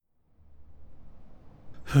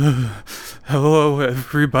Hello,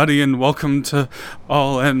 everybody, and welcome to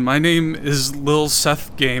All In. My name is Lil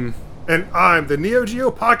Seth Game. And I'm the Neo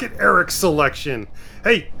Geo Pocket Eric selection.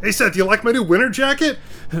 Hey Seth, do you like my new winter jacket?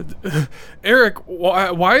 Eric,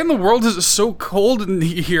 why in the world is it so cold in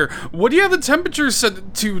here? What do you have the temperature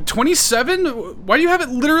set to? 27? Why do you have it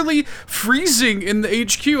literally freezing in the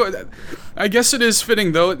HQ? I guess it is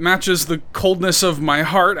fitting, though. It matches the coldness of my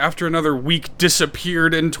heart after another week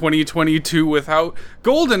disappeared in 2022 without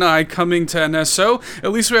GoldenEye coming to NSO.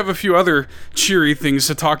 At least we have a few other cheery things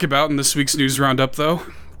to talk about in this week's news roundup, though.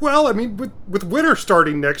 Well, I mean, with winter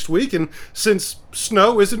starting next week, and since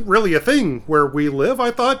snow isn't really a thing where we live, I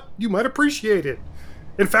thought you might appreciate it.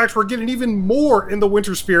 In fact, we're getting even more in the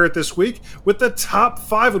winter spirit this week with the top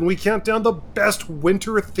 5 when we count down the best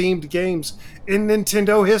winter-themed games in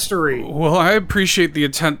Nintendo history. Well, I appreciate the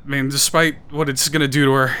attempt, man, despite what it's going to do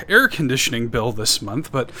to our air conditioning bill this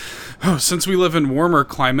month, but since we live in warmer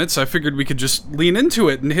climates, I figured we could just lean into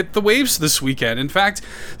it and hit the waves this weekend. In fact,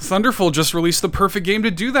 Thunderful just released the perfect game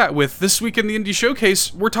to do that with. This week in the Indie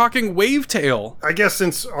Showcase, we're talking Wavetale. I guess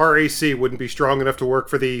since our AC wouldn't be strong enough to work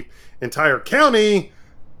for the entire county,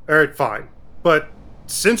 alright, fine. But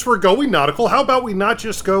since we're going nautical, how about we not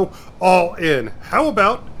just go all in? How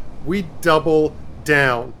about we double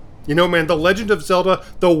down? You know, man, The Legend of Zelda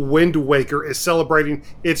The Wind Waker is celebrating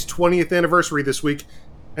its 20th anniversary this week,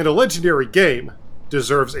 and a legendary game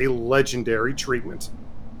deserves a legendary treatment.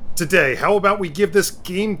 Today, how about we give this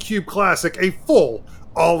GameCube classic a full,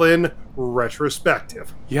 all-in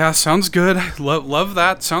retrospective? Yeah, sounds good. Love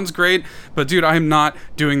that. Sounds great. But dude, I'm not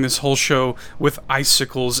doing this whole show with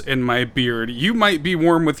icicles in my beard. You might be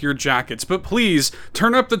warm with your jackets, but please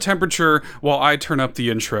turn up the temperature while I turn up the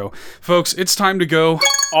intro. Folks, it's time to go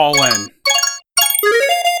all in.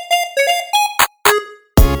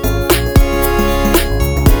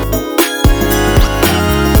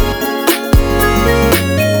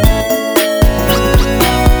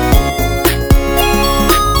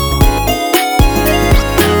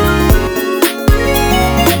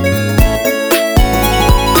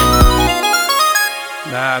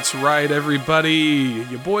 That's right, everybody.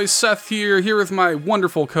 Your boy Seth here with my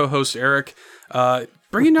wonderful co-host Eric,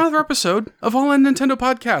 bringing another episode of All In Nintendo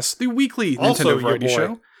Podcast, the weekly Also Nintendo variety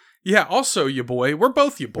show. Yeah, also you boy. We're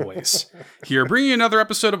both you boys. Here, bringing you another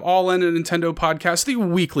episode of All In a Nintendo Podcast, the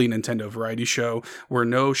weekly Nintendo variety show, where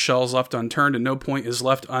no shell's left unturned and no point is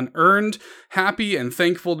left unearned. Happy and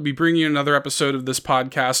thankful to be bringing you another episode of this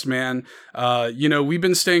podcast, man. We've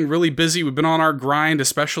been staying really busy. We've been on our grind,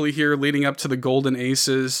 especially here leading up to the Golden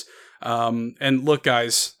Aces. And look,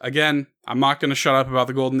 guys, again, I'm not going to shut up about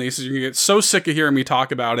the Golden Aces. You're going to get so sick of hearing me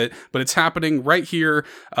talk about it, but it's happening right here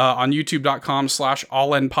on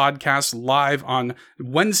youtube.com/allinpodcast live on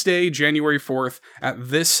Wednesday, January 4th at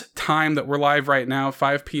this time that we're live right now,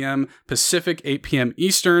 5 p.m. Pacific, 8 p.m.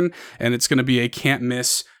 Eastern, and it's going to be a can't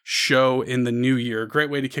miss show in the new year.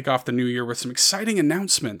 Great way to kick off the new year with some exciting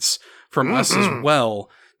announcements from us as well.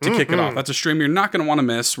 To kick it off. That's a stream you're not going to want to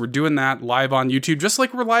miss. We're doing that live on YouTube, just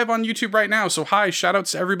like we're live on YouTube right now. So hi, shout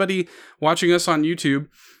outs to everybody watching us on YouTube.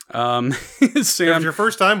 Sam, if it's your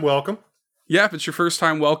first time, welcome. Yeah, if it's your first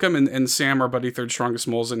time, welcome. And Sam, our buddy Third Strongest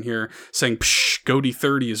Mole's in here saying, psh, Goaty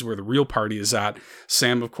 30 is where the real party is at.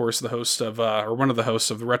 Sam, of course, the host of, or one of the hosts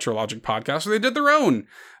of the Retro Logic podcast, where they did their own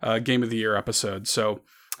Game of the Year episode. So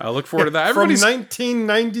I look forward to that. Everybody's from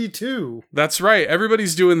 1992. That's right.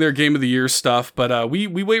 Everybody's doing their Game of the Year stuff, but we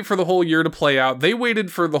wait for the whole year to play out. They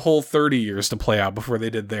waited for the whole 30 years to play out before they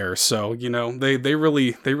did theirs. So, you know, they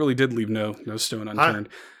really did leave no stone unturned.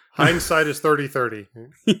 Hindsight is 30/30.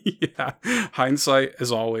 Yeah, hindsight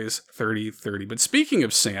is always 30/30. But speaking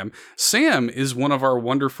of Sam is one of our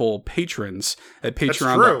wonderful patrons at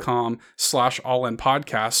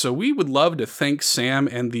patreon.com/allinpodcast. So we would love to thank Sam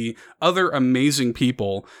and the other amazing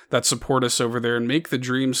people that support us over there and make the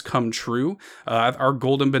dreams come true. Our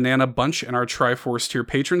Golden Banana Bunch and our Triforce tier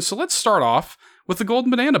patrons. So let's start off with the Golden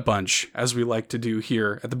Banana Bunch, as we like to do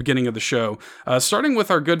here at the beginning of the show. Starting with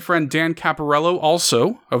our good friend Dan Caparello,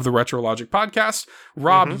 also of the Retro Logic podcast,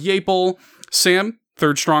 Rob Yapel, Sam,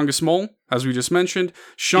 Third Strongest Mole, as we just mentioned,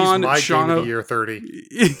 Sean, He's my Game of the Year 30.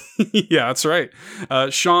 Yeah, that's right.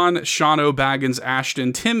 Shano Baggins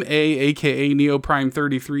Ashton, Tim A, aka Neoprime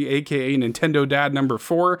 33, aka Nintendo Dad number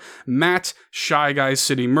 4, Matt Shy Guy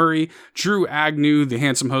City Murray, Drew Agnew, the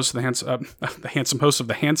handsome host of the Handsome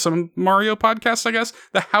Mario podcast, I guess,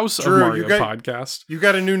 the House of Mario podcast. You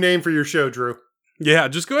got a new name for your show, Drew. Yeah,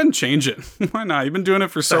 just go ahead and change it. Why not? You've been doing it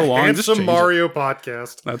for so long. Handsome Mario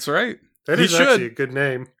podcast. That's right. That is actually a good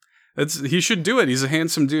name. He should do it. He's a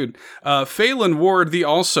handsome dude. Phelan Ward, the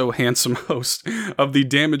also handsome host of the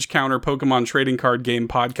Damage Counter Pokemon Trading Card Game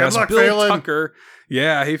podcast. Good luck, Bill Phelan. Tucker.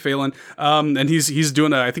 Yeah, hey Phelan. And he's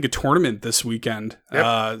doing I think a tournament this weekend.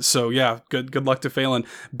 Yep. So yeah, good luck to Phelan.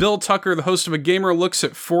 Bill Tucker, the host of A Gamer Looks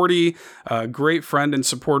at 40, great friend and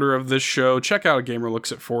supporter of this show. Check out A Gamer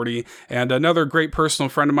Looks at 40. And another great personal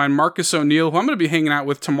friend of mine, Marcus O'Neill, who I'm going to be hanging out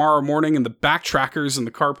with tomorrow morning in the Backtrackers in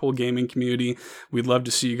the Carpool Gaming community. We'd love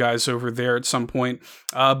to see you guys over there at some point.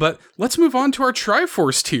 But let's move on to our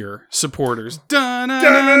Triforce tier supporters.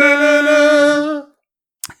 Da-na-na-na-na.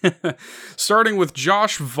 Starting with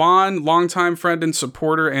Josh Vaughn, longtime friend and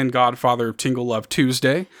supporter and godfather of Tingle Love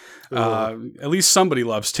Tuesday. At least somebody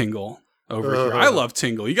loves Tingle over here. I love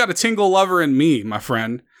Tingle. You got a Tingle lover in me, my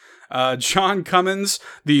friend. John Cummins,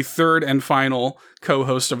 the third and final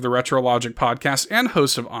co-host of the Retro Logic podcast and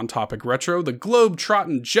host of On Topic Retro, the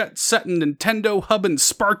globe-trotting, jet-setting Nintendo Hub and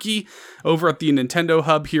Sparky over at the Nintendo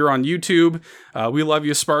Hub here on YouTube. We love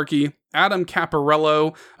you, Sparky. Adam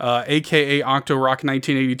Caparello, aka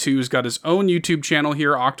OctoRock1982, has got his own YouTube channel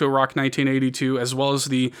here, OctoRock1982, as well as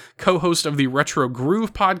the co-host of the Retro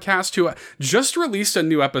Groove podcast, who just released a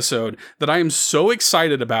new episode that I am so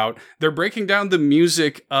excited about. They're breaking down the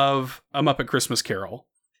music of A Muppet Christmas Carol.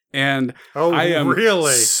 And I am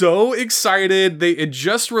really so excited. It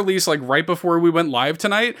just released like right before we went live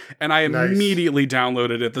tonight, and I immediately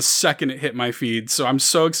downloaded it the second it hit my feed. So I'm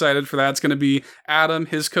so excited for that. It's going to be Adam,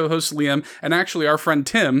 his co-host Liam, and actually our friend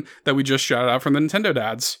Tim that we just shouted out from the Nintendo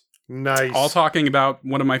Dads. Nice. All talking about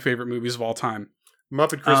one of my favorite movies of all time.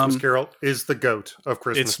 Muppet Christmas Carol is the GOAT of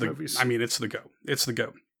Christmas movies. I mean, it's the GOAT. It's the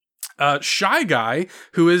GOAT. Shy Guy,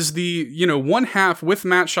 who is the, one half with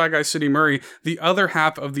Matt Shy Guy City Murray, the other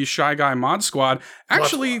half of the Shy Guy Mod Squad.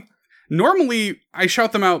 Actually, normally I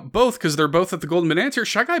shout them out both because they're both at the Golden Banana tier.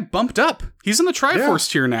 Shy Guy bumped up. He's in the Triforce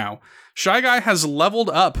tier now. Shy Guy has leveled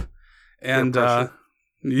up. And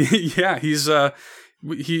yeah, he's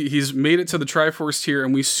made it to the Triforce tier,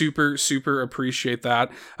 and we super, super appreciate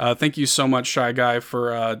that. Thank you so much, Shy Guy,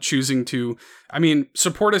 for choosing to,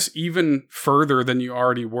 support us even further than you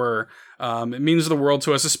already were. It means the world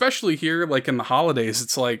to us, especially here, like in the holidays.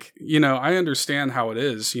 It's like, I understand how it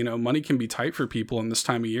is. Money can be tight for people in this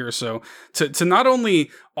time of year. So to not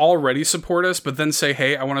only already support us, but then say,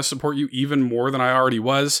 hey, I want to support you even more than I already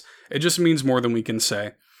was, it just means more than we can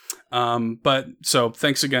say. But so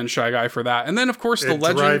thanks again, Shy Guy, for that. And then, of course, the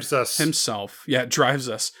legend drives us. Himself. Yeah, it drives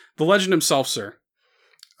us. The legend himself, sir.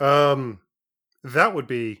 That would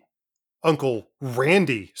be Uncle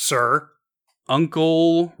Randy, sir.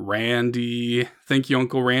 Uncle Randy. Thank you,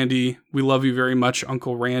 Uncle Randy. We love you very much,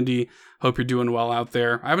 Uncle Randy. Hope you're doing well out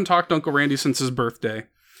there. I haven't talked to Uncle Randy since his birthday.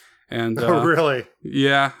 And really?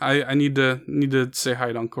 Yeah, I need to say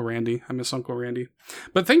hi to Uncle Randy. I miss Uncle Randy.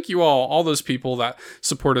 But thank you all those people that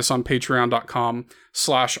support us on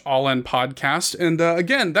patreon.com/allinpodcast. And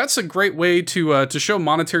again, that's a great way to show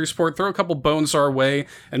monetary support. Throw a couple bones our way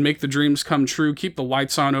and make the dreams come true. Keep the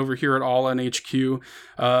lights on over here at All In HQ. Keep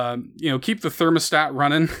the thermostat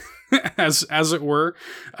running. as it were.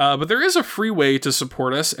 But there is a free way to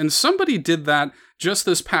support us, and somebody did that just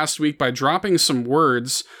this past week by dropping some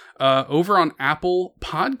words over on Apple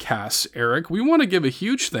Podcasts, Eric. We want to give a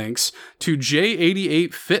huge thanks to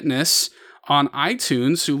J88 Fitness on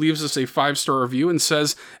iTunes, who leaves us a 5-star review and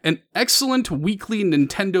says, an excellent weekly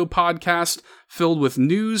Nintendo podcast filled with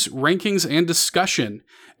news, rankings, and discussion.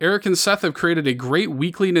 Eric and Seth have created a great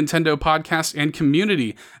weekly Nintendo podcast and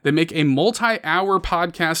community. They make a multi-hour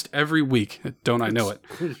podcast every week. Don't I know it?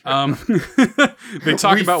 They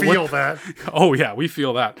talk about feel that. Oh yeah, we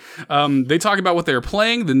feel that. They talk about what they're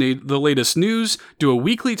playing, the latest news, do a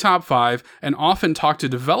weekly top 5, and often talk to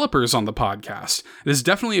developers on the podcast. It is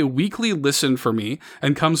definitely a weekly listen for me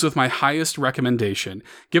and comes with my highest recommendation.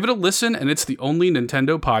 Give it a listen, and it's the only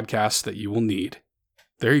Nintendo podcast that you will need.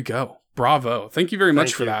 There you go. Bravo. Thank you very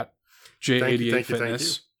much for that, J88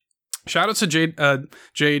 Fitness. Shout out to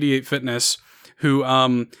J88 Fitness, who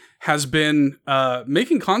has been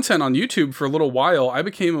making content on YouTube for a little while. I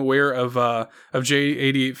became aware of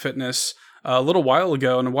J88 Fitness a little while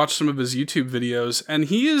ago and watched some of his YouTube videos, and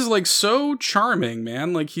he is like so charming,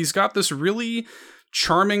 man. Like, he's got this really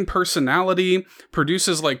charming personality,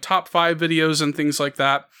 produces like top 5 videos and things like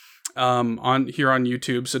that. On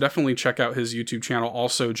YouTube, so definitely check out his YouTube channel,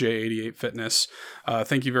 also J88 Fitness.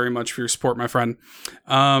 Thank you very much for your support, my friend.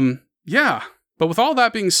 Yeah, but with all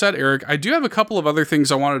that being said, Eric, I do have a couple of other things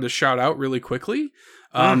I wanted to shout out really quickly.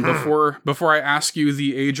 Before I ask you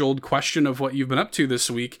the age-old question of what you've been up to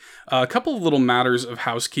this week, a couple of little matters of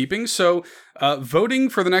housekeeping. So, voting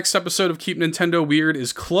for the next episode of Keep Nintendo Weird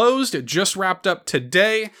is closed. It just wrapped up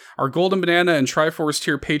today. Our Golden Banana and Triforce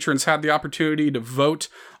tier patrons had the opportunity to vote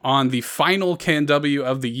on the final KNW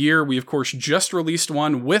of the year. We, of course, just released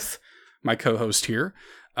one with my co-host here.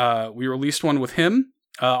 We released one with him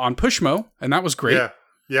on Pushmo, and that was great.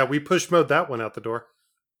 Yeah, we push-mode that one out the door.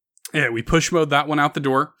 Yeah, we push-mode that one out the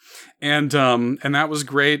door, and that was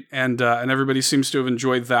great, and everybody seems to have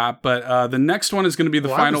enjoyed that. But the next one is going to be the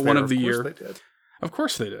final one of the year. Of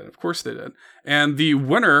course they did. And the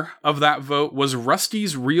winner of that vote was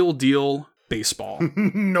Rusty's Real Deal Baseball.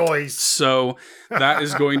 Nice. So that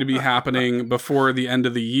is going to be happening before the end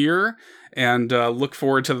of the year, and look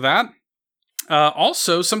forward to that.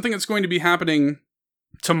 Also, something that's going to be happening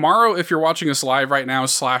tomorrow, if you're watching us live right now,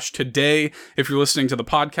 / today, if you're listening to the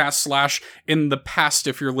podcast, / in the past,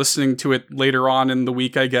 if you're listening to it later on in the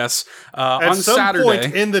week, I guess, on Saturday. At some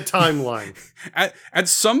point in the timeline. at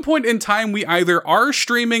some point in time, we either are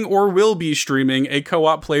streaming or will be streaming a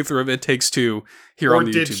co-op playthrough of It Takes Two here on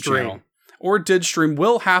the YouTube channel. Or did stream.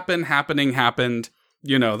 Will happen, happened.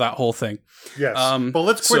 You know, that whole thing. Yes. But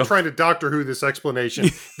let's quit trying to Doctor Who this explanation.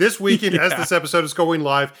 This weekend, as this episode is going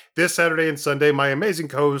live, this Saturday and Sunday, my amazing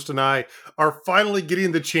co-host and I are finally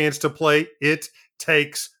getting the chance to play It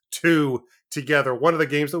Takes Two together. One of the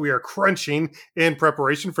games that we are crunching in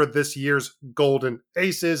preparation for this year's Golden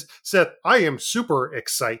Aces. Seth, I am super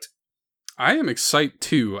excited. I am excited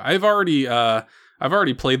too. I've already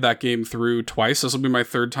played that game through twice. This will be my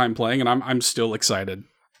third time playing, and I'm still excited.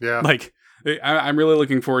 Yeah. I'm really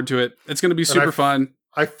looking forward to it. It's going to be super fun.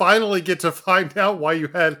 I finally get to find out why you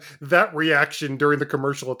had that reaction during the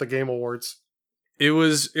commercial at the Game Awards. It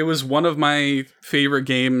was one of my favorite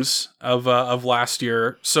games of last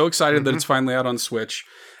year. So excited that it's finally out on Switch.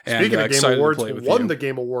 Speaking of Game Awards, won the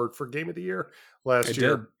Game Award for Game of the Year last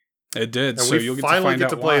year. It did. And so we you'll get finally to get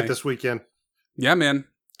to play it this weekend. Yeah, man.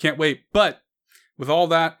 Can't wait. But with all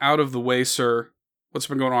that out of the way, sir, what's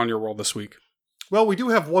been going on in your world this week? Well, we do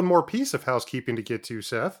have one more piece of housekeeping to get to,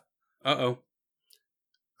 Seth. Uh-oh.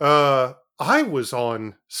 I was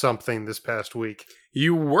on something this past week.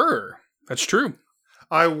 You were. That's true.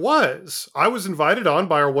 I was invited on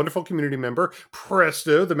by our wonderful community member,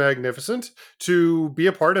 Presto the Magnificent, to be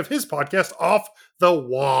a part of his podcast, Off the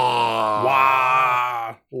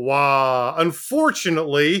Wah.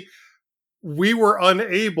 Unfortunately, we were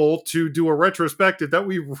unable to do a retrospective that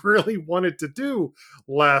we really wanted to do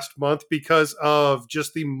last month because of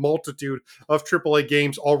just the multitude of AAA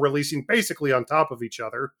games all releasing basically on top of each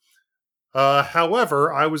other.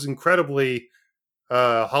 However, I was incredibly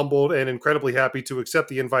humbled and incredibly happy to accept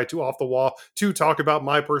the invite to Off the Wall to talk about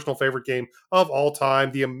my personal favorite game of all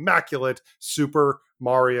time, the immaculate Super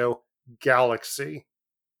Mario Galaxy.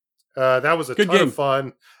 That was a ton of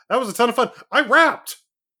fun. I rapped.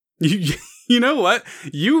 You know what?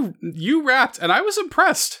 You rapped, and I was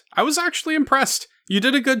impressed. I was actually impressed. You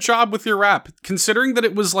did a good job with your rap, considering that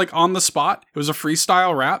it was like on the spot. It was a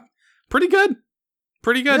freestyle rap. Pretty good.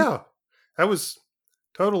 Yeah, that was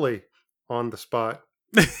totally on the spot.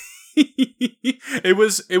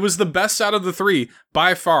 It was the best out of the three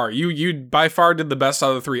by far. You by far did the best out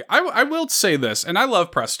of the three. I will say this, and I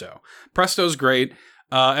love Presto. Presto's great.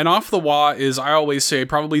 And Off the Wah is, I always say,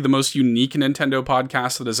 probably the most unique Nintendo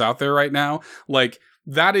podcast that is out there right now. Like,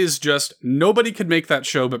 that is just, nobody could make that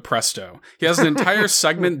show but Presto. He has an entire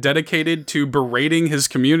segment dedicated to berating his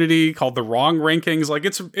community called The Wrong Rankings. Like,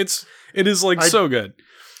 it is like so good.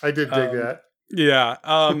 I did dig that. Yeah.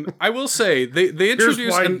 I will say, they introduced...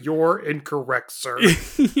 Here's why you're incorrect, sir.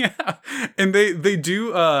 Yeah. And they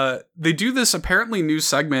do this apparently new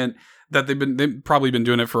segment that they've probably been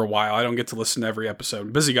doing it for a while. I don't get to listen to every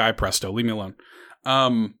episode. Busy guy, Presto. Leave me alone.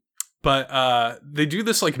 But they do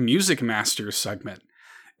this like Music Masters segment,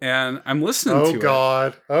 and I'm listening to it.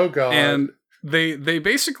 Oh God. And they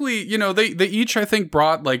basically, they each, I think,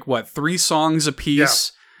 brought like 3 songs a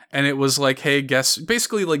piece. Yeah. And it was like, hey, guess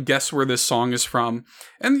where this song is from.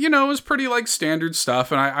 And, it was pretty like standard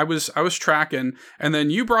stuff. And I was tracking, and then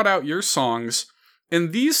you brought out your songs.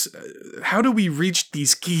 And these, how do we reach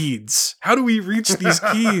these kids? I'm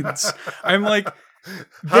like,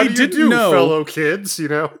 they didn't know, fellow kids,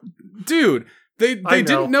 Dude, they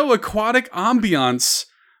didn't know Aquatic Ambiance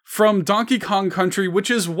from Donkey Kong Country,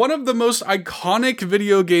 which is one of the most iconic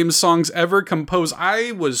video game songs ever composed.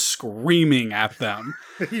 I was screaming at them.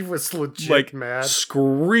 He was legit mad.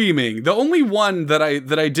 Screaming. The only one that I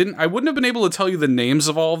wouldn't have been able to tell you the names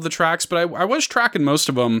of all of the tracks, but I was tracking most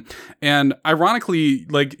of them. And ironically,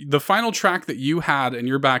 like the final track that you had in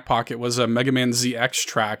your back pocket was a Mega Man ZX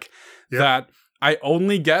track that I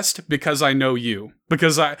only guessed because I know you.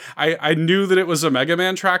 Because I knew that it was a Mega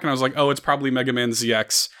Man track, and I was like, oh, it's probably Mega Man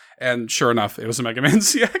ZX. And sure enough, it was a Mega Man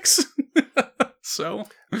ZX. So,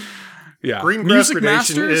 yeah. Greengrass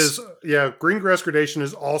Gradation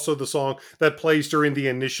is also the song that plays during the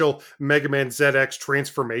initial Mega Man ZX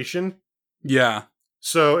transformation. Yeah.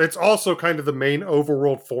 So it's also kind of the main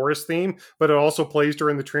overworld forest theme, but it also plays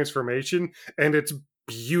during the transformation, and it's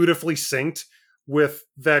beautifully synced with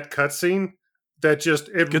that cutscene. That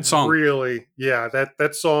just good song. Really,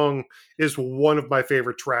 that song is one of my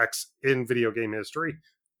favorite tracks in video game history.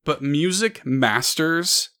 But Music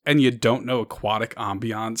Masters and you don't know Aquatic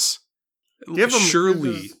Ambiance.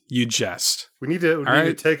 Surely you jest. We need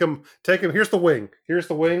to take him. Here's the wing.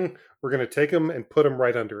 We're gonna take him and put him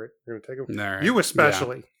right under it. We're gonna take him. Right. You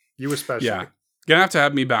especially. Yeah. Gonna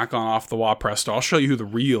have me back on Off the Wall Presto. I'll show you who the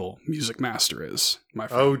real Music Master is, my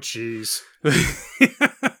friend. Oh, jeez.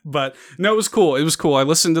 But no, it was cool. It was cool. I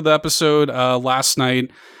listened to the episode last night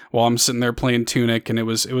while I'm sitting there playing Tunic, and it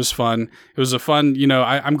was fun. It was a fun,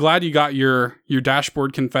 I'm glad you got your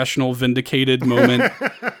dashboard confessional vindicated moment,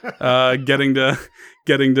 getting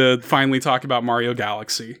to finally talk about Mario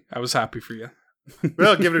Galaxy. I was happy for you.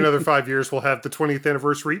 Well, give it another 5 years, we'll have the 20th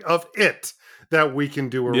anniversary of it that we can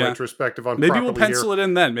do a retrospective on. Maybe we'll pencil it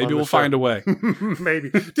in then. Maybe we'll find a way. Maybe.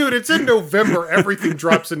 Dude, it's in November. Everything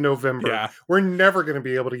drops in November. Yeah. We're never going to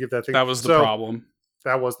be able to give that thing. That was the problem.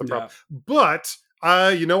 That was the problem. But,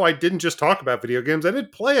 I didn't just talk about video games. I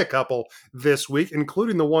did play a couple this week,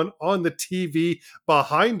 including the one on the TV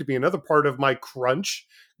behind me. Another part of my crunch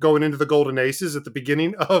going into the Golden Aces at the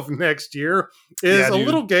beginning of next year is a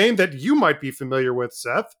little game that you might be familiar with,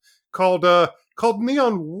 Seth, called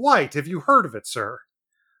Neon White. Have you heard of it, sir?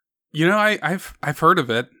 I've heard of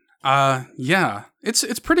it. Yeah,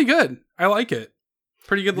 it's pretty good. I like it.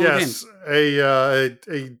 Pretty good little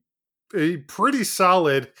game. A pretty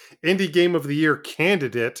solid indie game of the year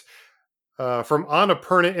candidate from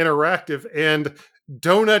Annapurna Interactive and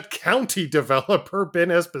Donut County developer Ben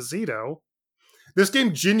Esposito. This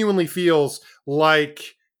game genuinely feels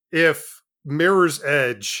like if Mirror's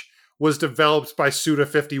Edge was developed by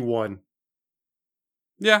Suda51.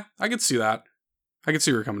 Yeah, I could see that. I could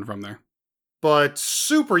see where you're coming from there. But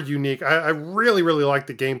super unique. I really, really like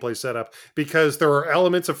the gameplay setup because there are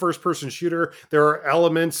elements of first-person shooter, there are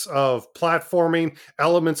elements of platforming,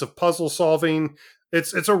 elements of puzzle solving.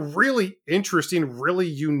 It's a really interesting, really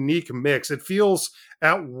unique mix. It feels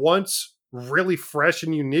at once really fresh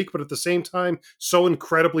and unique, but at the same time, so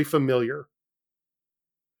incredibly familiar.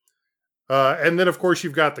 And then, of course,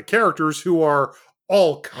 you've got the characters who are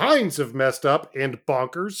all kinds of messed up and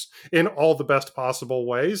bonkers in all the best possible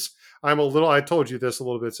ways. I told you this a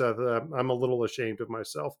little bit, Seth. I'm a little ashamed of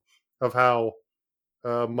myself of how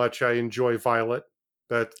much I enjoy Violet.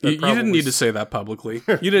 You didn't need to say that publicly.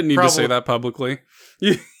 You didn't need to say that publicly.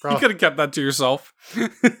 You could have kept that to yourself.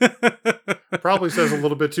 Probably says a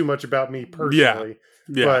little bit too much about me personally.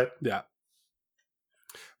 Yeah.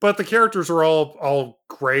 But the characters are all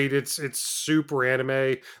great. It's super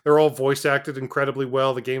anime. They're all voice acted incredibly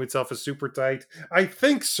well. The game itself is super tight. I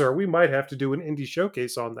think, sir, we might have to do an indie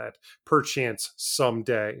showcase on that, perchance,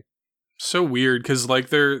 someday. So weird, because like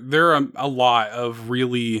there are a lot of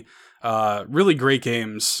really great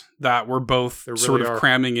games that we're both sort of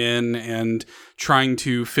cramming in and trying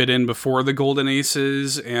to fit in before the Golden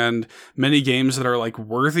Aces, and many games that are like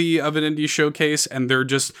worthy of an indie showcase, and there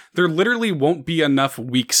literally won't be enough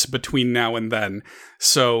weeks between now and then.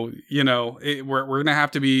 So, we're going to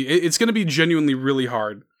have to be, it's going to be genuinely really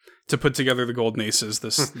hard to put together the Golden Aces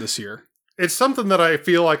this year. It's something that I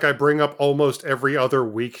feel like I bring up almost every other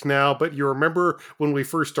week now, but you remember when we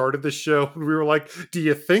first started this show, we were like, do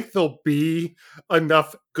you think there'll be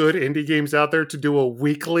enough good indie games out there to do a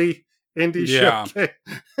weekly indie showcase?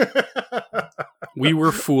 We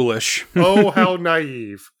were foolish. Oh, how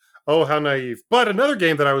naive. Oh, how naive. But another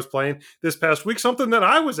game that I was playing this past week, something that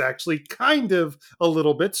I was actually kind of a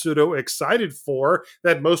little bit pseudo excited for,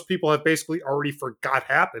 that most people have basically already forgot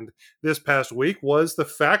happened this past week, was the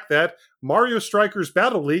fact that Mario Strikers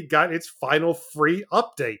Battle League got its final free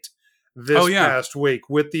update this past week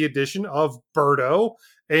with the addition of Birdo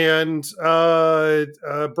and Bowser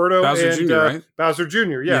Jr., right? Bowser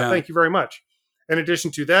Jr. Yeah, thank you very much. In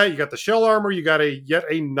addition to that, you got the shell armor, you got yet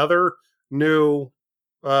another new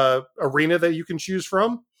arena that you can choose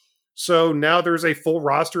from. So now there's a full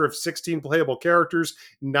roster of 16 playable characters,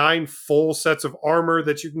 9 full sets of armor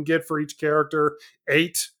that you can get for each character,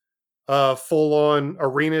 8 full-on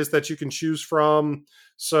arenas that you can choose from.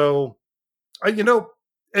 So,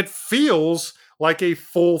 it feels like a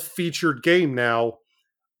full-featured game now,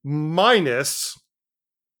 minus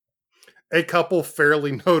a couple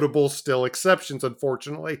fairly notable still exceptions,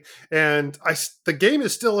 unfortunately. And the game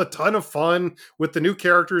is still a ton of fun with the new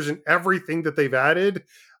characters and everything that they've added.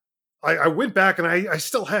 I went back and I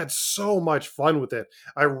still had so much fun with it.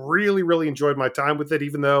 I really, really enjoyed my time with it,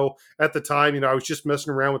 even though at the time, I was just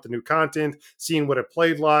messing around with the new content, seeing what it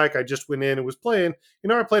played like. I just went in and was playing.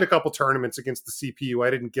 I played a couple tournaments against the CPU. I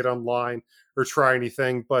didn't get online or try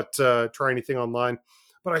anything online.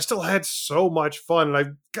 But I still had so much fun.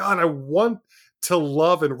 And I want to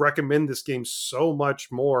love and recommend this game so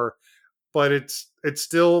much more. But it's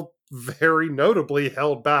still very notably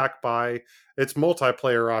held back by its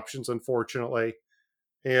multiplayer options, unfortunately.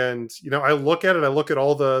 And I look at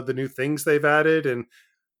all the new things they've added, and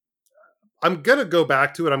I'm gonna go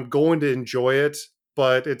back to it. I'm going to enjoy it,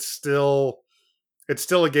 but it's still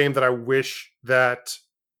a game that I wish that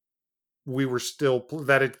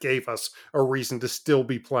that it gave us a reason to still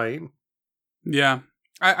be playing. Yeah.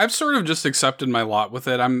 I've sort of just accepted my lot with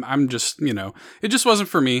it. I'm just, it just wasn't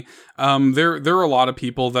for me. There are a lot of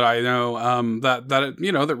people that I know,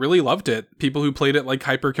 that really loved it. People who played it like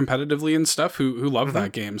hyper competitively and stuff who love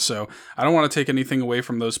that game. So I don't want to take anything away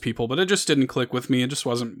from those people, but it just didn't click with me. It just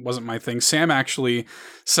wasn't my thing. Sam actually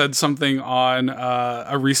said something on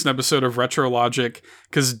a recent episode of Retro Logic,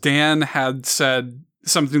 because Dan had said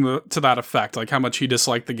something to that effect, like how much he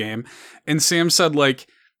disliked the game. And Sam said, like,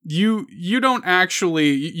 you don't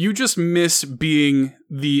actually, you just miss being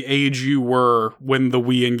the age you were when the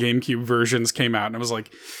Wii and GameCube versions came out. And I was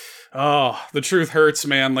like, oh, the truth hurts,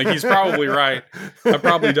 man. Like, he's probably right. That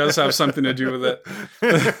probably does have something to do with it.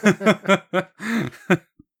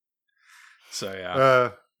 So, yeah.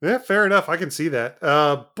 Yeah, fair enough. I can see that.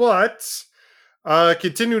 But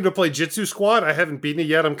continuing to play Jitsu Squad, I haven't beaten it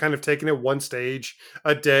yet. I'm kind of taking it one stage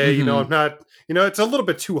a day. Mm-hmm. I'm not, it's a little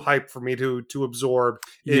bit too hype for me to absorb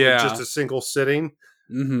in just a single sitting.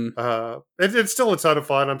 Mm-hmm. It's still a ton of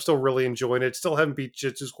fun. I'm still really enjoying it. Still haven't beat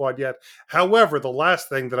Jitsu Squad yet. However, the last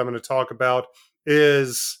thing that I'm going to talk about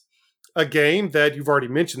is a game that you've already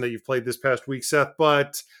mentioned that you've played this past week, Seth,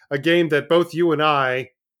 but a game that both you and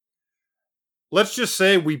I, let's just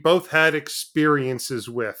say we both had experiences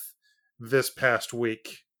with this past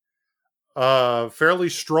week. Fairly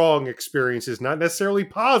strong experiences, not necessarily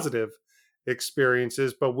positive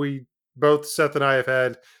experiences, but we both, Seth and I, have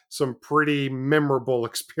had some pretty memorable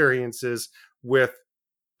experiences with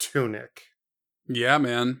Tunic. Yeah,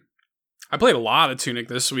 man. I played a lot of Tunic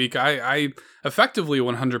this week. I effectively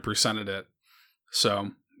 100%ed it.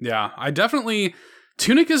 So, yeah,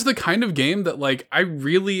 Tunic is the kind of game that, like, I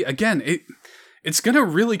really, again, it's going to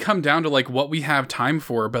really come down to, like, what we have time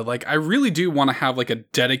for, but, like, I really do want to have, like, a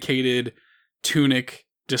dedicated Tunic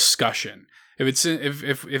discussion. If it's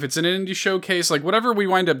an indie showcase, like, whatever we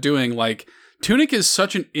wind up doing, like, Tunic is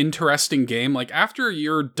such an interesting game. Like, after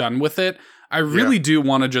you're done with it, I really do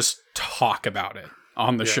want to just talk about it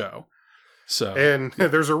on the show. So, and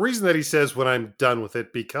there's a reason that he says when I'm done with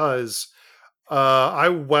it, because I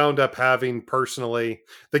wound up having, personally,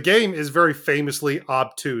 the game is very famously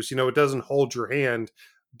obtuse. It doesn't hold your hand,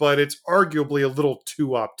 but it's arguably a little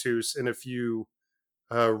too obtuse in a few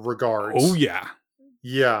regards. Oh, yeah.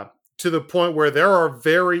 Yeah. To the point where there are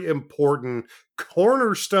very important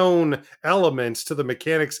cornerstone elements to the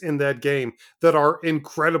mechanics in that game that are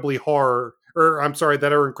incredibly that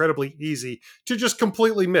are incredibly easy to just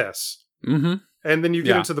completely miss. Mm-hmm. And then you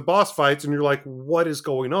get into the boss fights and you're like, what is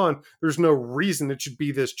going on? There's no reason it should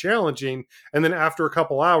be this challenging. And then after a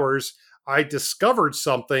couple hours, I discovered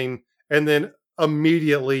something and then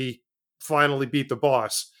immediately finally beat the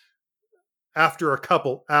boss. After a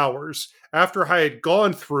couple hours, after I had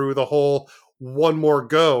gone through the whole one more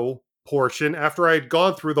go portion, after I had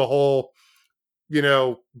gone through the whole,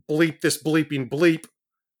 bleep this bleeping bleep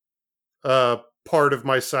part of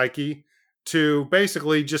my psyche, to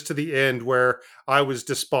basically just to the end where I was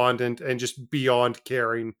despondent and just beyond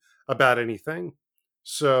caring about anything.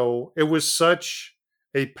 So it was such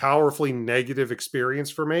a powerfully negative experience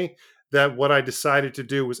for me that what I decided to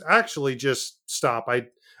do was actually just stop. I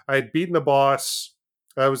had beaten the boss.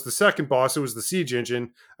 It was the second boss. It was the siege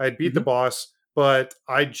engine. I had beat the boss, but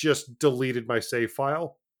I just deleted my save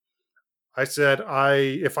file. I said,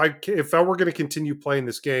 if I were going to continue playing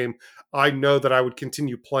this game, I know that I would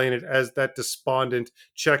continue playing it as that despondent,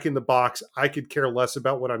 checking the box. I could care less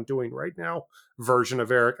about what I'm doing right now, version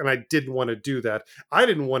of Eric, and I didn't want to do that. I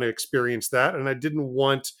didn't want to experience that, and I didn't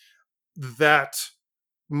want that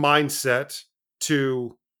mindset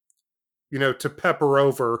to, to pepper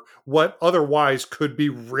over what otherwise could be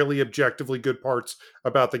really objectively good parts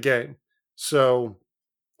about the game. So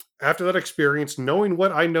after that experience, knowing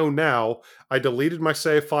what I know now, I deleted my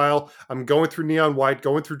save file. I'm going through Neon White,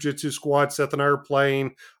 going through Jitsu Squad. Seth and I are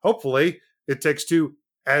playing. Hopefully, It Takes Two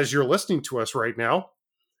as you're listening to us right now.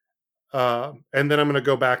 And then I'm going to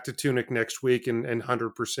go back to Tunic next week and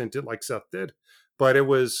 100% it like Seth did. But it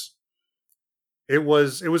was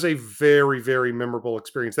a very, very memorable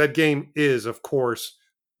experience. That game is, of course,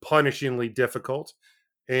 punishingly difficult.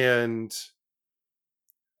 And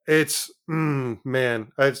it's, there's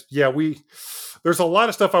a lot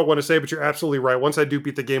of stuff I want to say, but you're absolutely right. Once I do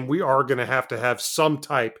beat the game, we are going to have some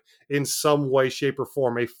type, in some way, shape, or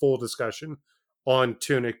form, a full discussion on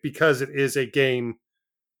Tunic, because it is a game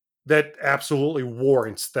that absolutely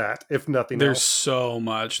warrants that, if nothing There's else. so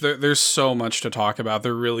much. There's so much to talk about.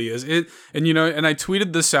 There really is. And I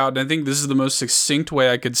tweeted this out, and I think this is the most succinct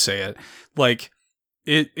way I could say it. Like,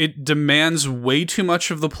 it demands way too much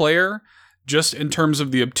of the player, just in terms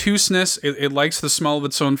of the obtuseness. It likes the smell of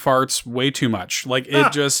its own farts way too much. Like,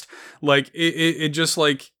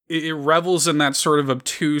 it revels in that sort of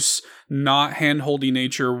obtuse, not hand-holdy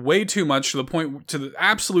nature way too much, to the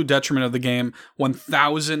absolute detriment of the game.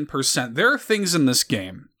 1000%. There are things in this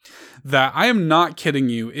game that, I am not kidding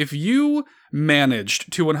you, if you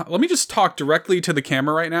managed to, let me just talk directly to the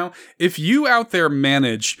camera right now. If you out there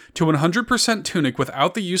managed to 100% Tunic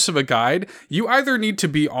without the use of a guide, you either need to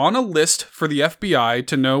be on a list for the FBI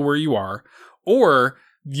to know where you are, or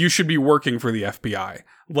you should be working for the FBI.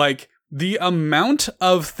 Like, the amount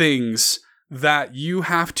of things that you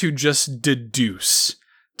have to just deduce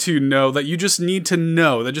to know, that you just need to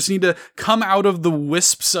know, that just need to come out of the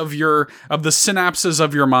wisps of the synapses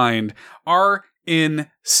of your mind, are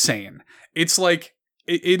insane. It's like,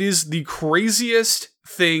 it is the craziest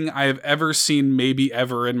thing I have ever seen, maybe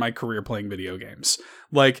ever, in my career playing video games.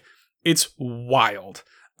 Like, it's wild.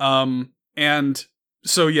 And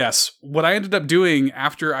so yes, what I ended up doing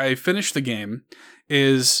after I finished the game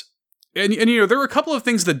is, and there were a couple of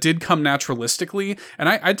things that did come naturalistically, and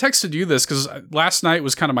I texted you this because last night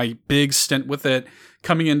was kind of my big stint with it,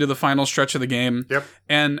 coming into the final stretch of the game. Yep.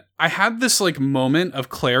 And I had this like moment of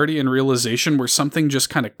clarity and realization where something just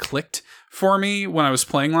kind of clicked for me when I was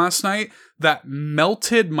playing last night that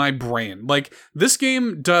melted my brain. Like, this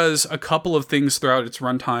game does a couple of things throughout its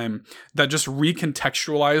runtime that just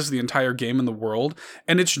recontextualize the entire game and the world,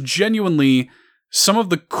 and it's genuinely some of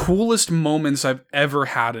the coolest moments I've ever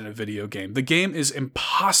had in a video game. The game is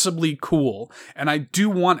impossibly cool, and I do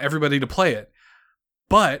want everybody to play it.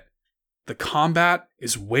 But the combat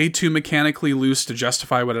is way too mechanically loose to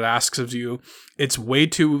justify what it asks of you. It's way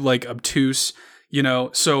too, like, obtuse,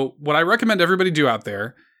 So what I recommend everybody do out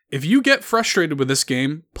there, if you get frustrated with this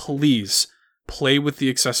game, please play with the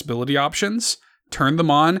accessibility options. Turn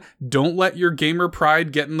them on. Don't let your gamer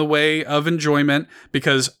pride get in the way of enjoyment,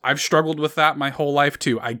 because I've struggled with that my whole life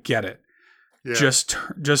too. I get it. Yeah.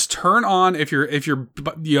 Just turn on if you're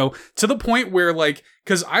to the point where, like,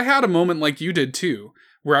 because I had a moment like you did too,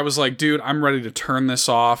 where I was like, dude, I'm ready to turn this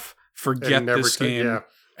off, forget this game,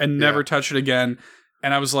 and never touch it again.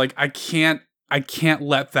 And I was like, I can't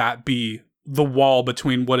let that be the wall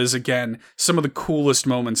between what is, again, some of the coolest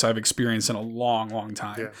moments I've experienced in a long, long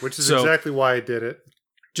time. Yeah, which is exactly why I did it.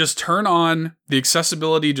 Just turn on the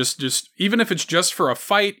accessibility, just even if it's just for a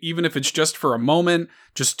fight, even if it's just for a moment,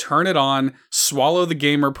 just turn it on, swallow the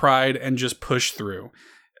gamer pride, and just push through.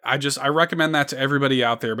 I recommend that to everybody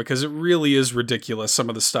out there, because it really is ridiculous, some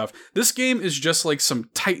of the stuff. This game is just like some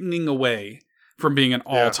tightening away from being an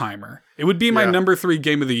all-timer. It would be my number 3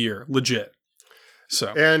 game of the year, legit.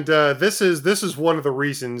 So, and this is one of the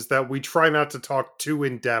reasons that we try not to talk too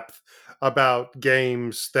in depth about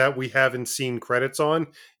games that we haven't seen credits on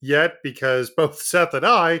yet, because both Seth and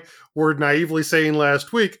I were naively saying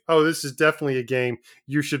last week, oh, this is definitely a game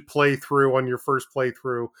you should play through on your first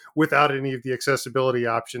playthrough without any of the accessibility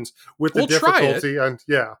options, with the difficulty. And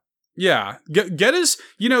yeah, get as,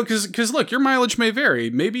 because look, your mileage may vary.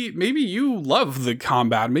 Maybe you love the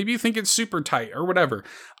combat. Maybe you think it's super tight or whatever.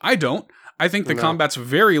 I don't. I think the combat's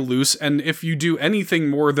very loose, and if you do anything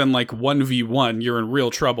more than like 1v1, you're in real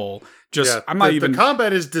trouble. The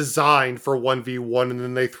combat is designed for 1v1, and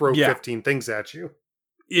then they throw 15 things at you.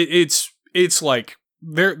 It's like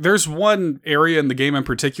there's one area in the game in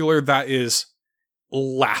particular that is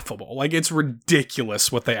laughable. Like, it's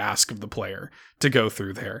ridiculous what they ask of the player to go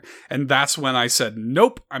through there. And that's when I said,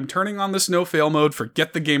 nope, I'm turning on this no-fail mode,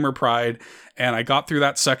 forget the gamer pride. And I got through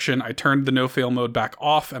that section, I turned the no-fail mode back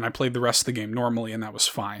off, and I played the rest of the game normally, and that was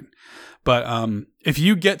fine. But if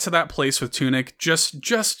you get to that place with Tunic, just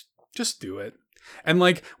do it. And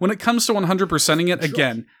like, when it comes to 100%ing it,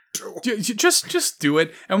 again, just do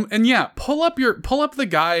it. And yeah, pull up the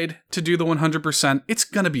guide to do the 100%. It's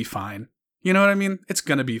gonna be fine. You know what I mean? It's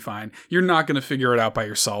gonna be fine. You're not gonna figure it out by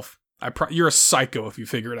yourself. You're a psycho if you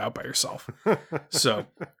figure it out by yourself. So,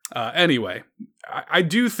 anyway, I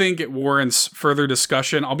do think it warrants further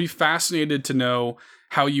discussion. I'll be fascinated to know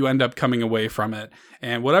how you end up coming away from it.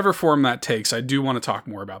 And whatever form that takes, I do want to talk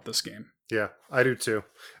more about this game. Yeah, I do too.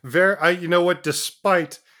 You know what?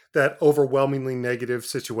 Despite that overwhelmingly negative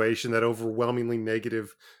situation, that overwhelmingly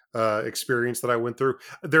negative experience that I went through,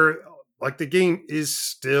 the game is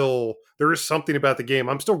still, there is something about the game.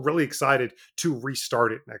 I'm still really excited to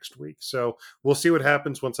restart it next week. So we'll see what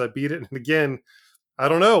happens once I beat it. And again, I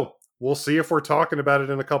don't know. We'll see if we're talking about it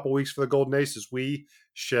in a couple weeks for the Golden Aces. We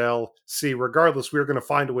shall see. Regardless, we're going to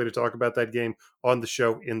find a way to talk about that game on the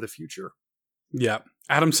show in the future. Yeah.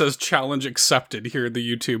 Adam says challenge accepted here in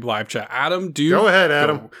the YouTube live chat. Adam, go ahead,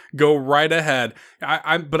 Adam. Go right ahead.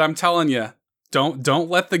 But I'm telling you, don't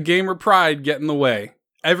let the gamer pride get in the way.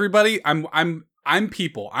 Everybody, I'm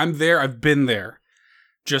people. I'm there. I've been there.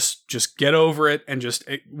 Just get over it, and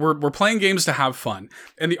we're playing games to have fun.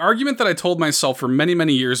 And the argument that I told myself for many,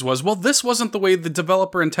 many years was, well, this wasn't the way the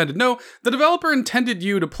developer intended. No, the developer intended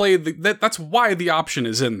you to play that's why the option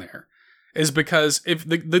is in there. Is because if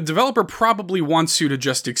the developer probably wants you to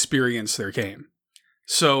just experience their game.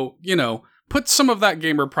 So, put some of that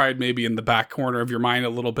gamer pride maybe in the back corner of your mind a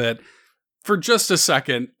little bit for just a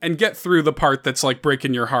second and get through the part that's like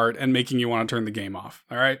breaking your heart and making you want to turn the game off.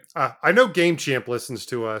 All right. I know Game Champ listens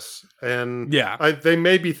to us, and yeah, they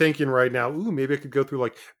may be thinking right now, ooh, maybe I could go through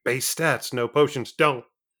like base stats, no potions. Don't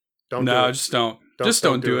do it. Just don't. Just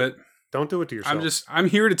don't do it. Don't do it to yourself. I'm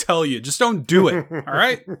here to tell you, just don't do it. All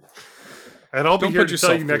right. And I'll be here to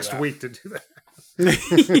tell you next week to do that.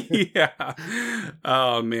 Yeah.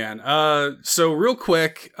 Oh man. So real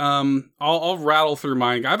quick, I'll rattle through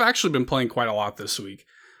mine. I've actually been playing quite a lot this week.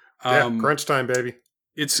 Crunch time, baby.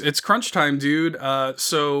 It's crunch time, dude.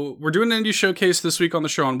 So we're doing an indie showcase this week on the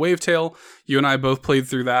show on Wavetail. You and I both played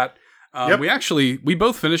through that. Yep. We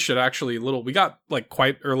both finished it actually we got like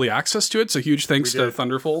quite early access to it. So huge thanks to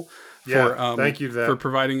Thunderful for thank you for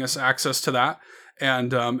providing us access to that.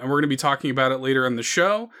 And we're going to be talking about it later in the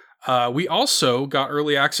show. We also got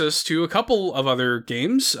early access to a couple of other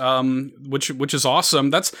games, which is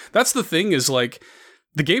awesome. That's the thing is like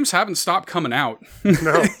the games haven't stopped coming out.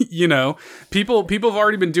 No. People have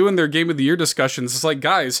already been doing their Game of the Year discussions. It's like,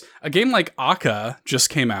 guys, a game like Aka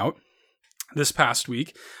just came out this past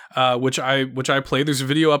week, which I played. There's a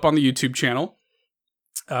video up on the YouTube channel.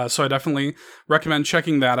 So I definitely recommend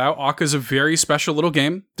checking that out. Aka is a very special little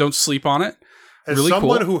game. Don't sleep on it. As really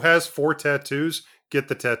someone cool. who has 4 tattoos, get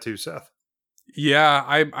the tattoo, Seth. Yeah,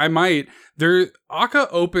 I might. Aka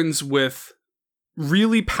opens with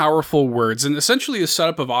really powerful words, and essentially the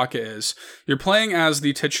setup of Aka is you're playing as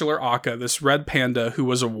the titular Aka, this red panda who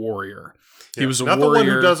was a warrior. He was a warrior.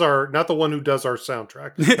 Not the one who does our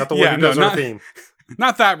soundtrack. Not the one who does our theme.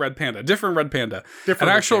 Not that red panda, different red panda.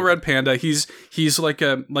 Red panda. He's like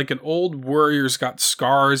an old warrior's got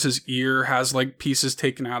scars. His ear has like pieces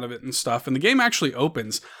taken out of it and stuff. And the game actually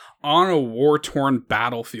opens on a war-torn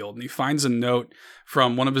battlefield, and he finds a note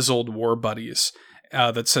from one of his old war buddies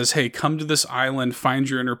that says, "Hey, come to this island, find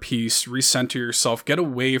your inner peace, recenter yourself, get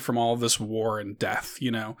away from all this war and death."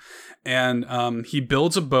 And he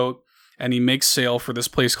builds a boat and he makes sail for this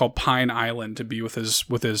place called Pine Island to be with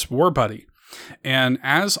his war buddy. And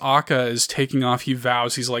as Aka is taking off, he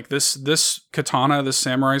vows, he's like, this katana, this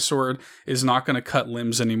samurai sword, is not going to cut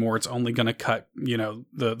limbs anymore. It's only going to cut,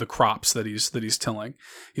 the crops that he's tilling.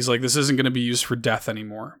 He's like, this isn't going to be used for death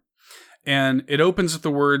anymore. And it opens with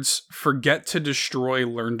the words, "Forget to destroy,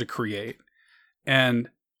 learn to create." And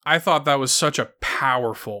I thought that was such a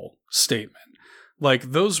powerful statement.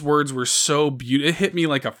 Like, those words were so beautiful. It hit me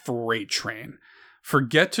like a freight train.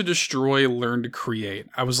 Forget to destroy, learn to create.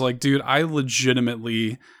 I was like, dude, I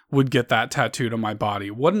legitimately would get that tattooed on my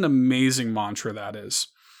body. What an amazing mantra that is.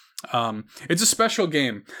 It's a special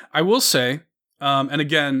game. I will say, and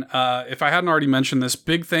again, if I hadn't already mentioned this,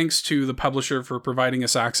 big thanks to the publisher for providing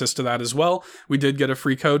us access to that as well. We did get a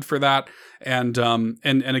free code for that. And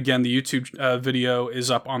again, the YouTube video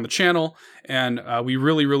is up on the channel, and we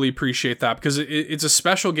really, really appreciate that because it's a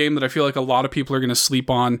special game that I feel like a lot of people are going to sleep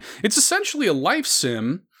on. It's essentially a life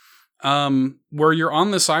sim where you're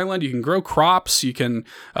on this island. You can grow crops, you can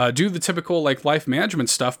do the typical like life management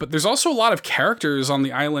stuff, but there's also a lot of characters on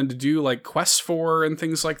the island to do like quests for and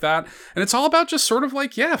things like that. And it's all about just sort of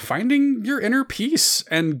like, finding your inner peace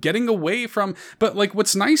and getting away from, but like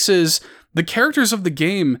what's nice is the characters of the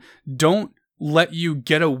game don't let you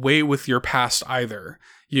get away with your past either.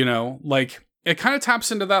 You know, like it kind of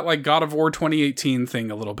taps into that like God of War 2018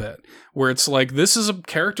 thing a little bit, where it's like, this is a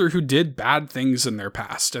character who did bad things in their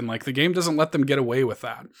past, and like the game doesn't let them get away with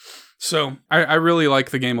that. So I really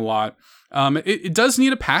like the game a lot. It does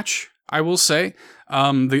need a patch, I will say.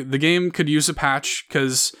 The game could use a patch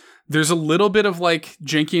because there's a little bit of like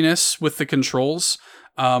jankiness with the controls.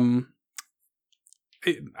 I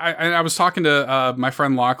was talking to my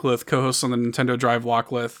friend Locklith, co-host on the Nintendo Drive,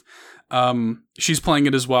 Locklith. She's playing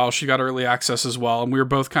it as well. She got early access as well. And we were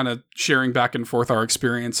both kind of sharing back and forth our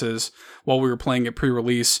experiences while we were playing it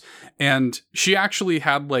pre-release. And she actually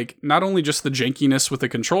had like, not only just the jankiness with the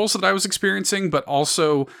controls that I was experiencing, but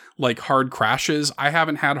also like hard crashes. I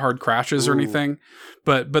haven't had hard crashes or anything,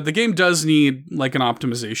 but the game does need like an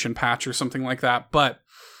optimization patch or something like that. But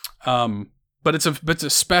it's a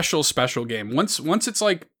special game. Once it's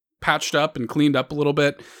like patched up and cleaned up a little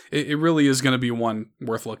bit, it really is going to be one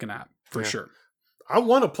worth looking at for sure. I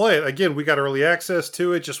want to play it. Again, we got early access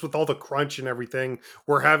to it. Just with all the crunch and everything,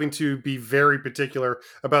 we're having to be very particular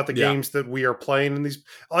about the games that we are playing in these.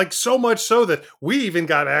 Like so much so that we even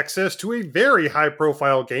got access to a very high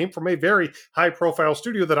profile game from a very high profile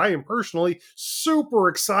studio that I am personally super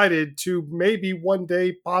excited to maybe one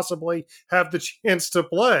day possibly have the chance to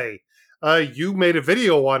play. You made a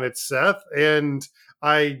video on it, Seth, and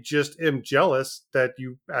I just am jealous that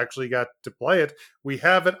you actually got to play it. We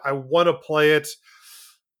have it. I want to play it.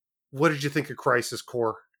 What did you think of Crisis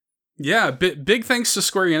Core? Yeah, big thanks to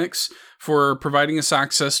Square Enix for providing us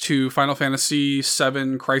access to Final Fantasy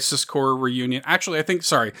VII Crisis Core Reunion. Actually, I think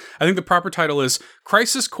the proper title is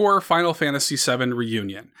Crisis Core Final Fantasy VII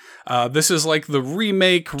Reunion. This is like the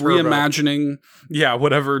remake, reimagining,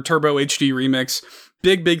 Turbo HD remix.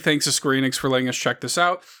 Big thanks to Square Enix for letting us check this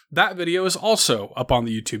out. That video is also up on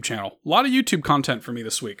the YouTube channel. A lot of YouTube content for me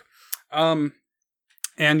this week. So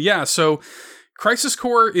Crisis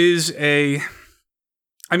Core is it's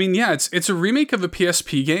a remake of a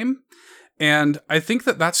PSP game, and I think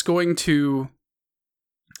that's going to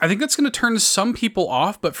turn some people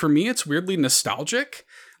off, but for me it's weirdly nostalgic.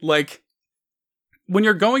 Like when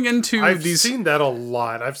you're going into I've seen that a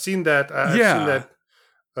lot. I've seen that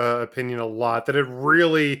opinion a lot, that it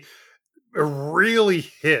really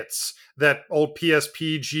hits that old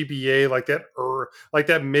PSP GBA, like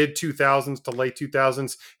that mid 2000s to late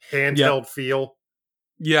 2000s handheld feel.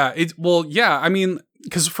 Yeah,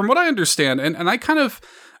 because from what I understand, and I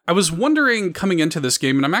was wondering coming into this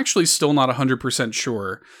game, and I'm actually still not 100%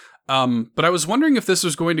 sure, but I was wondering if this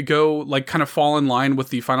was going to go like kind of fall in line with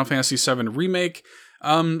the Final Fantasy VII remake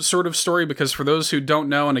sort of story, because for those who don't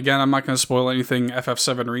know, and again, I'm not going to spoil anything,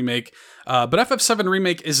 FF7 Remake, but FF7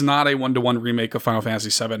 Remake is not a one-to-one remake of Final Fantasy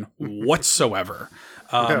VII whatsoever.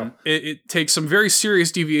 It takes some very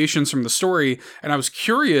serious deviations from the story, and I was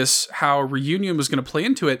curious how Reunion was going to play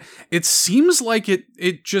into it. It seems like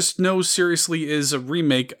it just no seriously is a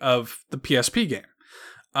remake of the PSP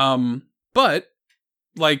game. But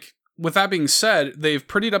like, with that being said, they've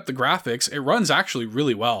prettied up the graphics. It runs actually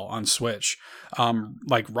really well on Switch.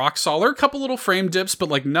 Like rock solid. There are a couple little frame dips, but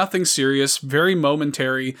like nothing serious, very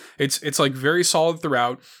momentary. It's like very solid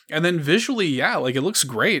throughout. And then visually, like it looks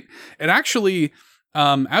great. And actually,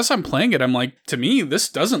 as I'm playing it, I'm like, to me, this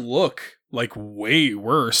doesn't look like way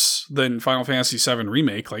worse than Final Fantasy VII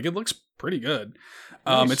Remake. Like it looks pretty good.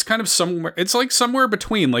 Nice. It's kind of somewhere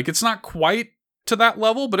between. Like it's not quite to that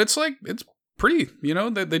level, but it's pretty,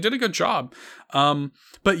 they did a good job.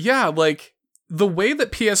 But yeah, like the way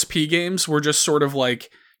that PSP games were just sort of like,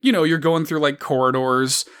 you're going through like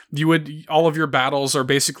corridors, all of your battles are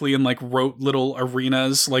basically in like rote little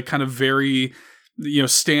arenas, like kind of very,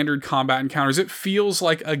 standard combat encounters. It feels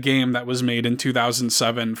like a game that was made in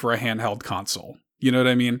 2007 for a handheld console. You know what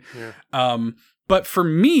I mean? Yeah. But for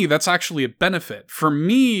me, that's actually a benefit. For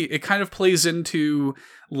me, it kind of plays into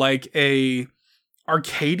like a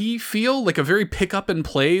arcadey feel, like a very pick up and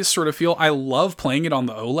play sort of feel. I love playing it on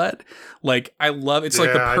the OLED. Like it's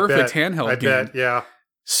like the perfect handheld game. Yeah.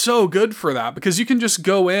 So good for that, because you can just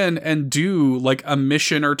go in and do like a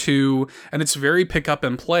mission or two, and it's very pick up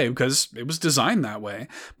and play because it was designed that way.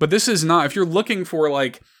 But this is not. If you're looking for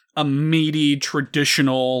like a meaty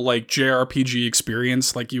traditional like JRPG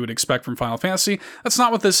experience like you would expect from Final Fantasy, that's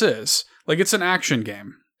not what this is. Like it's an action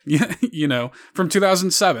game. you know, from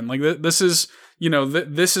 2007. Like this is, you know,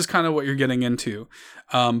 this is kind of what you're getting into.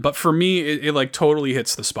 But for me, it like totally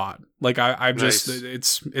hits the spot. Like I'm Nice.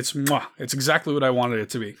 just, it's exactly what I wanted it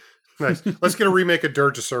to be. Nice. Let's get a remake of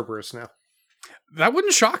Dirge of Cerberus now. That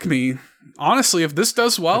wouldn't shock me. Honestly, if this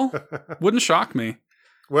does well, wouldn't shock me.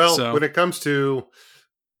 Well, when it comes to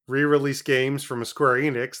re-release games from Square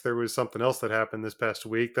Enix, there was something else that happened this past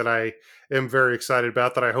week that I am very excited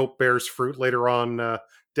about that I hope bears fruit later on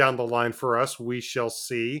down the line for us. We shall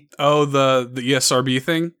see. Oh, the ESRB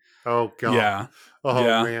thing? Oh, God. Yeah. Oh,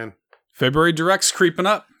 yeah. man. February Direct's creeping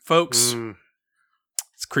up, folks.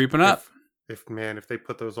 It's creeping up. If they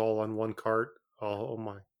put those all on one cart, oh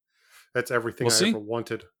my. That's everything We'll see. ever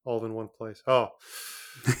wanted all in one place. Oh.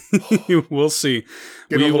 We'll see.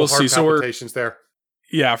 Getting a little will heart see. palpitations there.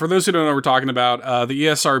 Yeah, for those who don't know what we're talking about, the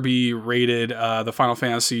ESRB rated the Final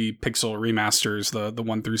Fantasy Pixel remasters, the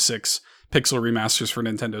 1 through 6 Pixel remasters for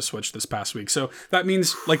Nintendo Switch this past week. So that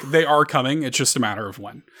means like they are coming. It's just a matter of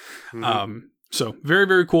when. So very,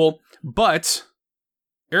 very cool. But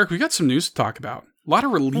Eric, we got some news to talk about. A lot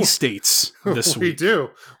of release dates this week. We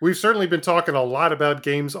do. We've certainly been talking a lot about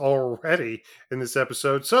games already in this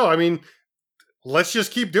episode. So, I mean, let's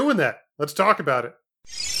just keep doing that. Let's talk about it.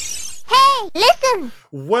 Hey, listen!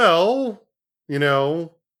 Well, you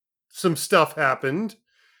know, some stuff happened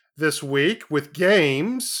this week with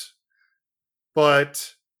games.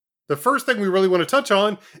 But the first thing we really want to touch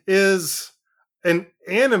on is an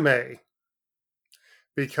anime.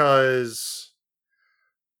 Because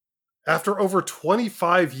after over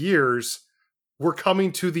 25 years, we're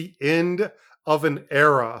coming to the end of an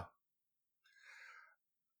era.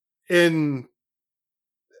 In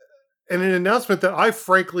an announcement that I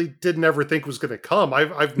frankly didn't ever think was going to come.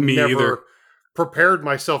 I've never either. prepared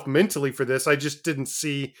myself mentally for this. I just didn't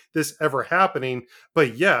see this ever happening.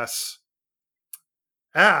 But yes,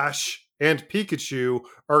 Ash and Pikachu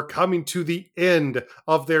are coming to the end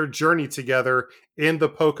of their journey together in the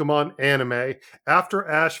Pokemon anime. After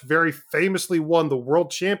Ash very famously won the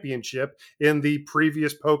World Championship in the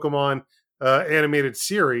previous Pokemon animated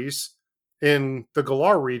series in the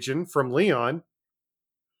Galar region from Leon,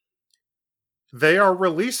 they are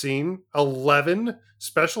releasing 11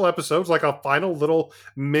 special episodes, like a final little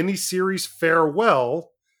mini-series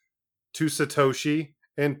farewell to Satoshi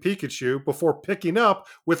and Pikachu before picking up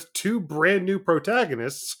with 2 brand new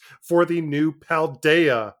protagonists for the new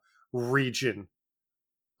Paldea region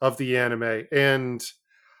of the anime. And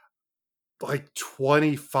like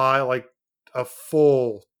 25, like a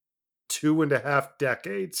full 2.5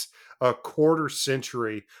 decades, a quarter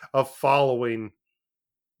century of following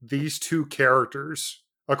these 2 characters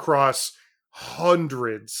across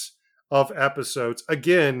hundreds of episodes.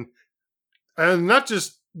 Again, and not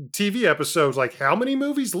just TV episodes, like how many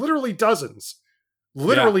movies? Literally dozens.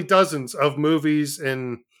 Dozens of movies,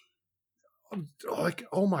 and like,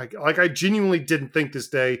 oh my God, like I genuinely didn't think this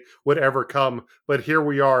day would ever come, but here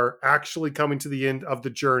we are actually coming to the end of the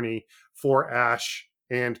journey for Ash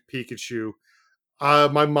and Pikachu.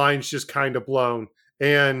 My mind's just kind of blown,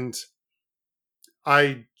 and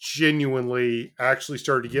I genuinely actually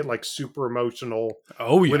started to get like super emotional.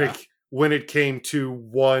 Oh yeah. When it came to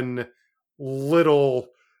one little,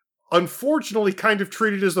 unfortunately kind of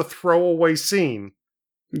treated as a throwaway scene.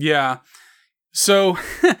 Yeah. So,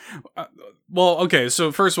 well, okay.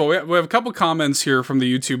 So first of all, we have a couple comments here from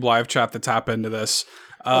the YouTube live chat that tap into this.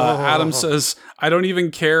 Adam says, I don't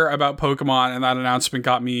even care about Pokemon, and that announcement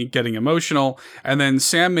got me getting emotional. And then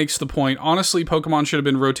Sam makes the point, honestly, Pokemon should have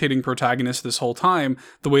been rotating protagonists this whole time,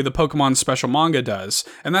 the way the Pokemon special manga does.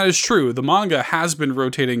 And that is true. The manga has been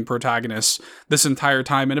rotating protagonists this entire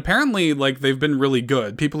time, and apparently, like, they've been really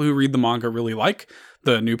good. People who read the manga really like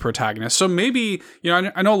the new protagonist. So maybe, you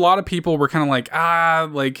know, I know a lot of people were kind of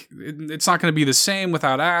like, it's not going to be the same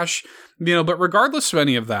without Ash, you know, but regardless of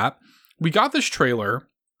any of that, we got this trailer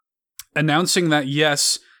announcing that,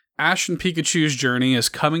 yes, Ash and Pikachu's journey is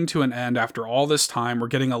coming to an end after all this time. We're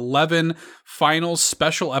getting 11 final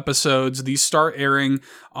special episodes. These start airing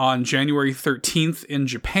on January 13th in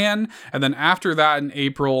Japan. And then after that, in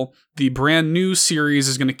April, the brand new series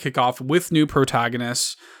is going to kick off with new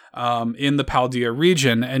protagonists in the Paldea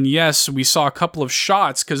region. And yes, we saw a couple of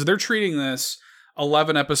shots because they're treating this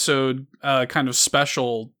 11 episode kind of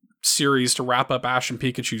special series to wrap up Ash and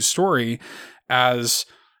Pikachu's story as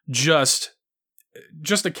just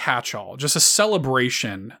a catch-all, just a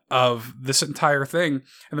celebration of this entire thing.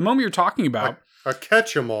 And the moment you're talking about... A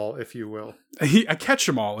catch-em-all, if you will. A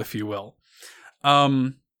catch-em-all, if you will.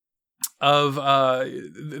 of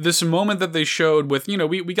this moment that they showed with,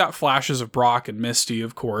 we got flashes of Brock and Misty,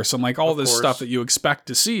 of course, and like all this stuff that you expect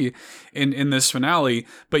to see in this finale.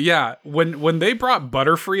 But yeah, when they brought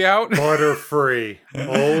Butterfree out, Butterfree,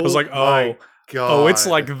 I was like, my God. Oh, it's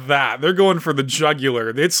like that. They're going for the jugular.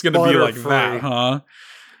 It's going to be like that, huh?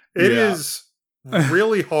 It is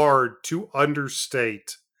really hard to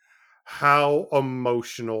understate how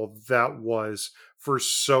emotional that was for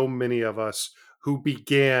so many of us who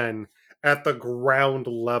began at the ground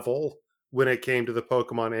level when it came to the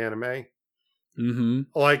Pokemon anime. Mm-hmm.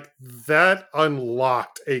 Like, that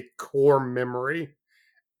unlocked a core memory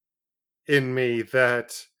in me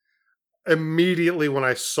that immediately when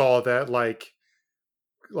I saw that, like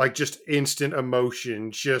just instant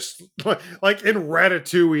emotion, just like in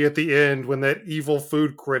Ratatouille at the end when that evil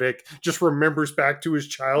food critic just remembers back to his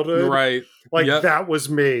childhood. Right. Like, that was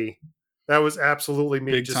me. That was absolutely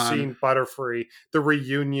me. Big just time. Seeing Butterfree, the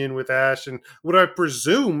reunion with Ash, and what I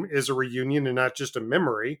presume is a reunion and not just a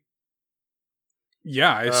memory.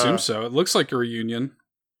 Yeah, I assume so. It looks like a reunion.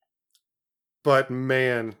 But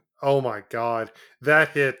man, oh my God, that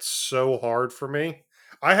hit so hard for me.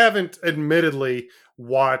 I haven't admittedly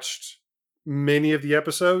watched many of the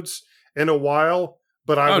episodes in a while,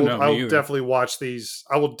 but I will definitely watch these.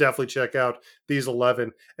 I will definitely check out these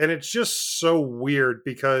 11. And it's just so weird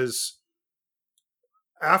because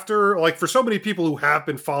after, like, for so many people who have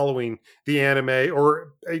been following the anime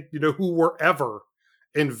or, who were ever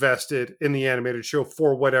invested in the animated show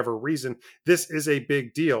for whatever reason, this is a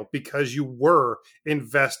big deal because you were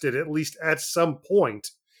invested at least at some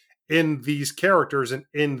point in these characters and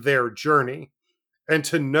in their journey. And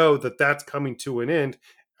to know that that's coming to an end,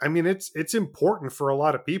 I mean, it's important for a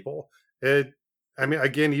lot of people.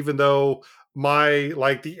 Again, even though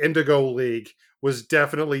the Indigo League was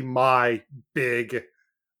definitely my big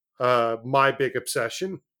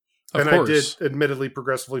obsession. Of course. I did admittedly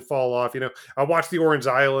progressively fall off. I watched the Orange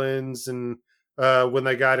Islands and when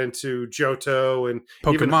they got into Johto and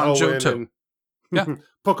Pokemon even Hoenn Johto. And Yeah.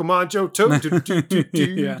 Pokemon Johto.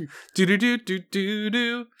 Yeah.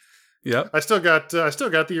 Do. Yep. I still got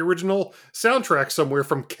the original soundtrack somewhere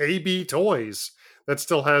from KB Toys that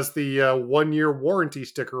still has the 1-year warranty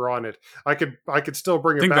sticker on it. I could still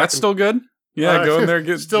bring it back. Think that's still good? Yeah, go in there,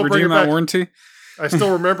 redeem that warranty. I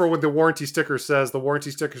still remember what the warranty sticker says. The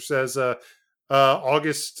warranty sticker says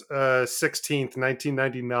August 16th,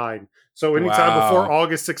 1999. So anytime before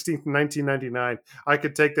August 16th, 1999, I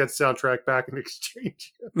could take that soundtrack back and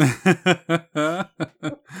exchange it.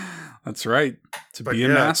 That's right. To be a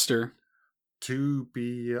master. To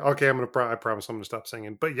be... Okay, I promise I'm going to stop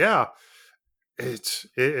singing. But yeah, it's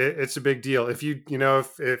a big deal. If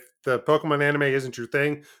if the Pokemon anime isn't your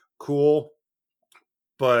thing, cool.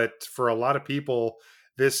 But for a lot of people,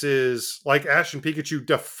 this is like Ash and Pikachu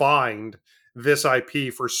defined this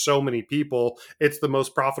IP for so many people. It's the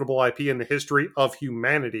most profitable IP in the history of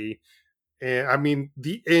humanity. And I mean,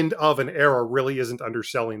 the end of an era really isn't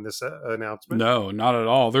underselling this announcement. No, not at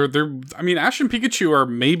all. Ash and Pikachu are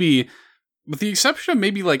maybe, with the exception of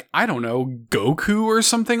maybe Goku or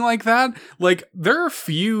something like that. Like, there are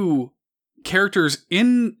few characters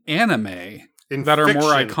in anime that are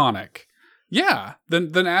more iconic. Yeah,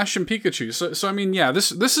 than Ash and Pikachu. So I mean, yeah,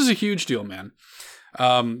 this is a huge deal, man.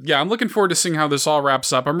 I'm looking forward to seeing how this all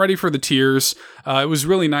wraps up. I'm ready for the tears. It was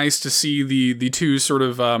really nice to see the two sort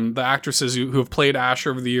of the actresses who have played Ash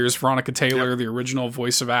over the years, Veronica Taylor, the original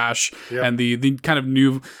voice of Ash, and the kind of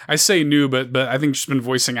new, I say new, but I think she's been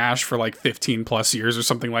voicing Ash for like 15 plus years or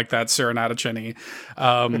something like that, Sarah Natacheni.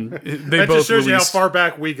 That just shows you how far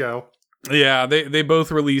back we go. Yeah, they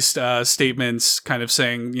both released statements kind of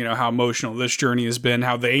saying, how emotional this journey has been,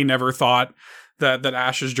 how they never thought that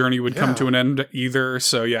Ash's journey would come to an end either.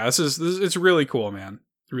 So yeah, it's really cool, man.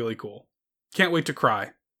 Really cool. Can't wait to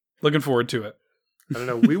cry. Looking forward to it. I don't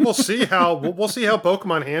know. We will see how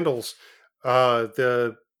Pokemon handles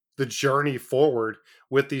the journey forward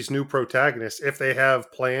with these new protagonists. If they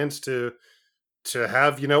have plans to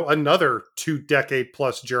have, another 2-decade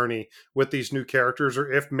plus journey with these new characters,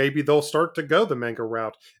 or if maybe they'll start to go the manga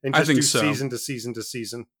route and just do season to season to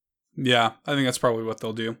season. Yeah, I think that's probably what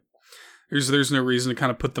they'll do. There's no reason to kind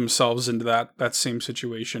of put themselves into that same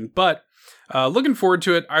situation. But looking forward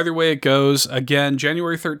to it. Either way it goes. Again,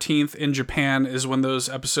 January 13th in Japan is when those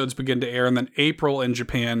episodes begin to air. And then April in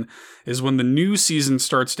Japan is when the new season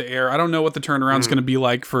starts to air. I don't know what the turnaround's going to be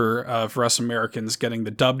like for us Americans getting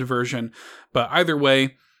the dubbed version. But either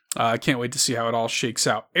way, I can't wait to see how it all shakes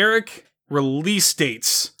out. Eric, release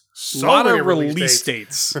dates. So a lot of release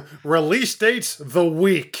dates. Release dates the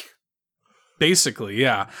week. Basically,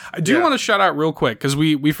 yeah. I do Yeah. want to shout out real quick because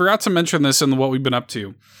we forgot to mention this in what we've been up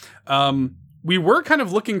to. We were kind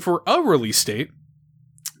of looking for a release date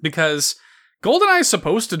because GoldenEye is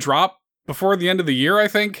supposed to drop before the end of the year, I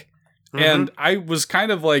think. Mhm. And I was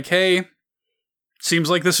kind of like, hey, seems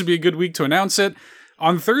like this would be a good week to announce it.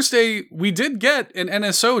 On Thursday, we did get an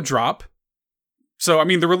NSO drop. So, I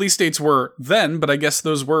mean, the release dates were then, but I guess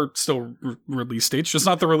those were still release dates, just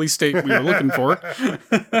not the release date we were looking for.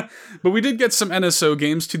 But we did get some NSO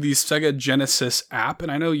games to the Sega Genesis app,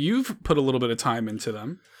 and I know you've put a little bit of time into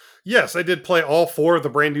them. Yes, I did play all 4 of the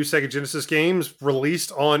brand new Sega Genesis games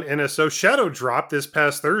released on NSO. Shadow dropped this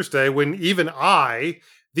past Thursday when even I,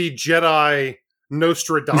 the Jedi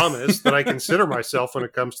Nostradamus that I consider myself when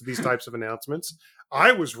it comes to these types of announcements,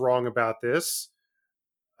 I was wrong about this.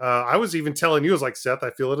 I was even telling you, I was like, Seth, I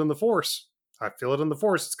feel it in the Force. I feel it in the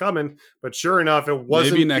Force. It's coming. But sure enough, it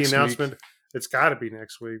wasn't Maybe the next announcement. It's got to be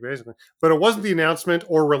next week, basically. But it wasn't the announcement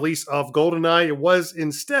or release of GoldenEye. It was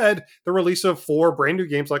instead the release of 4 brand new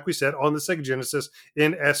games, like we said, on the Sega Genesis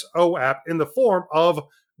NSO app in the form of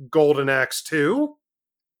Golden Axe 2,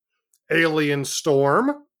 Alien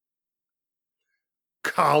Storm,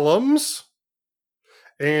 Columns,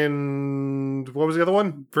 and what was the other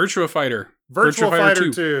one? Virtua Fighter. Virtua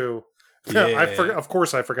Fighter 2. 2. Yeah. Of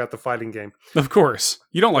course I forgot the fighting game. Of course.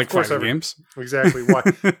 You don't like course fighting games. Exactly. Why?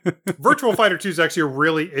 Virtual Fighter 2 is actually a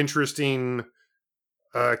really interesting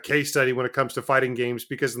case study when it comes to fighting games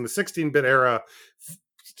because in the 16-bit era,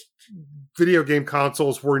 video game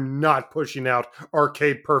consoles were not pushing out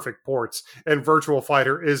arcade perfect ports, and Virtual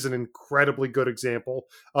Fighter is an incredibly good example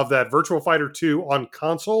of that. Virtual Fighter 2 on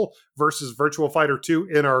console versus Virtual Fighter 2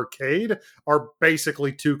 in arcade are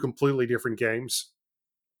basically 2 completely different games.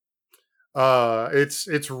 It's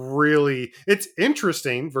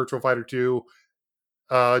interesting. Virtual Fighter 2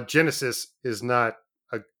 Genesis is not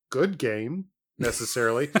a good game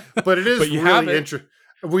necessarily, but it is But you really have it. interesting.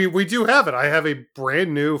 We do have it. I have a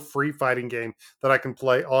brand new free fighting game that I can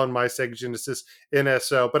play on my Sega Genesis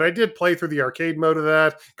NSO. But I did play through the arcade mode of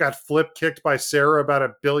that. Got flip kicked by Sarah about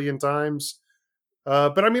 1 billion times.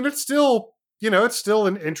 But I mean, it's still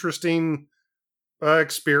an interesting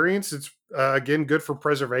experience. It's again good for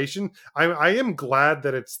preservation. I am glad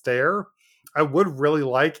that it's there. I would really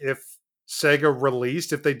like if Sega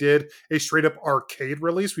released, if they did a straight up arcade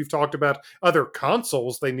release. We've talked about other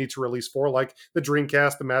consoles they need to release for, like the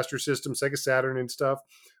Dreamcast, the Master System, Sega Saturn, and stuff.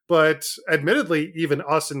 But admittedly, even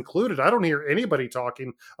us included, I don't hear anybody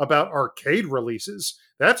talking about arcade releases.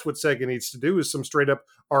 That's what Sega needs to do, is some straight up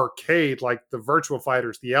arcade, like the Virtua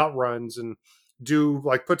Fighters, the Outruns, and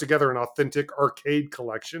put together an authentic arcade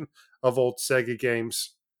collection of old Sega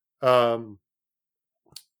games.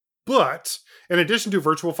 But in addition to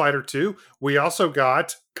Virtual Fighter 2, we also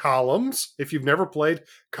got Columns. If you've never played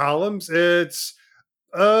Columns, it's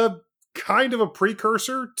kind of a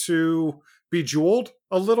precursor to Bejeweled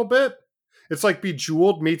a little bit. It's like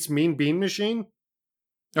Bejeweled meets Mean Bean Machine.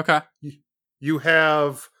 Okay. You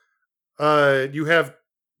have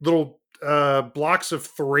little blocks of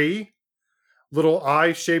 3 little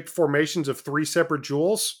eye-shaped formations of 3 separate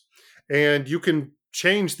jewels, and you can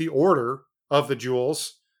change the order of the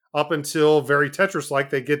jewels up until very Tetris-like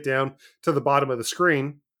they get down to the bottom of the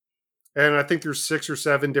screen. And I think there's 6 or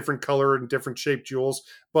 7 different color and different shaped jewels,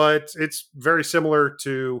 but it's very similar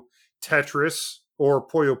to Tetris or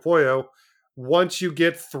Puyo Puyo. Once you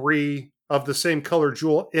get 3 of the same color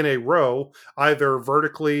jewel in a row, either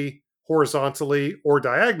vertically, horizontally, or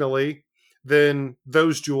diagonally, then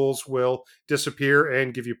those jewels will disappear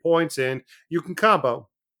and give you points, and you can combo.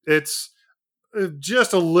 It's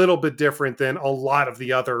just a little bit different than a lot of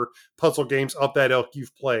the other puzzle games of that ilk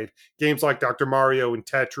you've played. Games like Dr. Mario and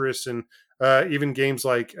Tetris, and even games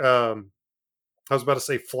like I was about to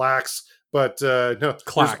say Flax, but no,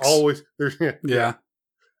 Clax.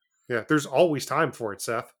 There's always time for it,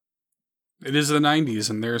 Seth. It is the 90s,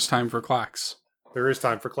 and there's time for Clax. There is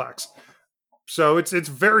time for Clax. So it's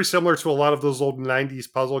very similar to a lot of those old 90s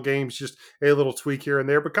puzzle games, just a little tweak here and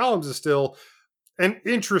there. But Columns is still an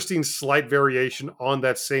interesting slight variation on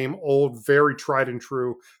that same old, very tried and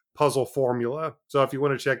true puzzle formula. So if you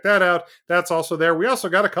want to check that out, that's also there. We also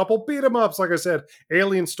got a couple beat 'em ups, like I said,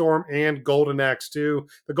 Alien Storm and Golden Axe 2.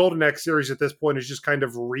 The Golden Axe series at this point has just kind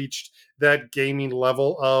of reached that gaming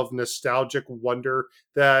level of nostalgic wonder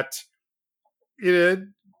that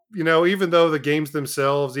even though the games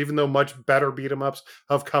themselves, even though much better beat 'em ups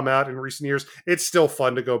have come out in recent years, it's still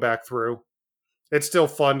fun to go back through. It's still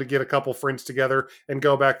fun to get a couple friends together and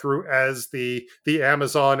go back through as the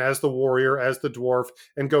Amazon, as the warrior, as the dwarf,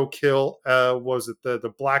 and go kill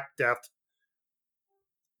the Black Death,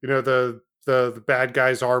 the bad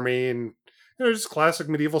guy's army, and just classic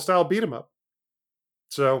medieval style beat 'em up.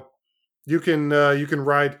 So you can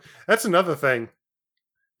ride. That's another thing.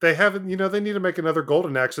 They haven't, they need to make another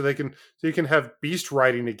Golden Axe so you can have beast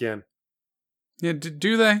riding again. Yeah,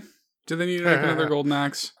 do they? Do they need to make another Golden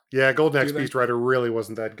Axe? Yeah, Golden Axe Beast Rider really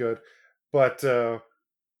wasn't that good. But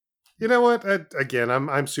you know what? Again,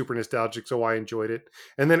 I'm super nostalgic, so I enjoyed it.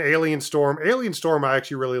 And then Alien Storm. Alien Storm I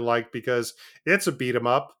actually really liked because it's a beat 'em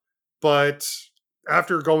up, but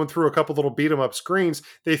after going through a couple little beat 'em up screens,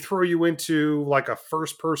 they throw you into like a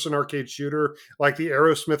first person arcade shooter, like the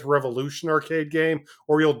Aerosmith Revolution arcade game,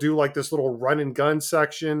 or you'll do like this little run and gun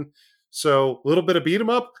section. So a little bit of beat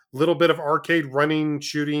 'em up, a little bit of arcade running,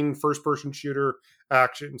 shooting, first person shooter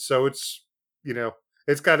action. So it's,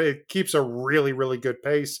 it keeps a really, really good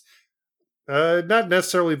pace. Not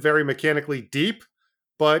necessarily very mechanically deep,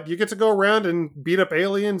 but you get to go around and beat up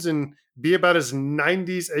aliens and be about as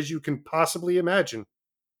 90s as you can possibly imagine.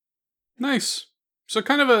 Nice. So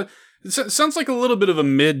kind of it sounds like a little bit of a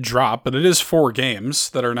mid drop, but it is 4 games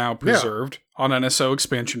that are now preserved on NSO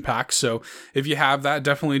expansion packs. So if you have that,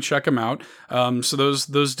 definitely check them out. So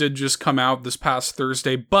those did just come out this past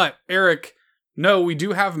Thursday. But Eric, no, we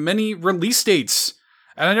do have many release dates.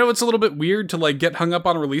 And I know it's a little bit weird to like get hung up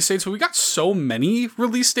on release dates, but we got so many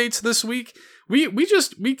release dates this week. We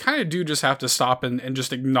kind of do just have to stop and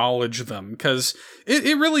just acknowledge them because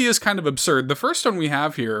it really is kind of absurd. The first one we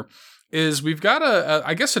have here is we've got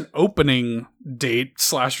I guess an opening date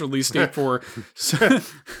 / release date for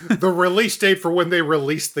the release date for when they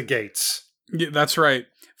release the gates. Yeah, that's right.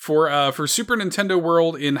 For Super Nintendo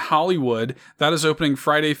World in Hollywood, that is opening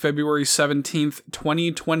Friday, February 17th,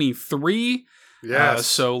 2023. Yes.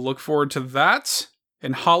 So look forward to that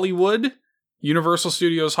in Hollywood, Universal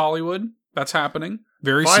Studios Hollywood. That's happening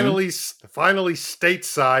very soon. Finally,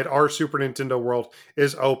 stateside, our Super Nintendo World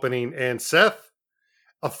is opening. And Seth,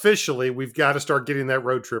 officially, we've got to start getting that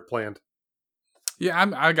road trip planned. Yeah,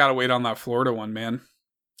 I got to wait on that Florida one, man.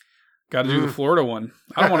 Got to do the Florida one.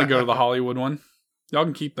 I don't want to go to the Hollywood one. Y'all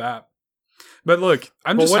can keep that. But look,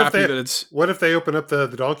 I'm just happy that it's... What if they open up the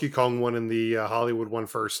Donkey Kong one and the Hollywood one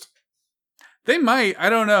first? They might. I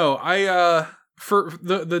don't know. For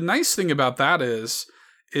the nice thing about that is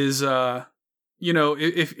if I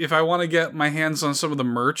want to get my hands on some of the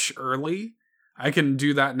merch early, I can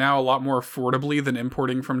do that now a lot more affordably than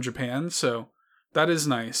importing from Japan. So that is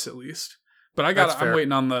nice, at least. But I'm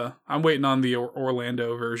waiting on the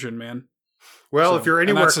Orlando version, man. Well, if you're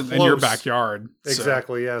anywhere close in your backyard,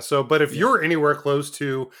 exactly, yeah. So, but if you're anywhere close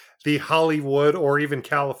to the Hollywood or even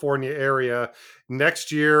California area,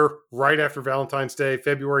 next year, right after Valentine's Day,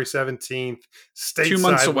 February 17th, stateside, 2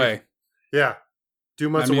 months away. 2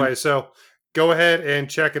 months away. So go ahead and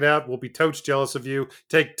check it out. We'll be totes jealous of you.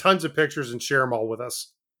 Take tons of pictures and share them all with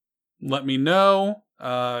us. Let me know.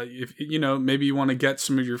 If maybe you want to get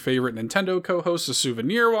some of your favorite Nintendo co-hosts a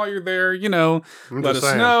souvenir while you're there, let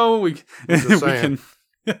us know. We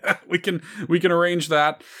can arrange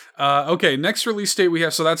that. Okay, next release date we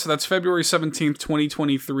have, so that's February 17th,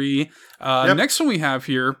 2023. Next one we have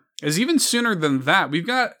here is even sooner than that. We've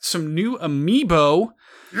got some new amiibo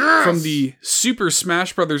from the Super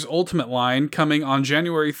Smash Bros. Ultimate line coming on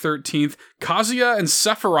January 13th. Kazuya and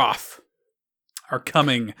Sephiroth are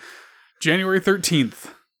coming January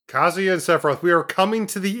 13th. Kazuya and Sephiroth, we are coming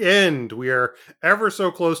to the end. We are ever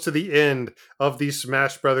so close to the end of the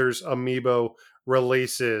Smash Brothers amiibo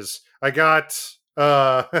releases. I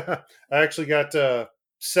actually got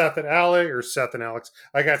Seth and Alex.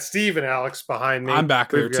 I got Steve and Alex behind me. I'm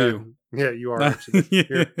back there too. Yeah, you are actually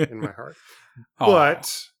here in my heart.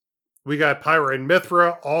 But we got Pyra and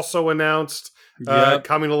Mythra also announced,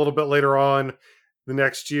 coming a little bit later on the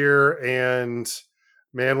next year, and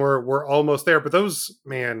man, we're almost there. But those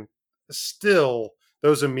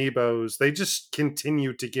amiibos, they just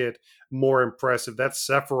continue to get more impressive. That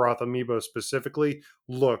Sephiroth amiibo specifically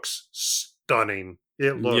looks stunning.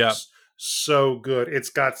 It looks so good. It's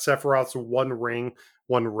got Sephiroth's one wing.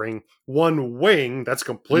 That's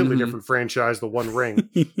completely different franchise, the One Ring.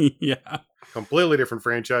 Yeah. Completely different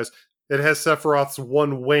franchise. It has Sephiroth's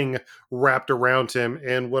one wing wrapped around him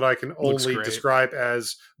and what I can only describe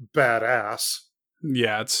as badass.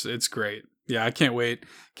 Yeah, it's great. Yeah, I can't wait.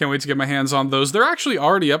 Can't wait to get my hands on those. They're actually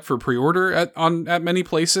already up for pre-order at many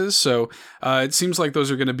places, so it seems like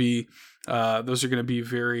those are going to be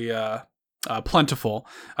very plentiful.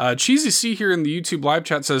 Cheesy C here in the YouTube live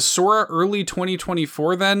chat says Sora early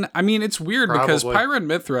 2024. Then I mean, it's weird because Pyra and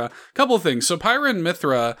Mythra. Couple of things. So Pyra and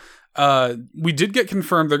Mythra We did get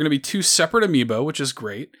confirmed they're going to be 2 separate amiibo, which is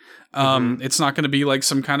great. It's not going to be like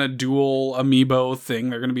some kind of dual amiibo thing.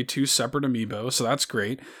 They're going to be 2 separate amiibo, so that's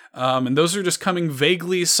great. And those are just coming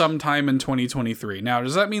vaguely sometime in 2023. Now,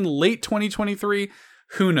 does that mean late 2023?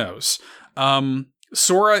 Who knows?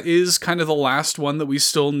 Sora is kind of the last one that we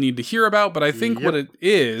still need to hear about, but I think what it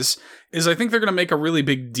is I think they're going to make a really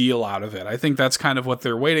big deal out of it. I think that's kind of what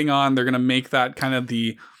they're waiting on. They're going to make that kind of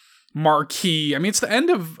the marquee. I mean, it's the end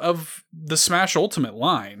of the Smash Ultimate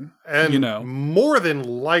line. And more than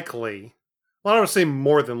likely, well, I don't say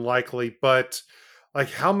more than likely, but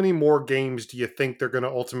like how many more games do you think they're going to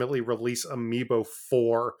ultimately release amiibo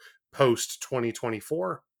for post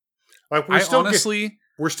 2024? Like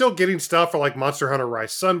we're still getting stuff for like Monster Hunter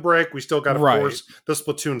Rise Sunbreak. We still got, of course, the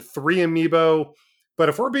Splatoon 3 amiibo. But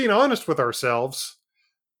if we're being honest with ourselves,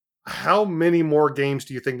 how many more games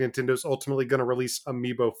do you think Nintendo's ultimately going to release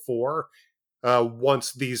amiibo for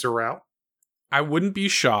once these are out? I wouldn't be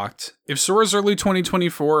shocked. If Sora's early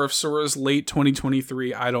 2024, if Sora's late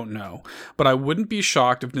 2023, I don't know. But I wouldn't be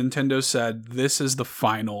shocked if Nintendo said, this is the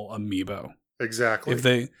final amiibo. Exactly.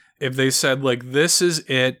 If they said, like, this is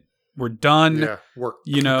it, we're done. Yeah, we're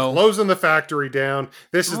closing the factory down.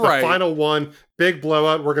 This is the final one. Big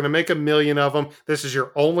blowout. We're going to make 1 million of them. This is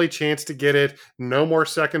your only chance to get it. No more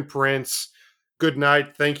second prints. Good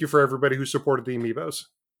night. Thank you for everybody who supported the amiibos.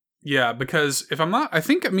 Yeah, because I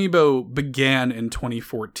think Amiibo began in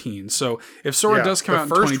 2014. So if Sora does come out in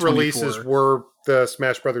 2024... the first releases were the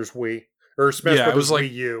Smash Brothers Wii. Or Smash Brothers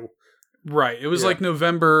Wii U. Right. It was like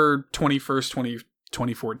November 21st,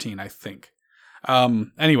 2014, I think.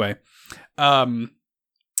 Anyway, so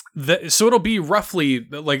it'll be roughly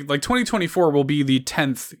like 2024 will be the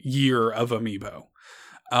 10th year of Amiibo.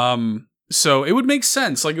 So it would make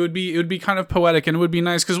sense. Like it would be kind of poetic, and it would be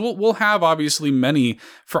nice because we'll have obviously many.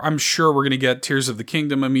 I'm sure we're gonna get Tears of the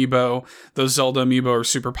Kingdom amiibo. Those Zelda amiibo are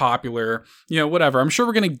super popular. Whatever. I'm sure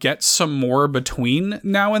we're gonna get some more between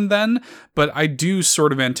now and then. But I do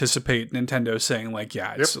sort of anticipate Nintendo saying like,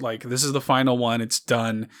 it's like this is the final one. It's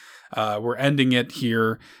done. We're ending it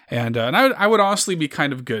here, and I would honestly be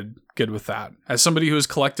kind of good with that. As somebody who has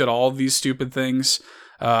collected all of these stupid things,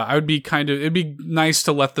 I would be it'd be nice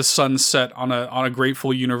to let the sun set on a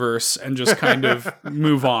grateful universe and just kind of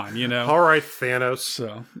move on, All right, Thanos.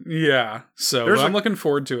 So I'm looking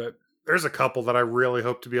forward to it. There's a couple that I really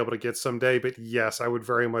hope to be able to get someday, but yes, I would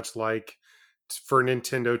very much like for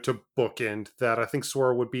Nintendo to bookend that. I think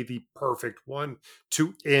Sora would be the perfect one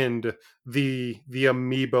to end the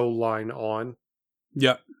Amiibo line on.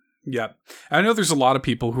 Yep. I know there's a lot of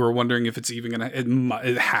people who are wondering if it's even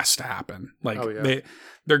it has to happen. Like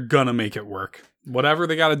they're gonna make it work. Whatever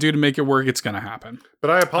they got to do to make it work, it's gonna happen. But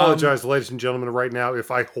I apologize, ladies and gentlemen, right now if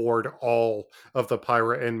I hoard all of the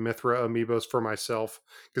Pyra and Mithra amiibos for myself,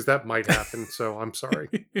 because that might happen. So I'm sorry.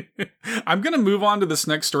 I'm gonna move on to this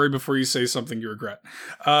next story before you say something you regret.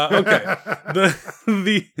 Okay,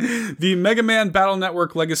 the Mega Man Battle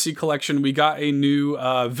Network Legacy Collection. We got a new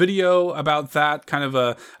video about that, kind of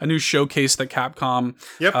a new showcase that Capcom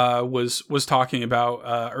was talking about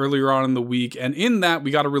earlier on in the week, and in that we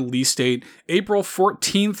got a release date, April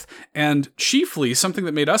 14th, and chiefly something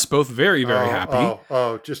that made us both very, very happy.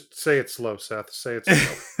 Just say it slow, Seth. Say it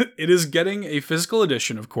slow. It is getting a physical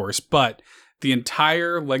edition, of course, but the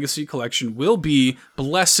entire Legacy Collection will be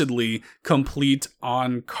blessedly complete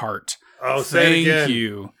on cart. Oh, say it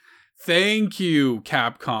again. Thank you,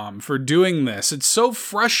 Capcom, for doing this. It's so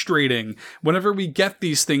frustrating whenever we get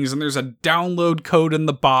these things and there's a download code in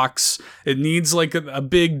the box. It needs like a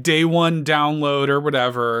big day one download or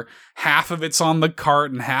whatever. Half of it's on the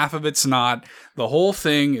cart and half of it's not. The whole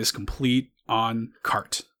thing is complete on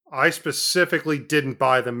cart. I specifically didn't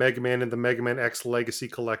buy the Mega Man and the Mega Man X Legacy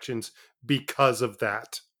collections because of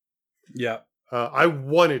that. Yeah. I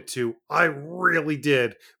wanted to. I really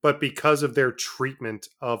did. But because of their treatment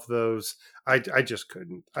of those, I just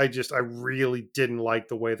couldn't. I really didn't like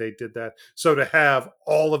the way they did that. So to have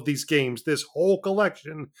all of these games, this whole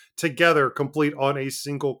collection together, complete on a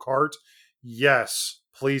single cart, yes,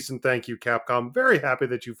 please and thank you, Capcom. Very happy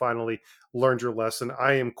that you finally learned your lesson.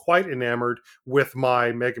 I am quite enamored with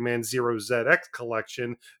my Mega Man Zero ZX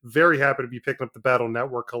collection. Very happy to be picking up the Battle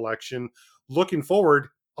Network collection. Looking forward,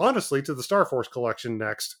 honestly, to the Star Force collection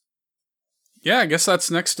next. Yeah, I guess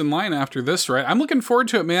that's next in line after this, right? I'm looking forward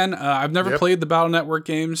to it, man. I've never played the Battle Network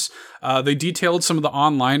games. They detailed some of the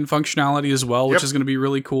online functionality as well, which is going to be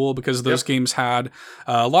really cool because those games had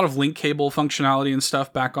a lot of link cable functionality and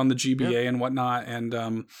stuff back on the GBA and whatnot. And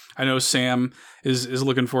I know Sam is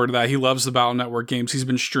looking forward to that. He loves the Battle Network games. He's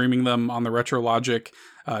been streaming them on the Retro Logic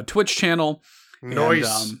Twitch channel.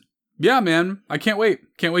 Nice. And, Yeah, man. I can't wait.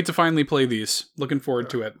 Can't wait to finally play these. Looking forward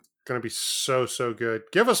to it. Going to be so good.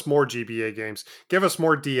 Give us more GBA games. Give us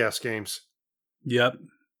more DS games. Yep.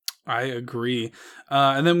 I agree.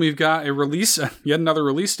 And then we've got a release, yet another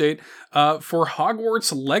release date for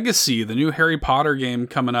Hogwarts Legacy, the new Harry Potter game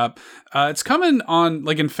coming up. It's coming on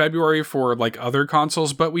like in February for like other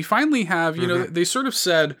consoles, but we finally have, you know, they sort of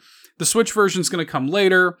said the Switch version is going to come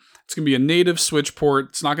later. It's going to be a native Switch port.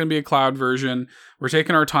 It's not going to be a cloud version. We're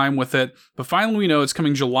taking our time with it. But finally, we know it's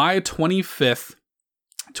coming July 25th.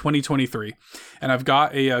 2023. And I've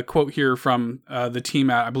got a quote here from the team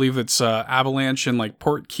at, I believe it's Avalanche and like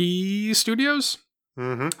Portkey Studios.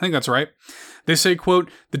 I think that's right. They say, quote,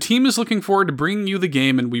 "The team is looking forward to bringing you the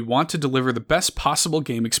game and we want to deliver the best possible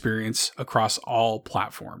game experience across all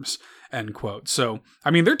platforms," end quote. So,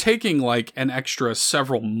 I mean, they're taking like an extra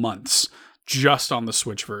several months just on the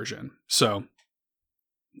Switch version. So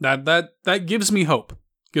that gives me hope.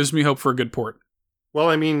 Gives me hope for a good port. Well,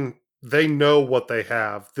 I mean, they know what they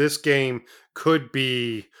have. This game could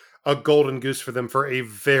be a golden goose for them for a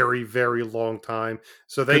very, very long time.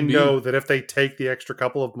 So they know that if they take the extra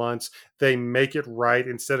couple of months, they make it right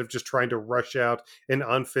instead of just trying to rush out an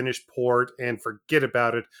unfinished port and forget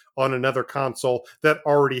about it on another console that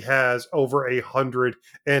already has over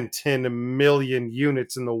 110 million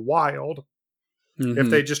units in the wild.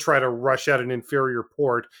 If they just try to rush out an inferior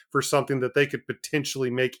port for something that they could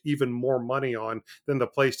potentially make even more money on than the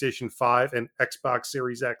PlayStation 5 and Xbox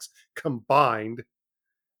Series X combined,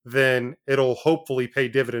 then it'll hopefully pay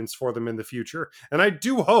dividends for them in the future. And I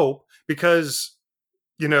do hope, because,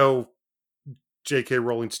 you know, J.K.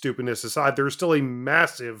 Rowling stupidness aside, there's still a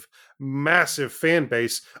massive, massive fan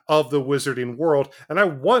base of the Wizarding world. And I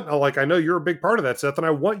want, like, I know you're a big part of that, Seth, and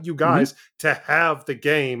I want you guys to have the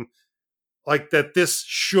game like that this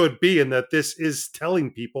should be, and that this is telling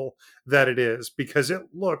people that it is, because it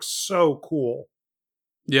looks so cool.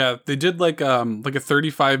 Yeah, they did like a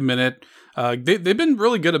 35-minute. They've been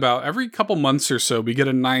really good about every couple months or so. We get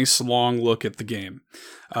a nice long look at the game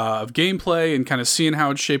of gameplay and kind of seeing how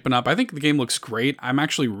it's shaping up. I think the game looks great. I'm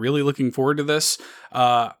actually really looking forward to this.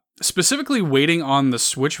 Specifically, waiting on the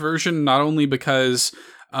Switch version, not only because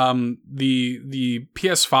the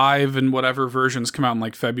PS5 and whatever versions come out in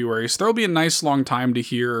like February, so there'll be a nice long time to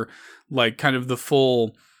hear like kind of the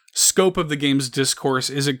full scope of the game's discourse.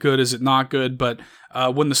 Is it good? Is it not good? But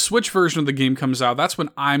when the Switch version of the game comes out, that's when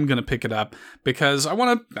I'm going to pick it up, because I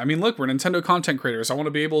want to, I mean, look, we're Nintendo content creators. I want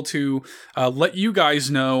to be able to let you guys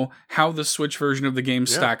know how the Switch version of the game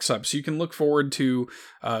stacks up. So you can look forward to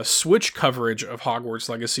Switch coverage of Hogwarts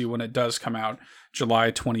Legacy when it does come out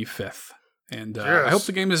July 25th. And I hope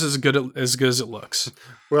the game is as good as it looks.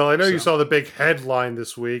 Well, I know you saw the big headline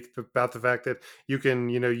this week about the fact that you can,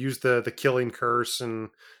 you know, use the killing curse and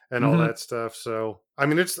all that stuff. So, I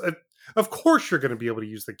mean, it's of course you're going to be able to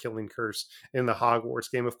use the killing curse in the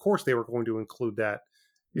Hogwarts game. Of course they were going to include that.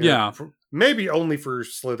 You know, maybe only for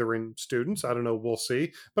Slytherin students. I don't know. We'll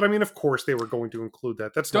see. But I mean, of course they were going to include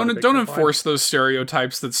that. That's don't enforce those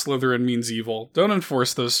stereotypes that Slytherin means evil. Don't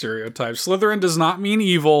enforce those stereotypes. Slytherin does not mean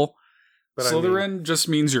evil. But Slytherin just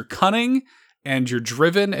means you're cunning and you're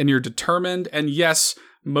driven and you're determined. And yes,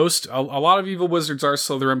 a lot of evil wizards are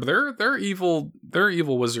Slytherin, but they're evil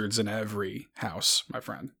wizards in every house, my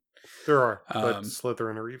friend. There are, but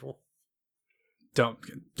Slytherin are evil. Don't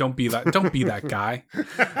be that. Don't be that guy.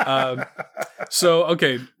 So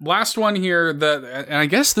okay, last one here. And I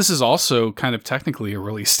guess this is also kind of technically a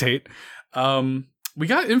release date. We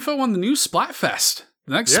got info on the new Splatfest.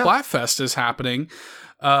 The next Splatfest is happening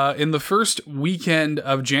in the first weekend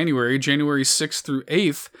of January 6th through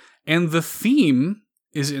 8th, and the theme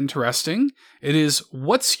is interesting. It is,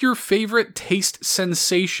 what's your favorite taste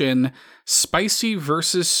sensation, spicy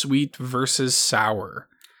versus sweet versus sour?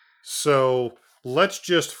 So let's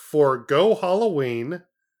just forego Halloween.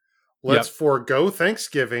 Let's forego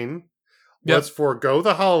Thanksgiving. Let's forego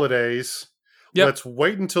the holidays. Let's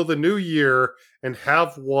wait until the new year and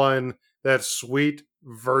have one that's sweet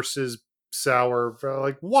versus sour.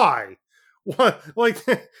 Like, why? What? Like,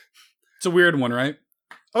 it's a weird one, right?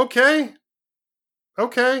 Okay.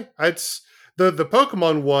 It's the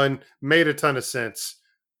Pokemon one made a ton of sense,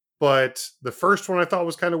 but the first one I thought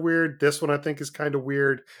was kind of weird. This one I think is kind of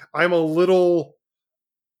weird. I'm a little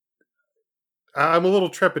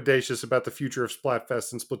trepidatious about the future of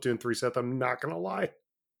Splatfest and Splatoon 3, Seth. I'm not gonna lie.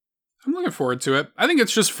 I'm looking forward to it. I think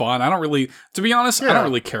it's just fun. I don't really, to be honest, I don't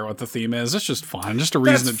really care what the theme is. It's just fun. Just a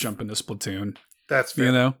reason to jump into Splatoon. That's fair.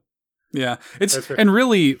 You know? Yeah. And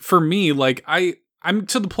really, for me, like, I I'm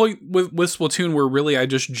to the point with Splatoon where really I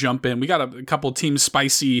just jump in. We got a couple Team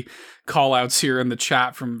Spicy call outs here in the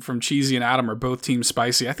chat from Cheesy and Adam are both Team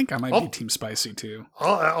Spicy. I think I might be Team Spicy too.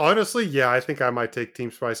 Honestly, yeah, I think I might take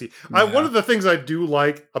Team Spicy. One of the things I do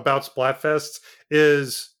like about Splatfests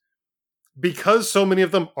is because so many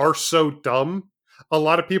of them are so dumb, a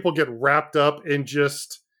lot of people get wrapped up in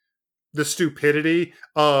just the stupidity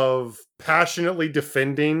of passionately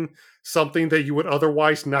defending something that you would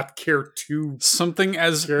otherwise not care to. Something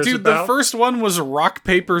as about. The first one was rock,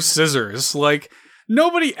 paper, scissors. Like,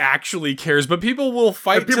 nobody actually cares, but people will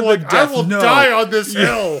fight to the death. I will die on this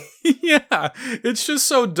hill. Yeah, it's just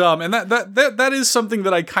so dumb, and that is something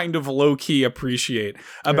that I kind of low key appreciate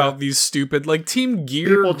about these stupid like Team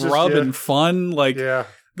Gear, grub, and fun. Like,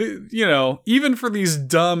 even for these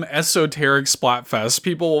dumb esoteric Splatfests,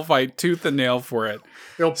 people will fight tooth and nail for it.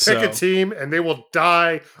 They'll pick a team and they will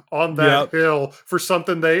die on that hill for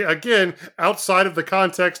something they, again, outside of the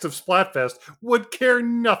context of Splatfest, would care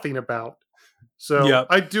nothing about. So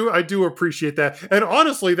I do appreciate that. And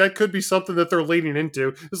honestly, that could be something that they're leaning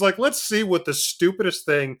into. It's like, let's see what the stupidest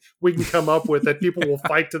thing we can come up with that people will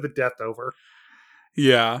fight to the death over.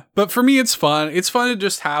 Yeah. But for me, it's fun. It's fun to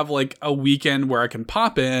just have like a weekend where I can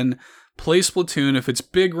pop in, play Splatoon. If it's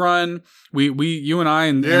Big Run, you and I,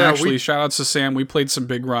 and actually shout outs to Sam, we played some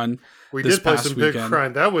Big Run. We did play some Big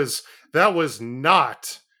Run. That was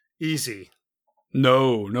not easy.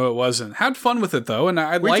 No, it wasn't. Had fun with it though, and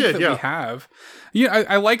I like that we have.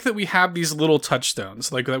 I like that we have these little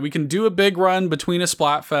touchstones, like that we can do a big run between a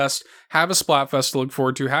Splatfest, have a Splatfest to look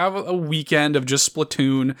forward to, have a weekend of just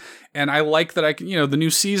Splatoon, and I like that I can. The new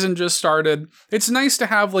season just started. It's nice to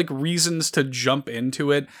have like reasons to jump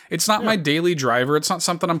into it. It's not my daily driver. It's not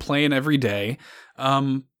something I'm playing every day.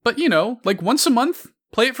 But like once a month,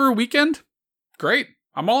 play it for a weekend. Great,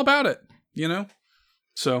 I'm all about it.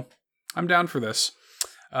 So. I'm down for this.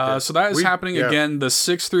 So that is happening again, the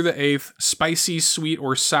 6th through the 8th. Spicy, sweet,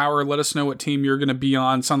 or sour. Let us know what team you're going to be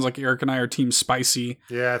on. Sounds like Eric and I are Team Spicy.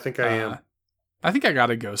 Yeah, I think I am. I think I got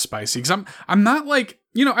to go spicy because I'm not like,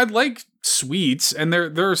 I'd like sweets, and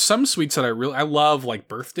there are some sweets that I love, like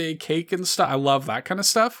birthday cake and stuff. I love that kind of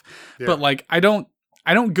stuff. Yeah. But like I don't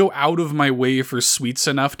go out of my way for sweets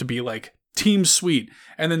enough to be like Team Sweet.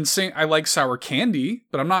 And then saying I like sour candy,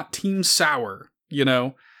 but I'm not Team Sour,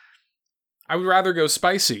 I would rather go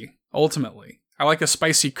spicy, ultimately. I like a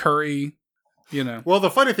spicy curry, Well, the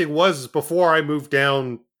funny thing was, before I moved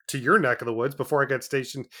down to your neck of the woods, before I got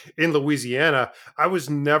stationed in Louisiana, I was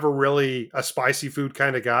never really a spicy food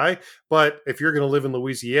kind of guy. But if you're going to live in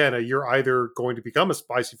Louisiana, you're either going to become a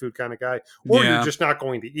spicy food kind of guy, or you're just not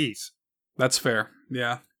going to eat. That's fair.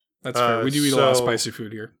 Yeah, that's fair. We do eat a lot of spicy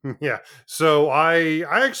food here. Yeah. So I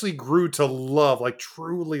actually grew to love, like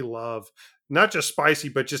truly love, not just spicy,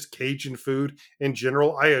 but just Cajun food in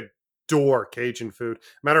general. I adore Cajun food.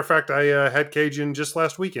 Matter of fact, I had Cajun just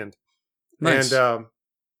last weekend. Nice. And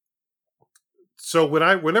so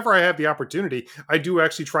whenever I have the opportunity, I do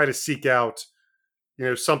actually try to seek out,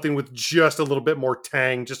 something with just a little bit more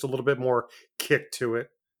tang, just a little bit more kick to it.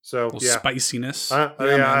 So spiciness.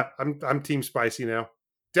 I'm Team Spicy now.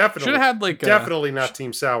 Definitely should have had definitely not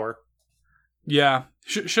Team Sour. Yeah,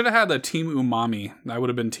 should have had a Team Umami. I would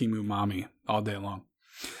have been Team Umami all day long.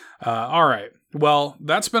 All right. Well,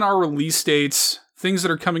 that's been our release dates, things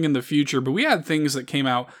that are coming in the future, but we had things that came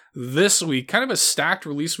out this week, kind of a stacked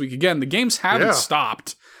release week. Again, the games haven't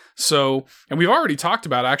stopped. So, and we've already talked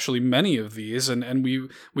about actually many of these, and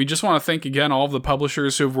we just want to thank again all of the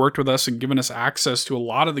publishers who have worked with us and given us access to a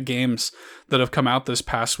lot of the games that have come out this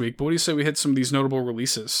past week. But what do you say we hit some of these notable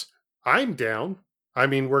releases? I'm down. I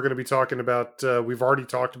mean, we're going to be talking about, we've already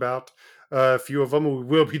talked about a few of them. We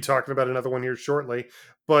will be talking about another one here shortly.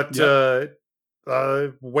 But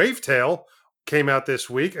Wavetale came out this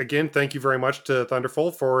week. Again, thank you very much to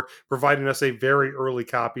Thunderful for providing us a very early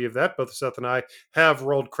copy of that. Both Seth and I have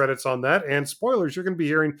rolled credits on that. And spoilers, you're going to be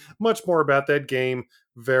hearing much more about that game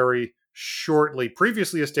very shortly.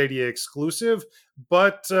 Previously a Stadia exclusive,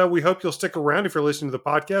 but we hope you'll stick around if you're listening to the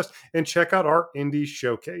podcast and check out our indie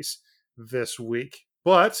showcase this week.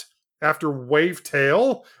 But after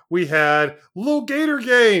Wavetale, we had Little Gator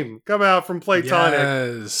Game come out from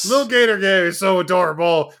Playtonic. Yes. Little Gator Game is so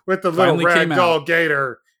adorable with the little ragdoll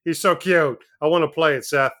gator. He's so cute. I want to play it,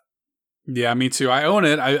 Seth. Yeah, me too. I own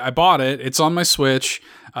it. I bought it. It's on my Switch.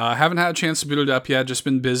 Haven't had a chance to boot it up yet. Just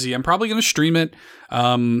been busy. I'm probably going to stream it.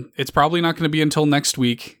 It's probably not going to be until next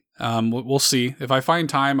week. We'll see. If I find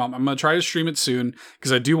time, I'm going to try to stream it soon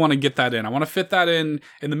because I do want to get that in. I want to fit that in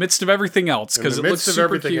the midst of everything else because it looks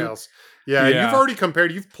super cute. Yeah, Yeah.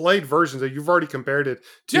 you've played versions of, you've already compared it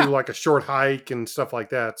to Yeah. like a short hike and stuff like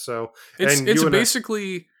that. So It's and you and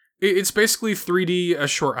basically 3D a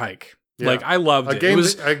short hike. Yeah. Like I loved a it. game, It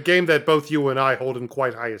was a game that both you and I hold in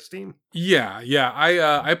quite high esteem. yeah.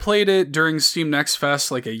 I played it during Steam Next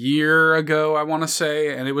Fest like a year ago, I want to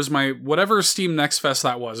say, and it was my whatever Steam Next Fest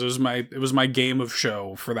that was. It was my game of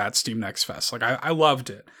show for that Steam Next Fest. Like I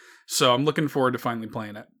loved it. So I'm looking forward to finally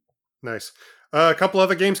playing it. Nice. A couple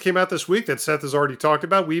other games came out this week that Seth has already talked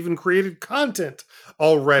about. We even created content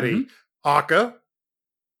already. Aka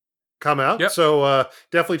come out. Yep. So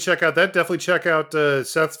definitely check out that. Definitely check out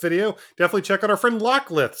Seth's video. Definitely check out our friend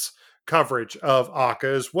Locklith's coverage of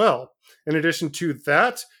Aka as well. In addition to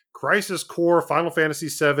that, Crisis Core Final Fantasy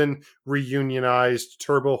VII Reunionized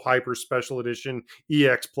Turbo Hyper Special Edition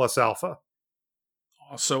EX Plus Alpha.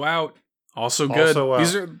 Also out. Also good. Also out.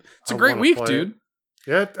 It's a great week, dude.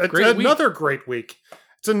 Yeah, another great week.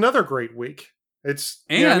 It's another great week. It's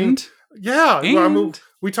we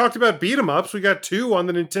talked about beat 'em ups. We got 2 on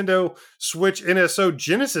the Nintendo Switch NSO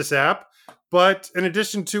Genesis app, but in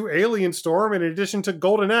addition to Alien Storm, in addition to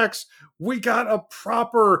Golden Axe, we got a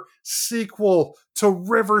proper sequel to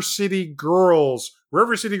River City Girls.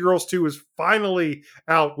 River City Girls 2 is finally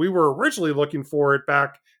out. We were originally looking for it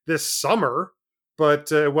back this summer,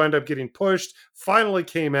 but it wound up getting pushed. Finally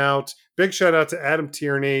came out. Big shout out to Adam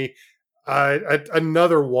Tierney.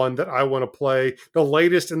 Another one that I want to play. The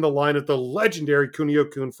latest in the line of the legendary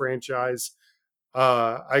Kunio-kun franchise.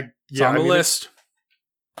 It's on the list.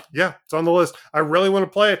 It's on the list. I really want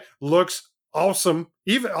to play it. Looks awesome.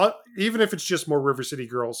 Even if it's just more River City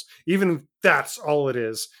Girls. Even if that's all it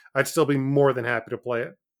is, I'd still be more than happy to play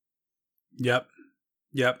it. Yep.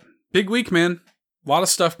 Big week, man. A lot of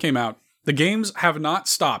stuff came out. The games have not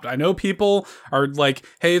stopped. I know people are like,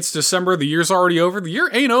 hey, it's December. The year's already over. The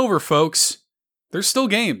year ain't over, folks. There's still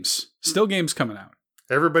games. Still games coming out.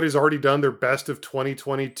 Everybody's already done their best of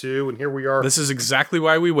 2022, and here we are. This is exactly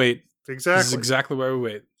why we wait. Exactly. This is exactly why we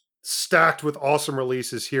wait. Stacked with awesome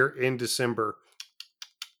releases here in December.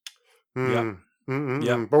 Yep.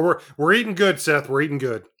 But we're eating good, Seth. We're eating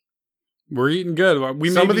good. We're eating good.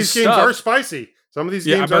 Some of these games are spicy. Some of these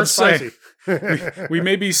games are spicy. we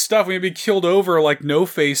may be stuffed. We may be killed over like No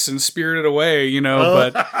Face and Spirited Away,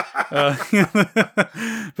 but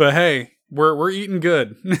hey, we're eating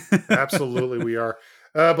good. Absolutely, we are.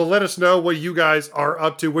 But let us know what you guys are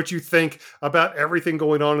up to, what you think about everything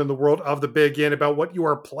going on in the world of the Big N, about what you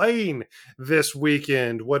are playing this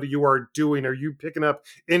weekend, what you are doing. Are you picking up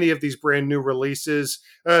any of these brand new releases?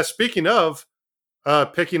 Speaking of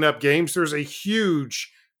picking up games, there's a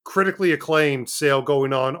huge critically acclaimed sale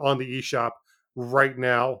going on the eShop right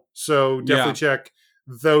now. So definitely check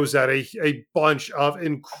those out. A bunch of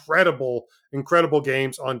incredible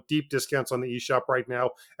games on deep discounts on the eShop right now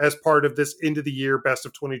as part of this end of the year best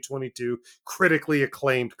of 2022 critically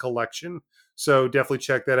acclaimed collection. So definitely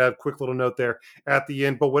check that out. Quick little note there at the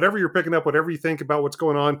end. But whatever you're picking up, whatever you think about what's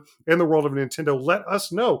going on in the world of Nintendo, let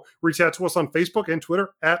us know. Reach out to us on Facebook and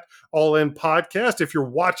Twitter at All In Podcast. If you're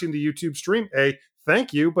watching the YouTube stream,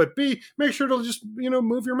 thank you. But B, make sure to just,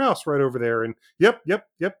 move your mouse right over there. And yep.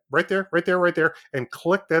 Right there. And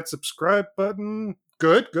click that subscribe button.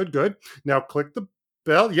 Good. Now click the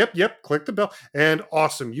bell. Yep. Click the bell. And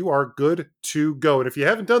awesome. You are good to go. And if you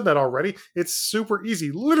haven't done that already, it's super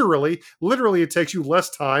easy. Literally, it takes you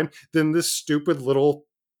less time than this stupid little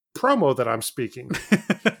promo that I'm speaking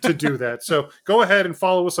to do that. So go ahead and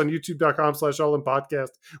follow us on youtube.com/allinpodcast.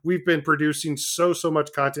 We've been producing so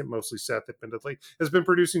much content, mostly Seth, admittedly, has been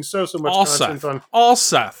producing so much content all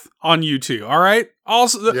Seth on YouTube. All right.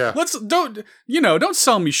 Let's don't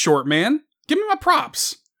sell me short, man. Give me my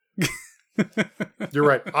props. You're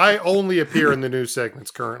right. I only appear in the news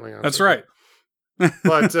segments currently. That's right.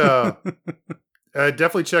 But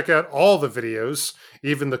definitely check out all the videos,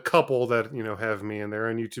 even the couple that, have me in there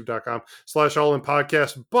on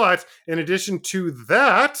youtube.com/allinpodcast. But in addition to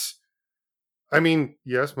that,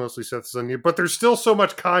 yes, mostly Seth's on you, but there's still so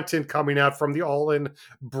much content coming out from the All In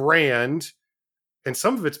brand, and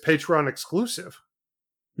some of it's Patreon exclusive.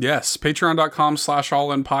 Yes,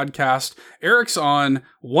 patreon.com/allinpodcast. Eric's on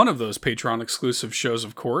one of those Patreon exclusive shows,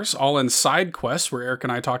 of course, All In Side Quest, where Eric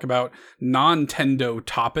and I talk about non-Tendo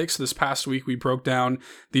topics. This past week, we broke down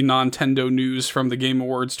the non-Tendo news from the Game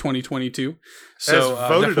Awards 2022. So, as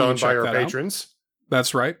voted on by our patrons.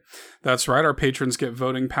 That's right. Our patrons get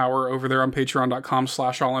voting power over there on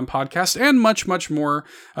patreon.com/allinpodcast and much, much more.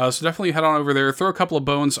 So definitely head on over there. Throw a couple of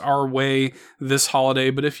bones our way this holiday.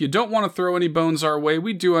 But if you don't want to throw any bones our way,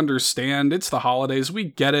 we do understand. It's the holidays. We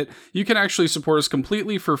get it. You can actually support us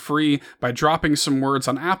completely for free by dropping some words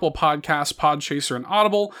on Apple Podcasts, Podchaser, and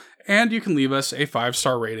Audible. And you can leave us a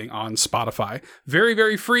 5-star rating on Spotify. Very,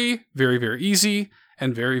 very free, very, very easy,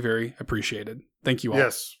 and very, very appreciated. Thank you all.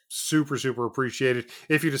 Yes, super, super appreciated.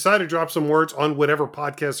 If you decide to drop some words on whatever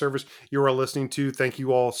podcast service you are listening to, thank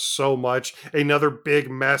you all so much. Another big,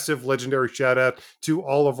 massive, legendary shout out to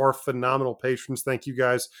all of our phenomenal patrons. Thank you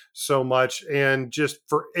guys so much. And just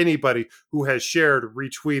for anybody who has shared,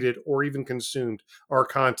 retweeted, or even consumed our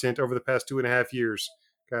content over the past 2.5 years,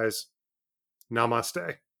 guys,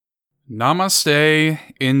 namaste. Namaste,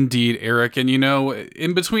 indeed, Eric. And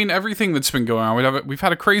in between everything that's been going on, we've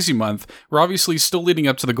had a crazy month. We're obviously still leading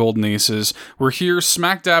up to the Golden Aces. We're here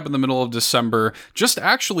smack dab in the middle of December, just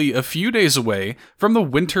actually a few days away from the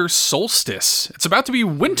winter solstice. It's about to be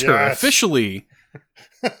winter officially.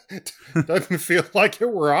 Doesn't feel like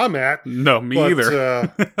it where I'm at. No, me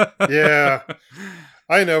either. Yeah,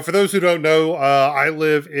 I know. For those who don't know, I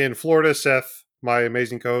live in Florida. Seth, my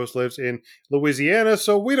amazing co-host, lives in Louisiana,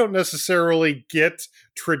 so we don't necessarily get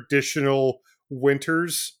traditional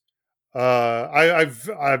winters. I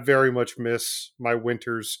very much miss my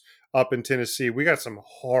winters up in Tennessee. We got some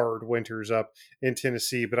hard winters up in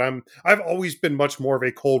Tennessee, but I've always been much more of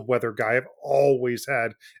a cold weather guy. I've always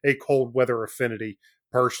had a cold weather affinity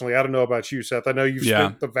personally. I don't know about you, Seth. I know you've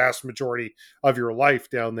spent the vast majority of your life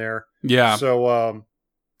down there. Yeah. So,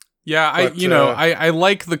 yeah, I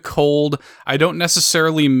like the cold. I don't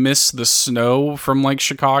necessarily miss the snow from like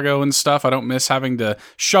Chicago and stuff. I don't miss having to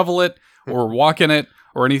shovel it or walk in it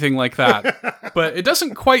or anything like that. But it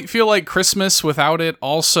doesn't quite feel like Christmas without it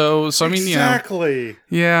also. So I mean, exactly.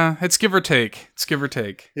 Yeah, it's give or take.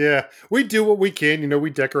 Yeah, we do what we can.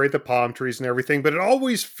 We decorate the palm trees and everything, but it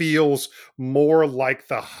always feels more like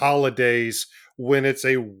the holidays when it's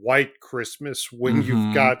a white Christmas, when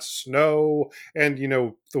you've got snow and,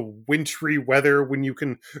 the wintry weather, when you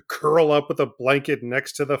can curl up with a blanket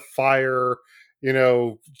next to the fire,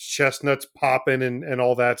 chestnuts popping and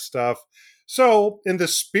all that stuff. So in the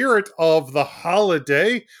spirit of the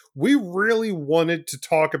holiday, we really wanted to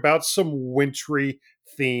talk about some wintry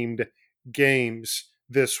themed games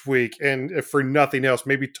this week. And if for nothing else,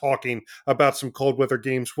 maybe talking about some cold weather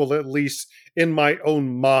games will, at least in my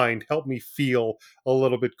own mind, help me feel a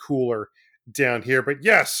little bit cooler down here. But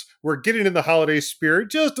yes, we're getting in the holiday spirit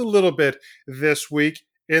just a little bit this week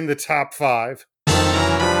in the top 5.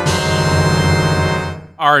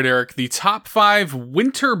 All right, Eric, the top 5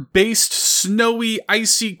 winter-based, snowy,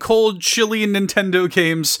 icy, cold, chilly Nintendo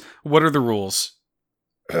games. What are the rules?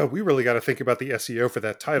 We really got to think about the SEO for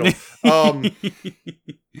that title.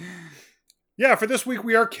 Yeah, for this week,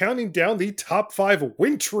 we are counting down the top 5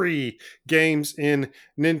 wintry games in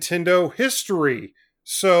Nintendo history.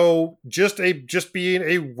 So just being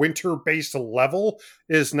a winter-based level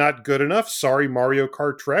is not good enough. Sorry, Mario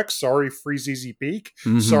Kart Trek. Sorry, Freezeezy Peak.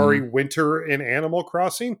 Sorry, Winter in Animal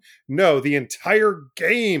Crossing. No, the entire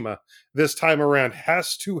game this time around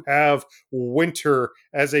has to have winter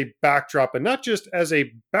as a backdrop, and not just as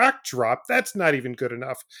a backdrop. That's not even good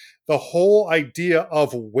enough. The whole idea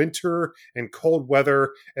of winter and cold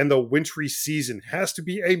weather and the wintry season has to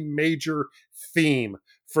be a major theme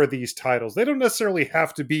for these titles. They don't necessarily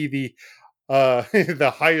have to be the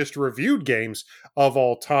the highest reviewed games of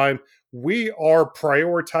all time. We are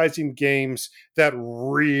prioritizing games that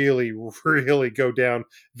really, really go down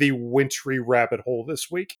the wintry rabbit hole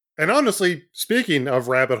this week. And honestly, speaking of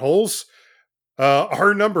rabbit holes,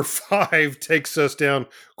 our number 5 takes us down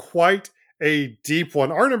quite a deep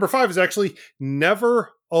one. Our number 5 is actually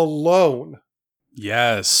Never Alone.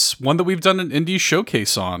 Yes, one that we've done an indie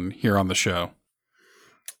showcase on here on the show.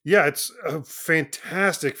 Yeah, it's a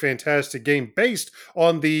fantastic, fantastic game based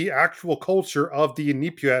on the actual culture of the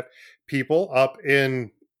Inupiat people up in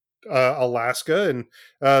Alaska and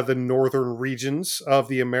the northern regions of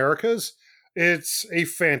the Americas. It's a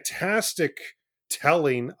fantastic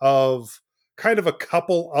telling of kind of a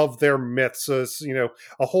couple of their myths. So it's,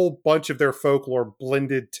 a whole bunch of their folklore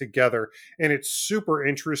blended together. And it's super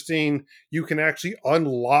interesting. You can actually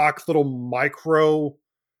unlock little micro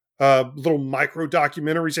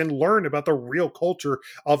documentaries and learn about the real culture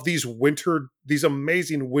of these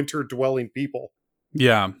amazing winter dwelling people.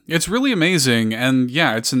 Yeah, it's really amazing, and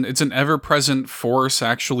yeah, it's an ever-present force.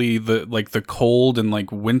 Actually, the cold and like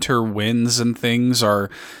winter winds and things are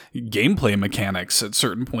gameplay mechanics at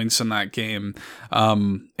certain points in that game.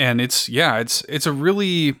 And it's a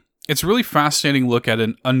really fascinating look at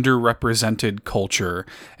an underrepresented culture.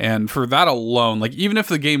 And for that alone, like even if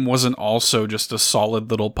the game wasn't also just a solid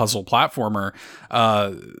little puzzle platformer,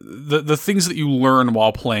 the things that you learn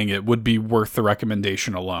while playing it would be worth the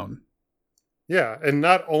recommendation alone. Yeah, and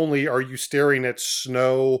not only are you staring at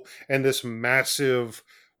snow and this massive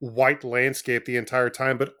white landscape the entire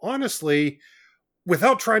time. But honestly,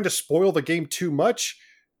 without trying to spoil the game too much,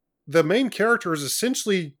 the main character is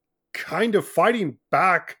essentially kind of fighting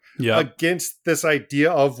back against this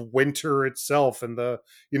idea of winter itself and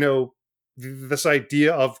this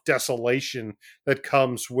idea of desolation that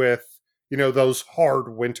comes with, those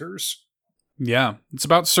hard winters. Yeah, it's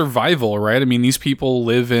about survival, right? I mean, these people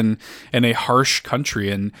live in a harsh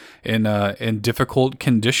country and in difficult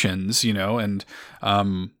conditions, and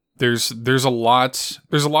there's a lot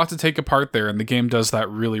to take apart there, and the game does that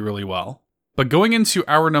really, really well. But going into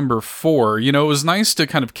our number 4, it was nice to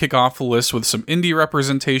kind of kick off the list with some indie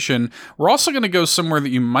representation. We're also going to go somewhere that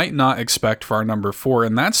you might not expect for our number 4,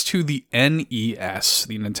 and that's to the NES,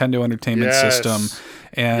 the Nintendo Entertainment System.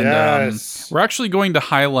 And we're actually going to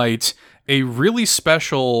highlight a really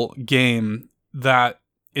special game that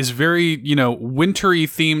is very, wintry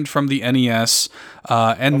themed from the NES.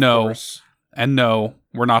 And no,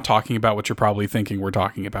 we're not talking about what you're probably thinking we're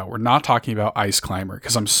talking about. We're not talking about Ice Climber,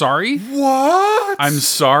 because I'm sorry. What? I'm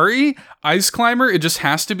sorry. Ice Climber, it just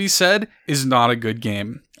has to be said, is not a good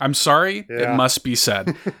game. I'm sorry. Yeah. It must be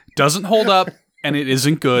said. Doesn't hold up, and it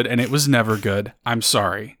isn't good, and it was never good. I'm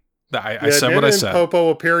sorry. I said what I said. Popo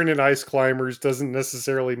appearing in Ice Climbers doesn't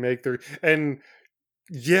necessarily make their... And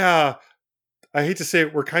yeah, I hate to say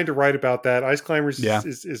it, we're kind of right about that. Ice Climbers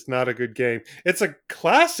is not a good game. It's a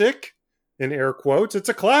classic, in air quotes. It's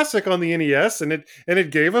a classic on the NES, and it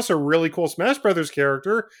gave us a really cool Smash Brothers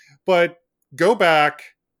character. But go back.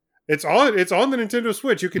 It's on the Nintendo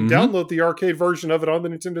Switch. You can download the arcade version of it on the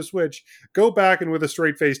Nintendo Switch. Go back and with a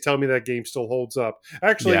straight face tell me that game still holds up.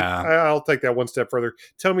 Actually, I'll take that one step further.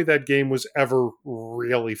 Tell me that game was ever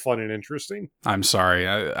really fun and interesting. I'm sorry.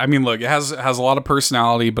 I mean, look, it has a lot of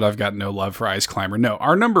personality, but I've got no love for Ice Climber. No,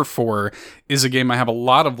 our number 4 is a game I have a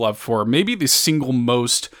lot of love for. Maybe the single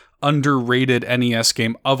most underrated NES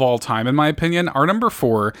game of all time, in my opinion. Our number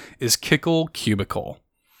 4 is Kickle Cubicle.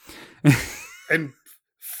 And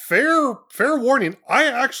fair warning, I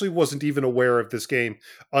actually wasn't even aware of this game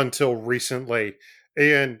until recently.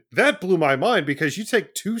 And that blew my mind, because you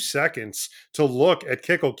take 2 seconds to look at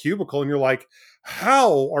Kickle Cubicle and you're like,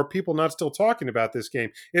 how are people not still talking about this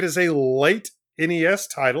game? It is a late NES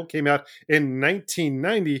title, came out in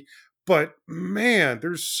 1990, but man,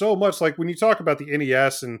 there's so much. Like when you talk about the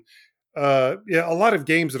NES and a lot of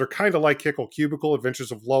games that are kind of like Kickle Cubicle,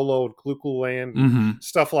 Adventures of Lolo and Clue Land,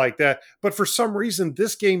 stuff like that. But for some reason,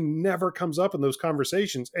 this game never comes up in those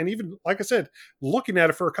conversations. And even, like I said, looking at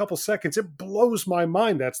it for a couple seconds, it blows my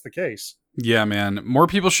mind that's the case. Yeah, man. More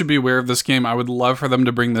people should be aware of this game. I would love for them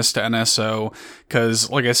to bring this to NSO because,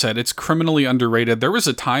 like I said, it's criminally underrated. There was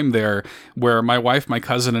a time there where my wife, my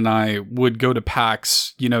cousin, and I would go to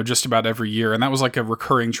PAX, just about every year, and that was like a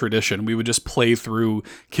recurring tradition. We would just play through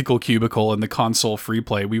Kickle Cubicle and the console free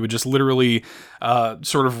play. We would just literally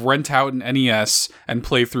sort of rent out an NES and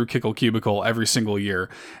play through Kickle Cubicle every single year,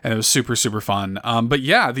 and it was super, super fun. But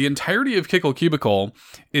yeah, the entirety of Kickle Cubicle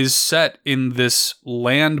is set in this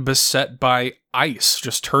land beset by ice,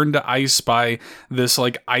 just turned to ice by this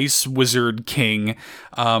like ice wizard king.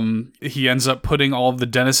 He ends up putting all of the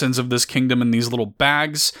denizens of this kingdom in these little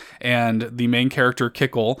bags, and the main character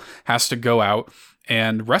Kickle has to go out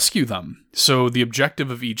and rescue them. So the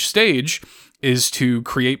objective of each stage is to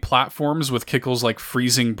create platforms with Kickle's like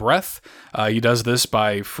freezing breath. He does this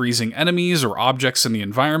by freezing enemies or objects in the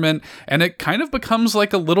environment, and it kind of becomes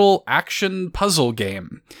like a little action puzzle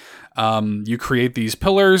game. You create these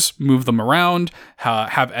pillars, move them around,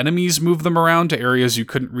 have enemies move them around to areas you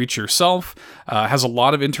couldn't reach yourself. Has a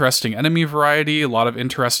lot of interesting enemy variety, a lot of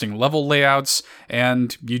interesting level layouts,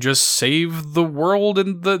 and you just save the world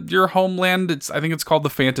in your homeland. I think it's called the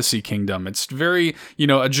Fantasy Kingdom. It's very,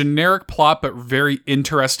 a generic plot, but very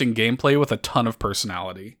interesting gameplay with a ton of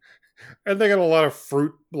personality. And they got a lot of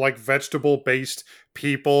fruit, like vegetable-based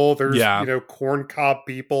people. There's, corn cob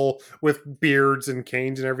people with beards and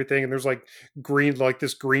canes and everything. And there's like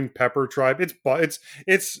this green pepper tribe.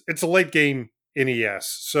 It's a late game NES.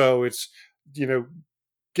 So it's,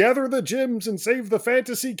 gather the gems and save the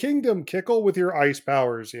Fantasy Kingdom, Kickle, with your ice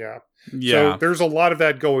powers. Yeah. So there's a lot of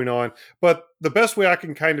that going on. But the best way I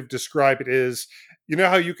can kind of describe it is,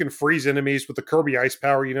 how you can freeze enemies with the Kirby Ice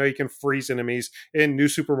Power? You can freeze enemies in New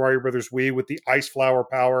Super Mario Bros. Wii with the Ice Flower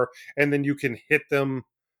power, and then you can hit them,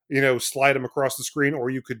 slide them across the screen, or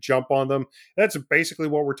you could jump on them. That's basically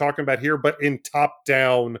what we're talking about here, but in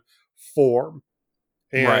top-down form.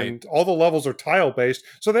 And all the levels are tile-based,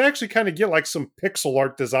 so they actually kind of get like some pixel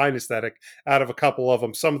art design aesthetic out of a couple of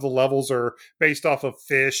them. Some of the levels are based off of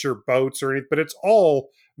fish or boats or anything, but it's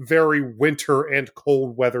all very winter and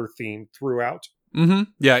cold weather themed throughout.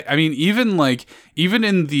 Yeah, I mean, even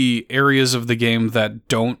in the areas of the game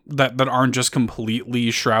that aren't just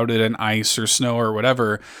completely shrouded in ice or snow or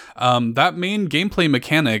whatever, that main gameplay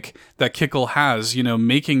mechanic that Kickle has,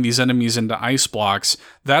 making these enemies into ice blocks,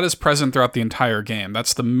 that is present throughout the entire game.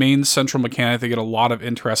 That's the main central mechanic. They get a lot of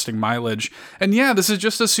interesting mileage. And yeah, this is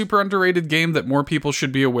just a super underrated game that more people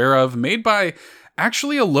should be aware of, made by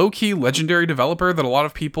actually a low-key legendary developer that a lot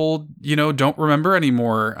of people, don't remember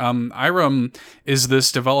anymore. Irem is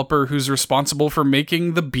this developer who's responsible for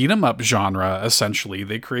making the beat-em-up genre, essentially.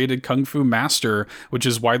 They created Kung Fu Master, which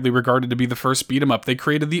is widely regarded to be the first beat-em-up. They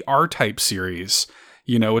created the R-Type series,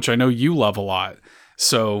 which I know you love a lot.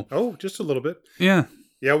 So, oh, just a little bit. Yeah.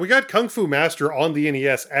 Yeah, we got Kung Fu Master on the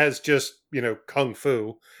NES as just, Kung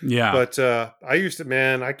Fu. Yeah. But I used to,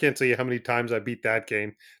 man, I can't tell you how many times I beat that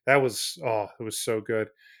game. It was so good.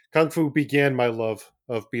 Kung Fu began my love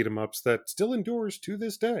of beat 'em ups that still endures to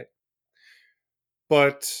this day.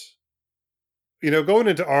 But, going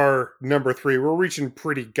into our number 3, we're reaching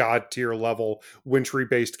pretty god tier level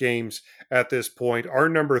Wintry-based games at this point. Our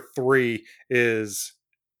number 3 is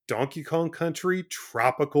Donkey Kong Country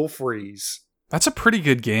Tropical Freeze. That's a pretty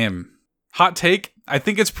good game. Hot take, I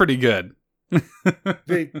think it's pretty good.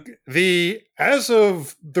 the as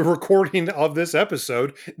of the recording of this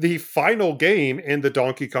episode, the final game in the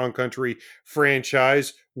Donkey Kong Country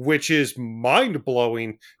franchise, which is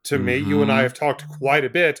mind-blowing to me. You and I have talked quite a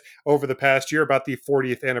bit over the past year about the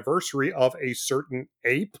 40th anniversary of a certain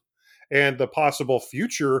ape and the possible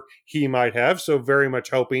future he might have. So very much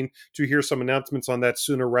hoping to hear some announcements on that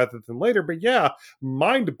sooner rather than later. But yeah,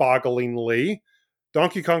 mind-bogglingly,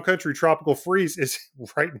 Donkey Kong Country Tropical Freeze is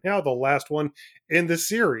right now the last one in the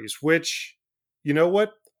series, which, you know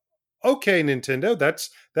what? Okay, Nintendo,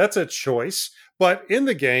 that's a choice. But in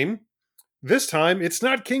the game, this time, it's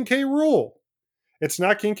not King K. Rool. It's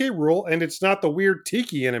not King K. Rool, and it's not the weird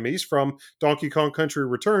tiki enemies from Donkey Kong Country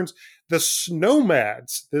Returns. The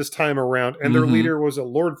Snowmads this time around, and their leader was a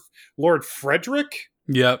Lord Frederick?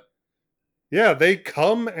 Yep. Yeah, they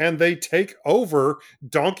come and they take over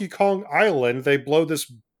Donkey Kong Island. They blow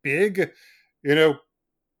this big,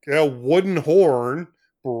 wooden horn.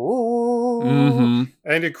 And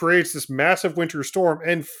it creates this massive winter storm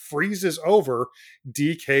and freezes over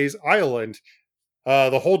DK's island.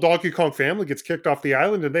 The whole Donkey Kong family gets kicked off the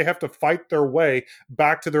island, and they have to fight their way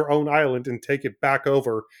back to their own island and take it back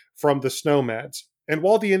over from the Snowmads. And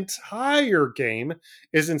while the entire game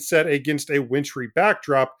isn't set against a wintry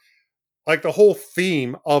backdrop, like the whole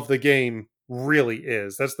theme of the game really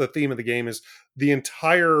is. That's the theme of the game, is the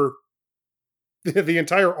entire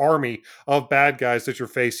army of bad guys that you're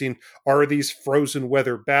facing are these frozen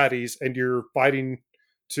weather baddies, and you're fighting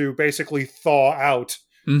to basically thaw out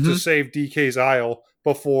to save DK's Isle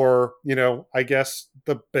before, I guess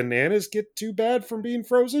the bananas get too bad from being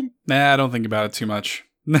frozen. Nah, I don't think about it too much.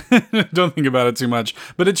 Don't think about it too much.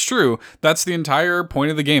 But it's true. That's the entire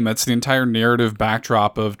point of the game. That's the entire narrative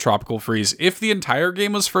backdrop of Tropical Freeze. If the entire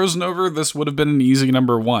game was frozen over, this would have been an easy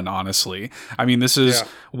number 1, honestly. I mean, this is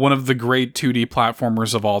one of the great 2D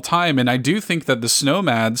platformers of all time, and I do think that the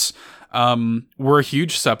Snowmads were a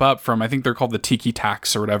huge step up from, I think they're called the Tiki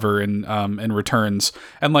Tax or whatever in Returns.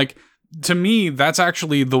 And to me, that's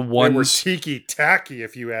actually the one. They were tiki tacky,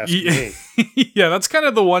 if you ask me. Yeah, that's kind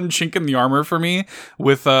of the one chink in the armor for me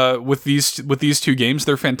with these two games.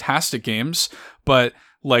 They're fantastic games, but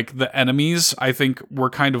the enemies, I think, were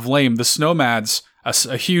kind of lame. The Snowmads,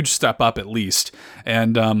 a huge step up at least,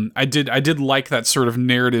 and I did like that sort of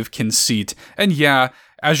narrative conceit. And yeah,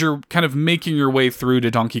 as you're kind of making your way through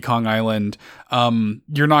to Donkey Kong Island,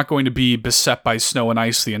 you're not going to be beset by snow and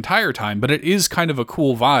ice the entire time, but it is kind of a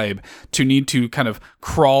cool vibe to need to kind of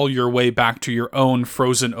crawl your way back to your own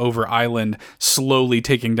frozen over island, slowly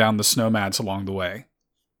taking down the Snowmads along the way.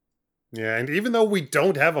 Yeah, and even though we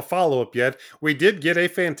don't have a follow-up yet, we did get a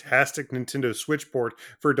fantastic Nintendo Switch port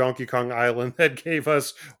for Donkey Kong Island that gave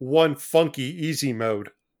us one funky easy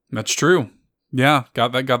mode. That's true. Yeah,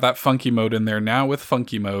 got that funky mode in there now with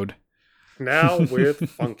funky mode. It's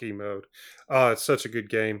such a good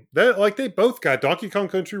game. They both got Donkey Kong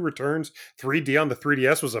Country Returns 3D on the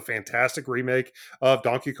 3DS was a fantastic remake of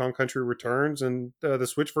Donkey Kong Country Returns, and the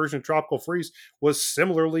Switch version of Tropical Freeze was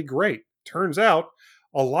similarly great. Turns out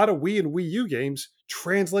a lot of Wii and Wii U games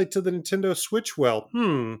translate to the Nintendo Switch well.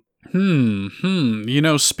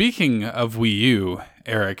 Speaking of Wii U,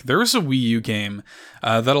 Eric, there's a Wii U game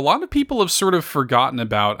that a lot of people have sort of forgotten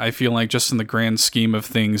about, I feel like, just in the grand scheme of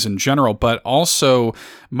things in general, but also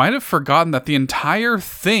might have forgotten that the entire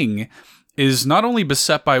thing is not only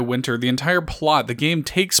beset by winter, the entire plot, the game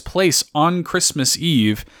takes place on Christmas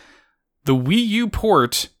Eve. The Wii U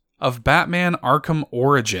port of Batman Arkham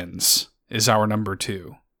Origins is our number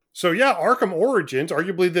 2. So yeah, Arkham Origins,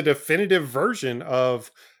 arguably the definitive version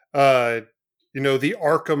of, the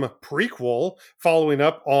Arkham prequel, following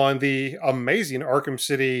up on the amazing Arkham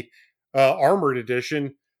City Armored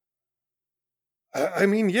Edition. I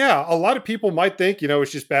mean, yeah, a lot of people might think,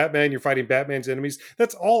 it's just Batman, you're fighting Batman's enemies.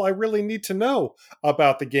 That's all I really need to know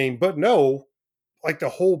about the game. But no, like the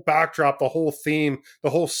whole backdrop, the whole theme, the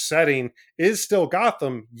whole setting is still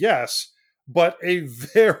Gotham, yes, but a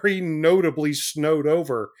very notably snowed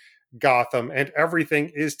over Gotham, and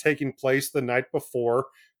everything is taking place the night before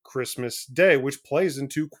Christmas Day, which plays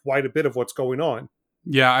into quite a bit of what's going on.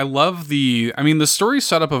 Yeah, I love the story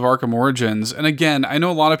setup of Arkham Origins. And again, I know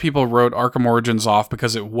a lot of people wrote Arkham Origins off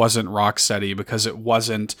because it wasn't Rocksteady, because it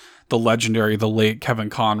wasn't the late Kevin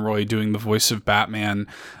Conroy doing the voice of Batman.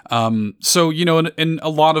 So, in a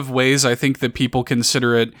lot of ways, I think that people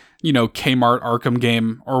consider it, Kmart Arkham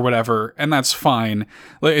game or whatever, and that's fine.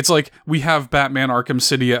 It's like we have Batman Arkham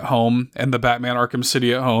City at home, and the Batman Arkham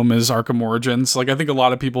City at home is Arkham Origins. Like, I think a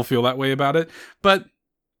lot of people feel that way about it, but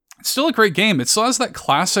it's still a great game. It still has that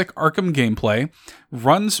classic Arkham gameplay,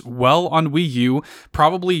 runs well on Wii U.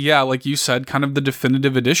 Probably, yeah, like you said, kind of the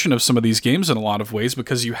definitive edition of some of these games in a lot of ways,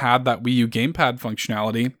 because you had that Wii U gamepad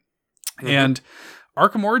functionality. Mm-hmm. And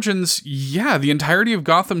Arkham Origins, yeah, the entirety of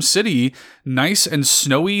Gotham City, nice and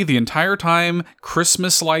snowy the entire time,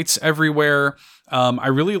 Christmas lights everywhere. I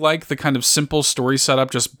really like the kind of simple story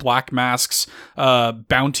setup, just Black Mask's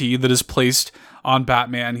bounty that is placed on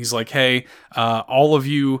Batman. He's like, hey, all of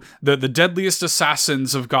you, the deadliest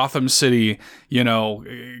assassins of Gotham City,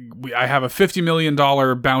 I have a $50 million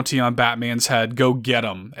bounty on Batman's head. Go get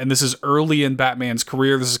him. And this is early in Batman's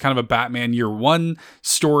career. This is kind of a Batman year one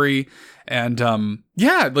story. And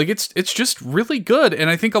it's just really good. And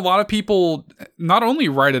I think a lot of people not only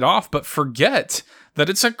write it off, but forget that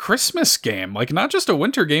it's a Christmas game. Like, not just a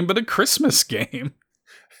winter game, but a Christmas game.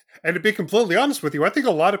 And to be completely honest with you, I think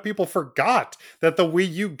a lot of people forgot that the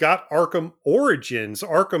Wii U got Arkham Origins,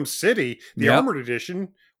 Arkham City, the Armored Edition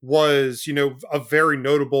was, a very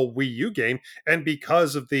notable Wii U game. And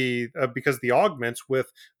because of the augments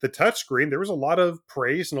with the touchscreen, there was a lot of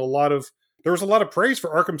praise for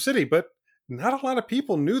Arkham City, but not a lot of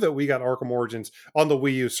people knew that we got Arkham Origins on the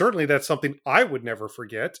Wii U. Certainly that's something I would never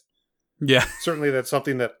forget. Yeah. Certainly that's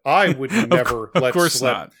something that I would never let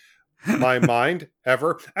slip my mind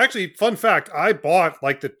ever. Actually, fun fact, I bought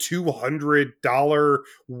like the $200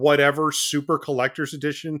 whatever super collector's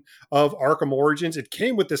edition of Arkham Origins. It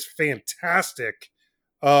came with this fantastic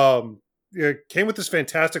little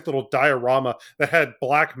diorama that had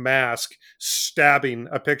Black Mask stabbing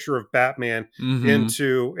a picture of Batman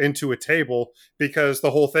into a table, because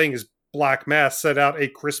the whole thing is Black Mask set out a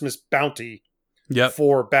Christmas bounty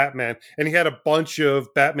for Batman. And he had a bunch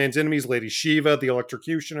of Batman's enemies, Lady Shiva, the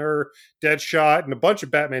Electrocutioner, Deadshot, and a bunch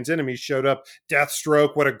of Batman's enemies showed up.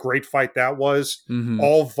 Deathstroke, what a great fight that was,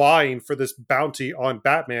 all vying for this bounty on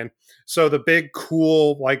Batman. So the big,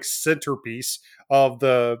 cool, like, centerpiece of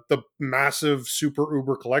the massive super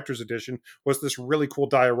uber collector's edition was this really cool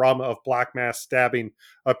diorama of Black Mask stabbing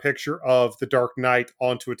a picture of the Dark Knight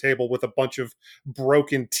onto a table with a bunch of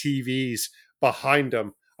broken TVs behind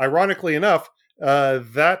him. Ironically enough,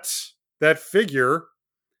 that figure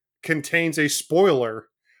contains a spoiler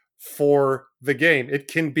for the game. It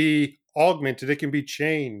can be augmented, it can be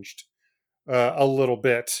changed a little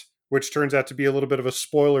bit, which turns out to be a little bit of a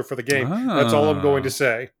spoiler for the game. That's all I'm going to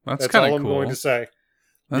say. That's all I'm going to say.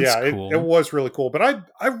 That's cool. It was really cool. But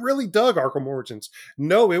I really dug Arkham Origins.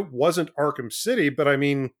 No, it wasn't Arkham City, but I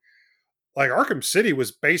mean, like, Arkham City was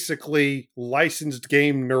basically licensed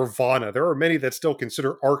game nirvana. There are many that still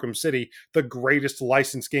consider Arkham City the greatest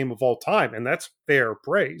licensed game of all time, and that's fair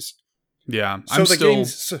praise. Yeah, so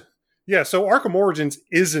Arkham Origins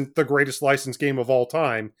isn't the greatest licensed game of all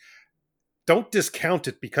time. Don't discount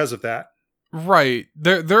it because of that. Right.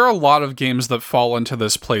 There are a lot of games that fall into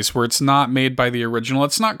this place where it's not made by the original.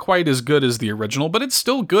 It's not quite as good as the original, but it's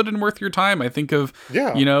still good and worth your time. I think of,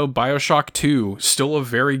 BioShock 2, still a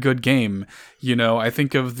very good game. I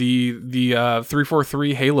think of the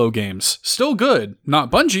 343 Halo games, still good.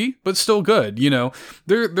 Not Bungie, but still good.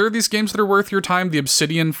 There are these games that are worth your time. The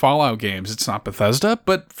Obsidian Fallout games. It's not Bethesda,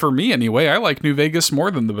 but for me anyway, I like New Vegas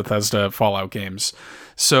more than the Bethesda Fallout games.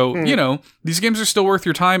 So, these games are still worth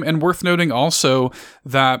your time, and worth noting also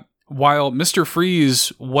that while Mr.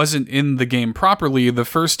 Freeze wasn't in the game properly, the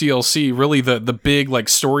first DLC, really the big like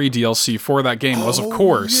story DLC for that game was, of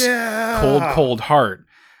course, Cold Heart,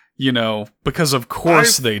 because of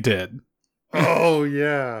course they did. Oh,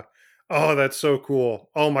 yeah. Oh, that's so cool.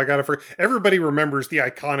 Oh my god, everybody remembers the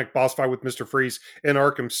iconic boss fight with Mr. Freeze in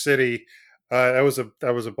Arkham City. That was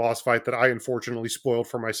a boss fight that I unfortunately spoiled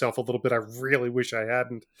for myself a little bit. I really wish I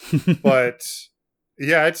hadn't. But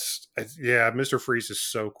yeah, yeah, Mr. Freeze is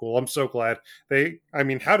so cool. I'm so glad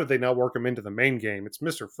how did they not work him into the main game? It's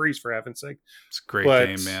Mr. Freeze, for heaven's sake. It's a great But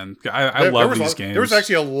game, man. I love these games. There was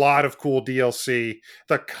actually a lot of cool DLC.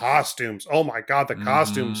 The costumes. Oh my god, the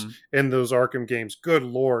costumes in those Arkham games. Good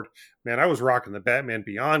lord. Man, I was rocking the Batman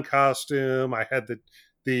Beyond costume. I had the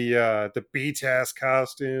BTAS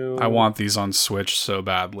costume. I want these on Switch so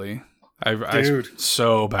badly. Dude.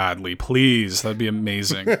 So badly. Please. That'd be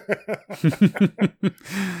amazing.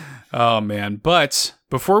 Oh, man. But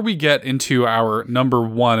before we get into our number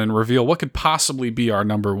one and reveal what could possibly be our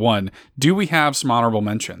number one, do we have some honorable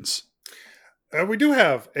mentions? We do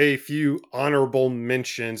have a few honorable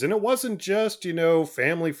mentions, and it wasn't just,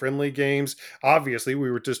 family-friendly games. Obviously,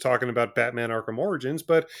 we were just talking about Batman Arkham Origins,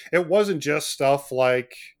 but it wasn't just stuff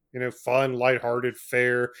like, fun, lighthearted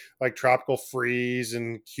fare, like Tropical Freeze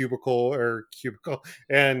and Cubicle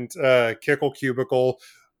and Kickle Cubicle.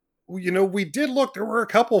 We did look, there were a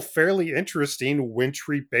couple fairly interesting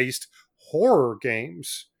Wintry-based horror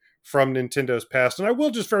games from Nintendo's past, and I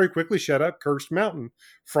will just very quickly shout out Cursed Mountain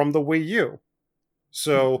from the Wii U.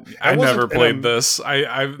 So I never played this.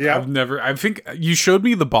 I've never. I think you showed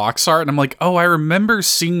me the box art, and I'm like, oh, I remember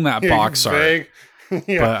seeing that box art. But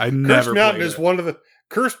I never.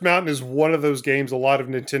 Cursed Mountain is one of those games a lot of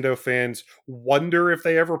Nintendo fans wonder if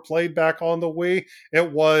they ever played back on the Wii.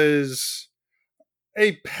 It was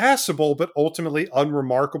a passable but ultimately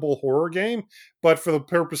unremarkable horror game. But for the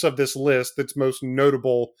purpose of this list, its most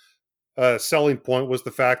notable selling point was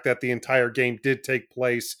the fact that the entire game did take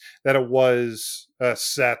place, that it was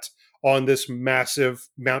set on this massive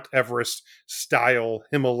Mount Everest style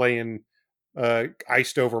Himalayan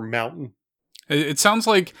iced over mountain. It sounds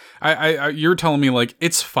like you're telling me like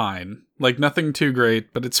it's fine, like nothing too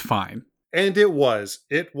great, but it's fine. And it was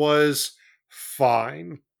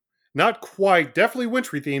fine. Not quite, definitely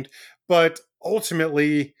wintry themed, but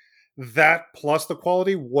ultimately that plus the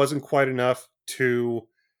quality wasn't quite enough to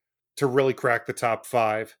really crack the top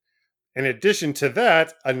 5. In addition to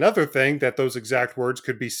that, another thing that those exact words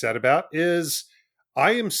could be said about is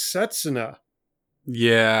I Am Setsuna.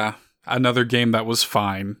 Yeah, another game that was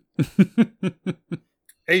fine.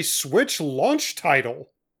 A Switch launch title.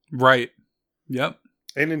 Right. Yep.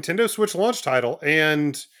 A Nintendo Switch launch title.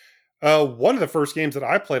 And one of the first games that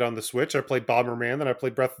I played on the Switch, I played Bomberman, then I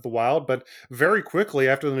played Breath of the Wild, but very quickly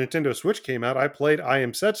after the Nintendo Switch came out, I played I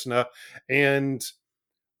Am Setsuna, and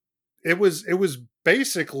it was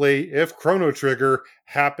basically if Chrono Trigger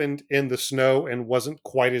happened in the snow and wasn't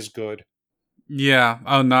quite as good. Yeah.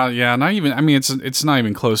 Oh, not even. I mean, it's not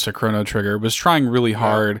even close to Chrono Trigger. It was trying really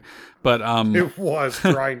hard, but it was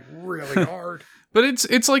trying really hard. But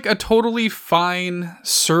it's like a totally fine,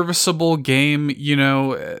 serviceable game.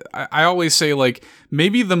 I always say like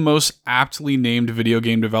maybe the most aptly named video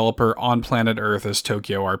game developer on planet Earth is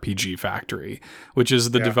Tokyo RPG Factory, which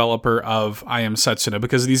is the developer of I Am Setsuna,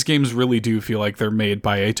 because these games really do feel like they're made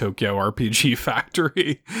by a Tokyo RPG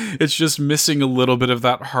Factory. It's just missing a little bit of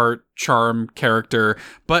that heart, charm, character.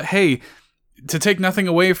 But hey, to take nothing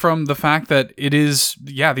away from the fact that it is,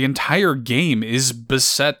 the entire game is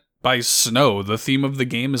beset by snow. The theme of the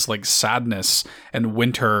game is like sadness and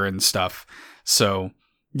winter and stuff. So,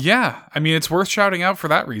 yeah, I mean, it's worth shouting out for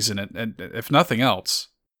that reason, and if nothing else.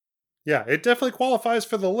 Yeah, it definitely qualifies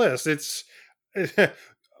for the list. It's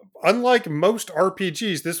unlike most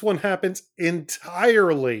RPGs, this one happens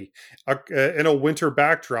entirely in a winter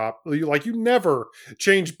backdrop. Like, you never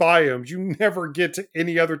change biomes. You never get to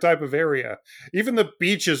any other type of area. Even the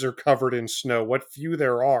beaches are covered in snow, what few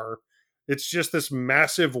there are. It's just this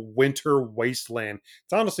massive winter wasteland.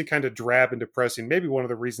 It's honestly kind of drab and depressing. Maybe one of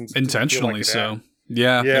the reasons intentionally so.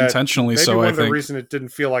 Yeah, intentionally so. Maybe one I of the think reason it didn't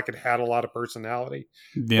feel like it had a lot of personality.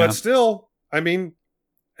 Yeah. But still, I mean,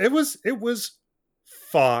 it was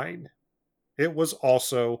fine. It was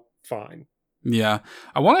also fine. Yeah.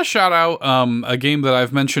 I want to shout out a game that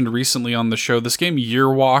I've mentioned recently on the show. This game,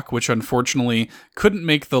 Year Walk, which unfortunately couldn't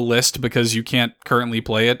make the list because you can't currently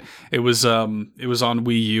play it. It was on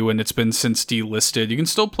Wii U and it's been since delisted. You can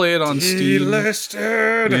still play it on Steam.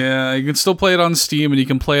 Delisted! Yeah, you can still play it on Steam and you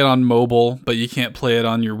can play it on mobile, but you can't play it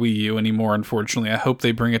on your Wii U anymore, unfortunately. I hope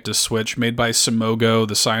they bring it to Switch, made by Simogo,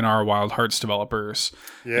 the Sayonara Wild Hearts developers.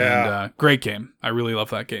 Yeah. And great game. I really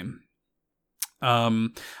love that game.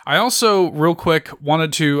 I also, real quick,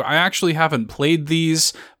 I actually haven't played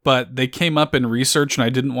these, but they came up in research and I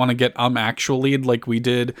didn't want to get actually'd like we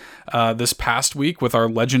did this past week with our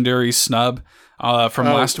legendary snub from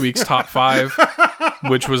last week's top 5,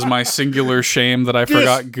 which was my singular shame that I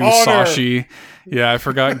forgot Gusashi. Yeah, I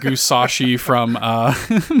forgot Gusashi from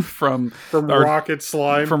Rocket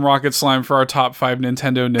Slime. From Rocket Slime for our top 5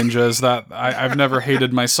 Nintendo ninjas. That I've never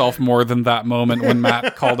hated myself more than that moment when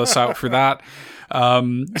Matt called us out for that.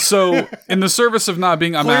 So in the service of not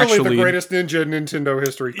being, Clearly the greatest ninja in Nintendo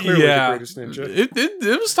history. Clearly the greatest ninja.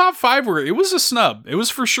 It was top 5 where it was a snub. It was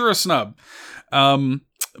for sure a snub.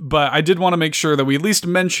 But I did want to make sure that we at least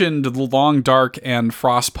mentioned The Long Dark and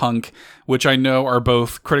Frostpunk, which I know are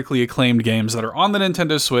both critically acclaimed games that are on the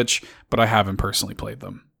Nintendo Switch, but I haven't personally played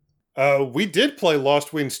them. We did play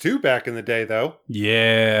Lost Winds 2 back in the day, though.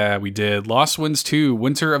 Yeah, we did. Lost Winds 2,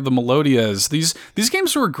 Winter of the Melodias. These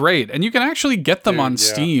games were great, and you can actually get them on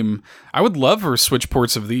Steam. I would love for Switch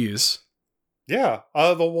ports of these. Yeah.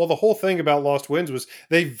 The whole thing about Lost Winds was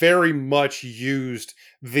they very much used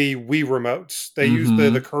the Wii remotes. They used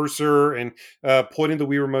the cursor and pointing the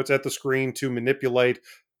Wii remotes at the screen to manipulate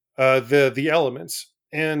the elements.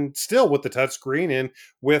 And still with the touchscreen and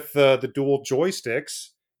with the dual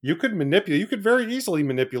joysticks, you could very easily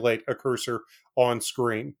manipulate a cursor on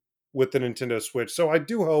screen with the Nintendo Switch. So I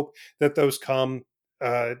do hope that those come.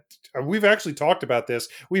 We've actually talked about this.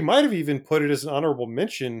 We might have even put it as an honorable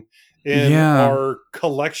mention in our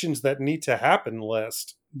collections that need to happen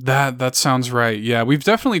list. That sounds right. Yeah, we've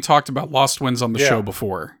definitely talked about Lost Winds on the show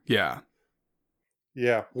before. Yeah.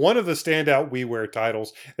 Yeah, one of the standout WiiWare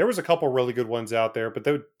titles. There was a couple really good ones out there, but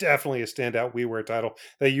they're definitely a standout WiiWare title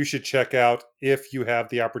that you should check out if you have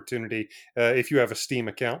the opportunity, if you have a Steam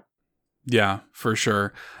account. Yeah, for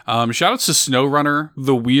sure. Shout outs to SnowRunner,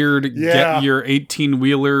 the weird get your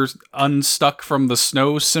 18-wheelers unstuck from the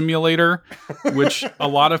snow simulator, which a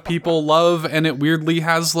lot of people love, and it weirdly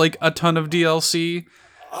has like a ton of DLC.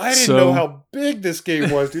 I didn't know how big this game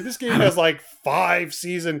was, dude. This game has like 5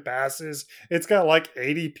 season passes. It's got like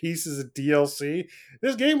 80 pieces of DLC.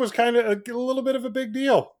 This game was kind of a little bit of a big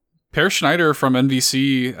deal. Per Schneider from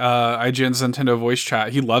NVC, IGN's Nintendo voice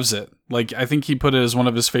chat, he loves it. Like, I think he put it as one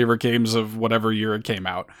of his favorite games of whatever year it came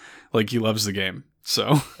out. Like, he loves the game. So,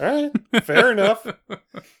 all right, fair enough.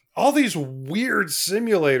 All these weird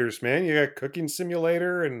simulators, man. You got Cooking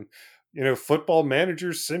Simulator and Football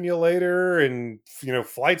Manager Simulator and,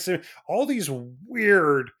 Flight Sim. All these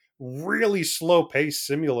weird, really slow-paced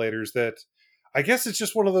simulators that I guess it's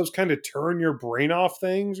just one of those kind of turn your brain off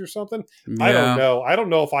things or something. Yeah. I don't know. I don't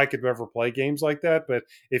know if I could ever play games like that, but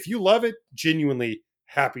if you love it, genuinely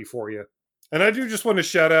happy for you. And I do just want to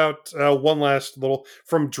shout out one last little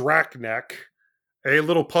from Draknek, a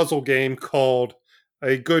little puzzle game called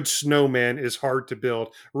A Good Snowman is Hard to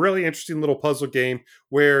Build. Really interesting little puzzle game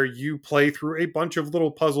where you play through a bunch of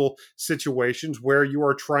little puzzle situations where you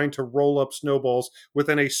are trying to roll up snowballs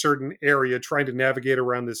within a certain area, trying to navigate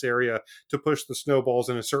around this area to push the snowballs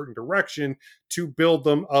in a certain direction, to build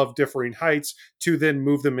them of differing heights, to then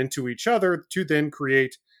move them into each other, to then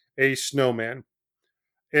create a snowman.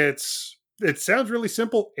 It sounds really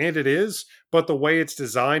simple, and it is, but the way it's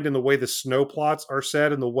designed and the way the snow plots are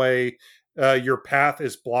set and the way your path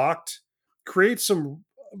is blocked creates some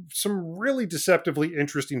really deceptively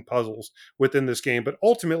interesting puzzles within this game. But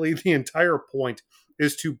ultimately, the entire point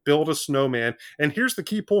is to build a snowman. And here's the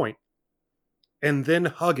key point. And then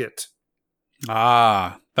hug it.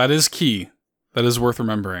 Ah, that is key. That is worth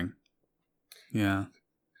remembering. Yeah.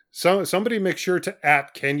 So somebody make sure to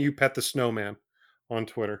 @Can You Pet the Snowman on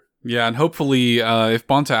Twitter. Yeah, and hopefully, if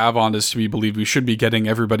Bonta Avon is to be believed, we should be getting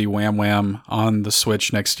Everybody Wham Wham on the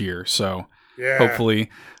Switch next year. So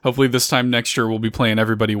hopefully this time next year we'll be playing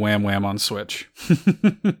Everybody Wham Wham on Switch.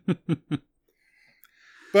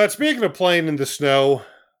 But speaking of playing in the snow,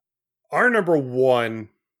 our number one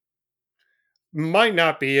might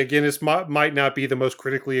not be the most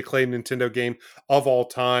critically acclaimed Nintendo game of all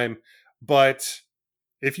time, but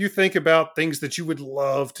if you think about things that you would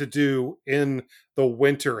love to do in the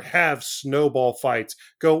winter, have snowball fights,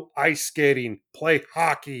 go ice skating, play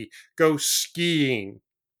hockey, go skiing.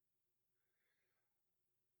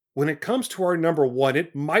 When it comes to our number one,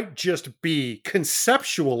 it might just be,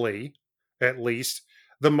 conceptually at least,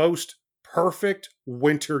 the most perfect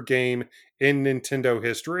winter game in Nintendo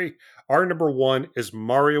history. Our number one is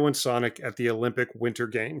Mario and Sonic at the Olympic Winter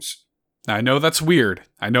Games. I know that's weird.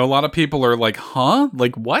 I know a lot of people are like, huh?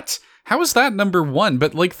 Like, what? how is that number one?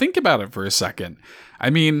 But like, think about it for a second. I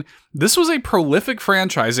mean, this was a prolific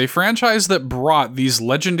franchise, a franchise that brought these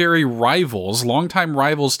legendary rivals, longtime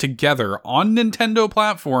rivals together on Nintendo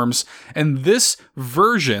platforms. And this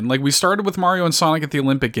version, like we started with Mario and Sonic at the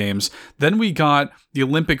Olympic Games, then we got the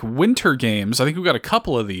Olympic Winter Games. I think we got a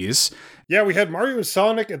couple of these. Yeah, we had Mario and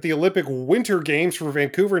Sonic at the Olympic Winter Games for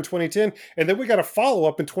Vancouver in 2010, and then we got a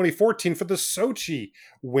follow-up in 2014 for the Sochi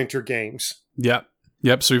Winter Games.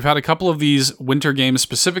 Yep, so we've had a couple of these winter games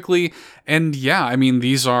specifically, and yeah, I mean,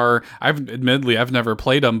 these are, I've never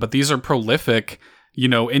played them, but these are prolific,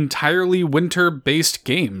 entirely winter-based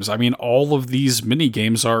games. I mean, all of these mini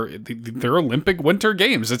games they're Olympic Winter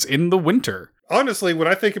Games. It's in the winter. Honestly, when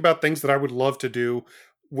I think about things that I would love to do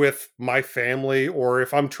with my family, or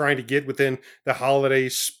if I'm trying to get within the holiday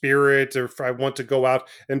spirit, or if I want to go out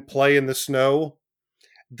and play in the snow,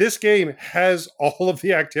 this game has all of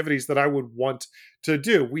the activities that I would want to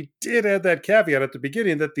do. We did add that caveat at the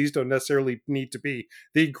beginning that these don't necessarily need to be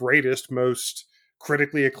the greatest, most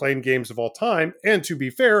critically acclaimed games of all time. And to be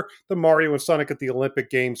fair, the Mario and Sonic at the Olympic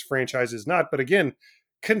Games franchise is not. But again,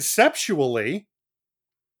 conceptually,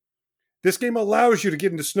 this game allows you to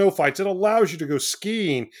get into snow fights. It allows you to go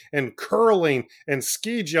skiing and curling and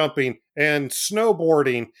ski jumping and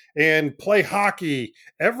snowboarding and play hockey.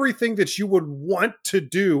 Everything that you would want to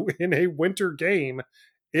do in a winter game,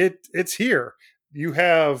 it's here. You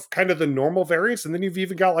have kind of the normal variants, and then you've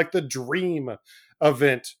even got like the dream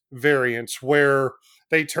event variants where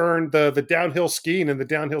they turn the downhill skiing and the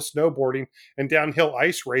downhill snowboarding and downhill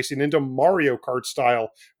ice racing into Mario Kart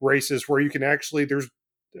style races where you can actually, there's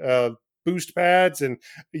boost pads and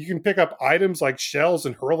you can pick up items like shells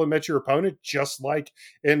and hurl them at your opponent, just like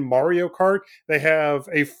in Mario Kart. They have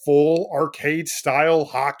a full arcade style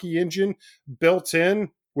hockey engine built in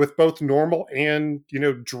with both normal and,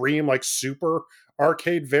 dream, like super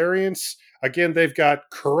arcade variants. Again, they've got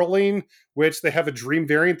curling, which they have a dream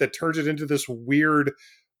variant that turns it into this weird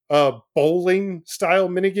bowling style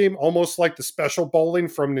minigame, almost like the special bowling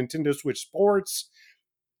from Nintendo Switch Sports.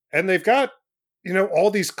 And they've got, all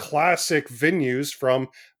these classic venues from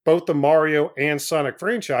both the Mario and Sonic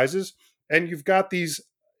franchises. And you've got these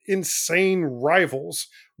insane rivals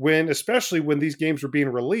especially when these games were being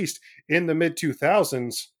released in the mid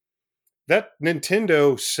 2000s. That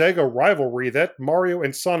Nintendo Sega rivalry, that Mario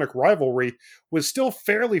and Sonic rivalry, was still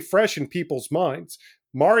fairly fresh in people's minds.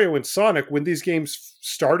 Mario and Sonic, when these games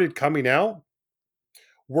started coming out,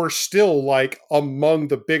 were still like among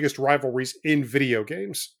the biggest rivalries in video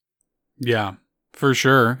games. Yeah, for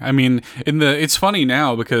sure. I mean, it's funny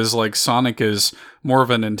now because like Sonic is more of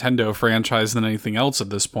a Nintendo franchise than anything else at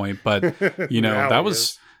this point, but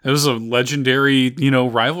it was a legendary,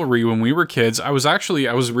 rivalry when we were kids. I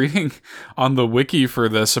was reading on the wiki for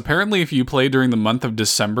this. Apparently, if you play during the month of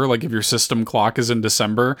December, like if your system clock is in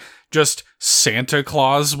December, just Santa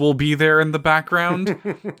Claus will be there in the background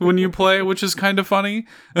when you play, which is kind of funny.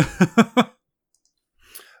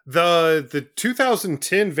 The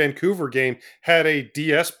 2010 Vancouver game had a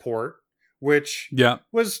DS port, which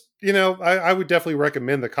was, I would definitely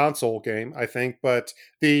recommend the console game, I think. But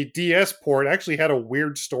the DS port actually had a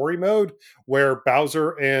weird story mode where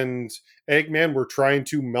Bowser and Eggman were trying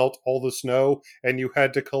to melt all the snow, and you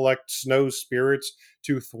had to collect snow spirits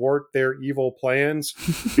to thwart their evil plans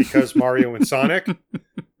because Mario and Sonic.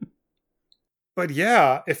 But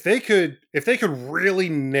yeah, if they could really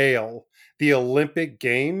nail the Olympic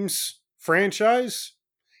Games franchise,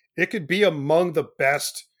 it could be among the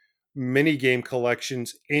best minigame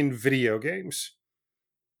collections in video games.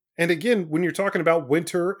 And again, when you're talking about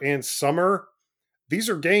winter and summer, these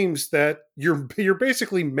are games that you're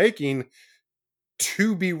basically making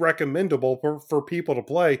to be recommendable for people to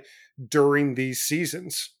play during these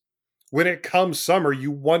seasons. When it comes summer,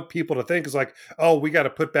 you want people to think it's like, oh, we got to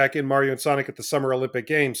put back in Mario and Sonic at the Summer Olympic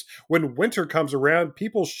Games. When winter comes around,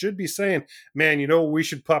 people should be saying, man, we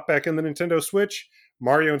should pop back in the Nintendo Switch?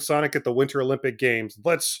 Mario and Sonic at the Winter Olympic Games.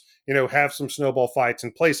 Let's, have some snowball fights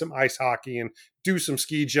and play some ice hockey and do some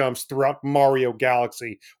ski jumps throughout Mario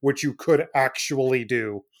Galaxy, which you could actually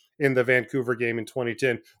do in the Vancouver game in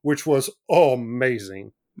 2010, which was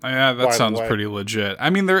amazing. Yeah, that sounds pretty legit. I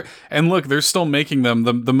mean, they're still making them.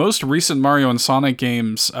 The most recent Mario and Sonic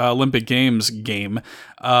games, Olympic Games game,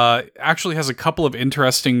 actually has a couple of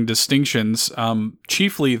interesting distinctions.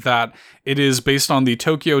 Chiefly that it is based on the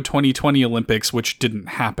Tokyo 2020 Olympics, which didn't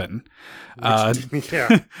happen.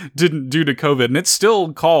 Didn't due to COVID, and it's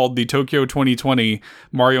still called the Tokyo 2020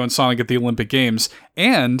 Mario and Sonic at the Olympic Games,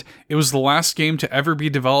 and it was the last game to ever be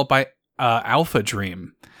developed by Alpha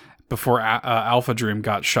Dream before Alpha Dream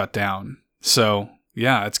got shut down. So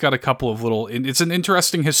Yeah, it's got a couple of it's an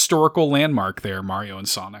interesting historical landmark there, Mario and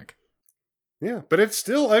Sonic. Yeah, but it's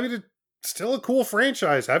still, it's still a cool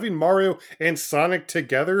franchise. Having Mario and Sonic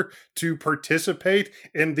together to participate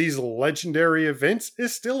in these legendary events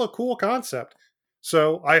is still a cool concept.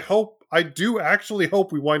 So I do actually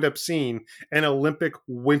hope we wind up seeing an Olympic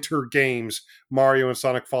Winter Games Mario and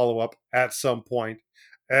Sonic follow-up at some point.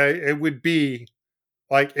 It would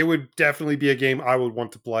definitely be a game I would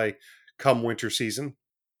want to play come winter season.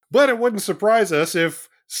 But it wouldn't surprise us if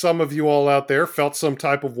some of you all out there felt some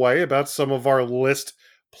type of way about some of our list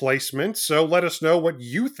placements. So let us know what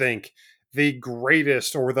you think the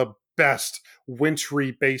greatest or the best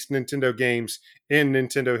wintry based Nintendo games in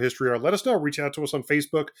Nintendo history are. Let us know. Reach out to us on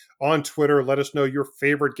Facebook, on Twitter. Let us know your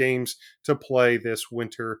favorite games to play this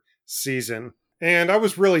winter season. And I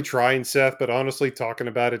was really trying, Seth, but honestly, talking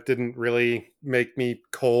about it didn't really make me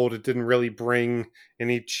cold. It didn't really bring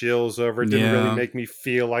any chills over. It didn't really make me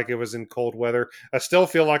feel like it was in cold weather. I still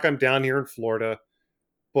feel like I'm down here in Florida.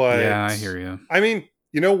 But yeah, I hear you. I mean,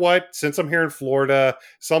 you know what? Since I'm here in Florida,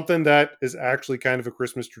 something that is actually kind of a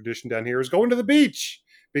Christmas tradition down here is going to the beach.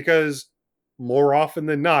 Because more often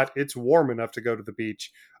than not, it's warm enough to go to the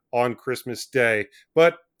beach on Christmas Day.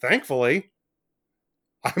 But thankfully,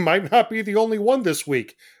 I might not be the only one this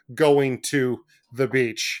week going to the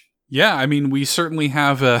beach. Yeah, I mean, we certainly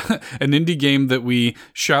have an indie game that we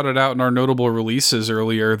shouted out in our notable releases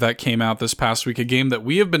earlier that came out this past week, a game that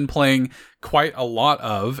we have been playing quite a lot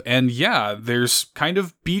of. And yeah, there's kind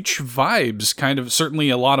of beach vibes, kind of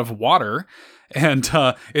certainly a lot of water. And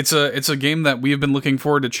it's a game that we have been looking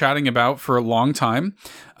forward to chatting about for a long time.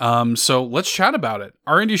 So let's chat about it.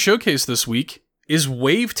 Our indie showcase this week is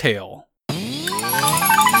Wavetale.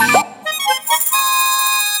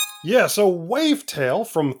 Yeah, so Wavetale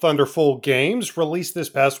from Thunderful Games released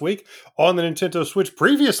this past week on the Nintendo Switch.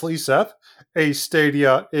 Previously, Seth, a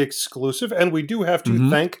Stadia exclusive, and we do have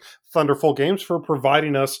to thank Thunderful Games for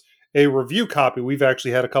providing us a review copy. We've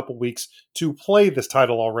actually had a couple weeks to play this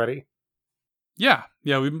title already. Yeah,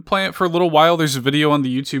 we've been playing it for a little while. There's a video on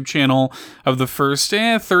the YouTube channel of the first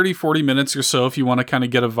 30, 40 minutes or so if you want to kind of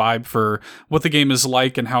get a vibe for what the game is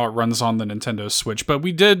like and how it runs on the Nintendo Switch. But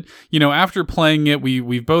we did, after playing it,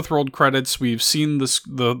 we've both rolled credits. We've seen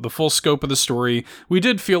the full scope of the story. We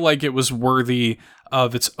did feel like it was worthy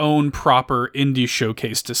of its own proper indie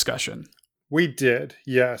showcase discussion. We did,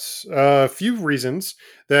 yes. A few reasons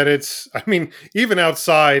that even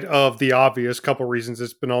outside of the obvious couple reasons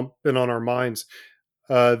it's been on our minds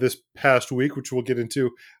this past week, which we'll get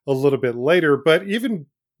into a little bit later. But even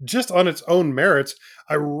just on its own merits,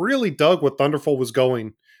 I really dug what Thunderful was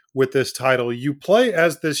going with this title. You play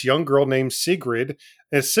as this young girl named Sigrid,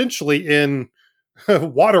 essentially in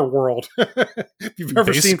Waterworld. If you've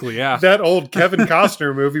ever seen that old Kevin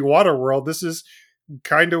Costner movie, Waterworld, this is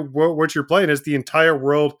kind of what you're playing as. The entire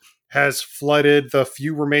world has flooded. The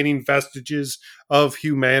few remaining vestiges of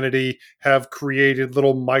humanity have created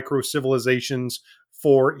little micro civilizations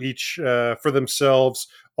for themselves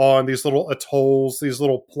on these little atolls, these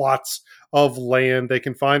little plots of land they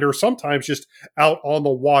can find, or sometimes just out on the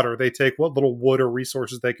water. They take what little wood or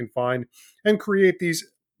resources they can find and create these,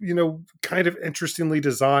 kind of interestingly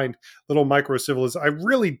designed little micro civilizations. I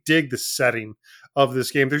really dig the setting of this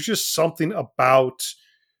game. There's just something about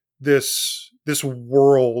this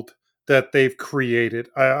world that they've created.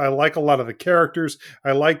 I like a lot of the characters.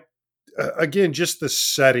 I like, again, just the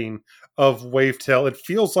setting of Wavetale. It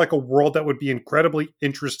feels like a world that would be incredibly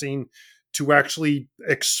interesting to actually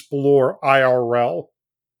explore IRL.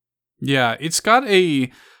 Yeah, it's got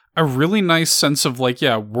a really nice sense of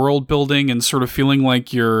world building and sort of feeling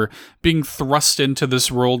like you're being thrust into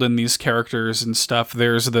this world and these characters and stuff.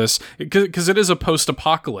 There's this, because it is a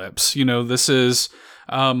post-apocalypse, this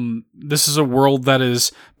is a world that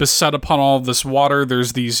is beset upon all of this water.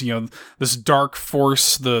 There's these, this dark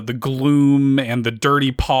force, the gloom and the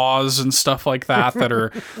dirty paws and stuff like that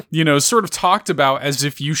are, sort of talked about as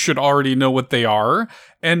if you should already know what they are.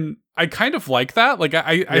 And I kind of like that.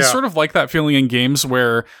 I sort of like that feeling in games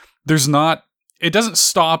where it doesn't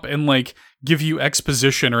stop and give you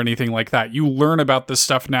exposition or anything like that. You learn about this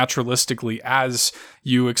stuff naturalistically as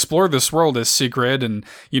you explore this world as Sigrid and,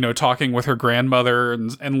 talking with her grandmother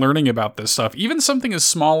and learning about this stuff. Even something as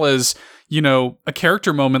small as, a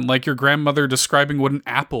character moment like your grandmother describing what an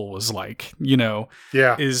apple was like,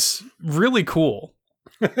 is really cool.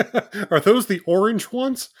 Are those the orange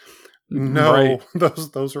ones? No, right.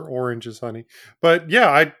 Those are oranges, honey. But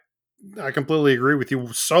yeah, I completely agree with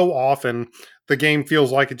you. So often the game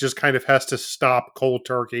feels like it just kind of has to stop cold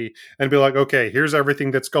turkey and be like, okay, here's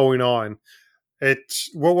everything that's going on.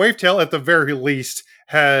 Wavetail at the very least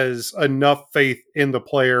has enough faith in the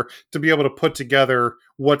player to be able to put together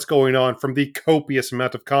what's going on from the copious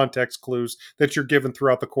amount of context clues that you're given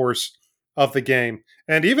throughout the course of the game.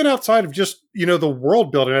 And even outside of just, the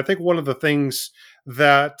world building, I think one of the things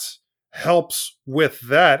that helps with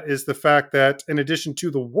that is the fact that in addition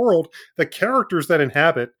to the world, the characters that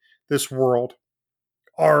inhabit this world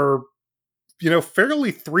are,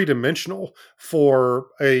 fairly three-dimensional for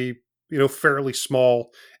a, fairly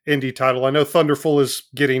small indie title. I know Thunderful is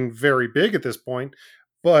getting very big at this point,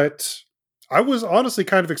 but I was honestly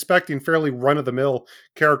kind of expecting fairly run-of-the-mill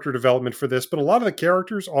character development for this, but a lot of the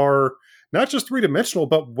characters are not just three-dimensional,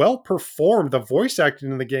 but well-performed. The voice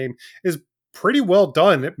acting in the game is pretty well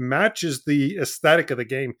done. It matches the aesthetic of the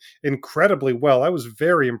game incredibly well. I was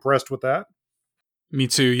very impressed with that. Me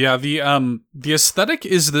too. Yeah, the aesthetic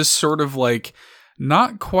is this sort of like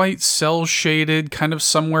not quite cell shaded, kind of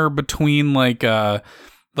somewhere between like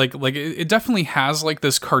it definitely has like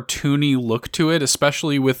this cartoony look to it,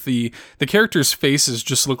 especially with the characters' faces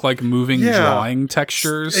just look like moving drawing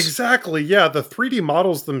textures. Exactly. Yeah, the 3D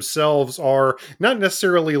models themselves are not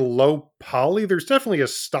necessarily low poly. There's definitely a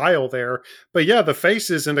style there. But yeah, the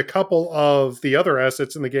faces and a couple of the other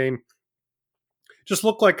assets in the game just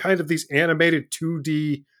look like kind of these animated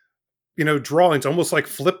 2D, drawings, almost like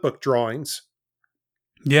flipbook drawings.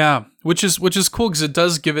 Yeah, which is cool because it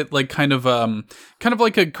does give it like kind of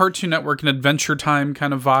like a Cartoon Network and Adventure Time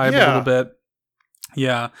kind of vibe a little bit.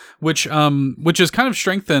 Yeah, which is kind of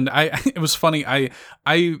strengthened. It was funny.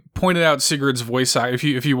 I pointed out Sigurd's voice actor.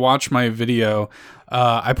 If you watch my video,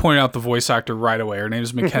 I pointed out the voice actor right away. Her name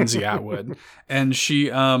is Mackenzie Atwood, and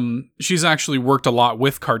she's actually worked a lot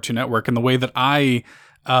with Cartoon Network. And the way that I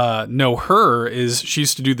know her is she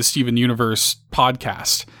used to do the Steven Universe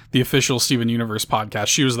podcast, the official Steven Universe podcast.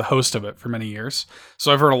 She was the host of it for many years.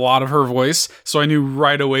 So I've heard a lot of her voice. So I knew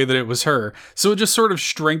right away that it was her. So it just sort of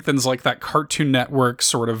strengthens like that Cartoon Network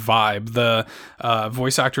sort of vibe. The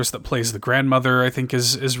voice actress that plays the grandmother, I think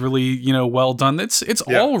is really, well done. It's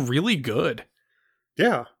all really good.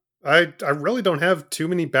 Yeah. I really don't have too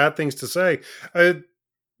many bad things to say.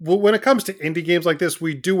 When it comes to indie games like this,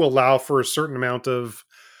 we do allow for a certain amount of,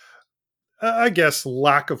 I guess,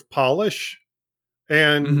 lack of polish.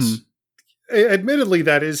 And admittedly,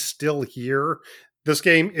 that is still here. This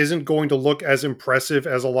game isn't going to look as impressive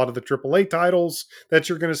as a lot of the AAA titles that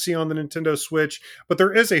you're going to see on the Nintendo Switch, but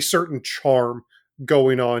there is a certain charm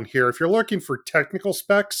going on here. If you're looking for technical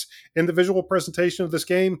specs in the visual presentation of this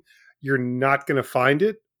game, you're not going to find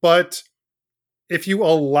it. But if you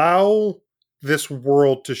allow this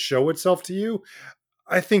world to show itself to you,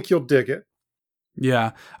 I think you'll dig it.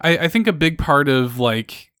 Yeah, I think a big part of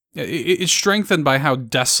like it's strengthened by how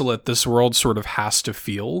desolate this world sort of has to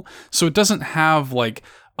feel. So it doesn't have like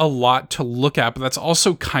a lot to look at, but that's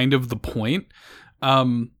also kind of the point.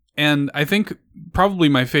 And I think probably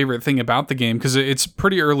my favorite thing about the game, because it's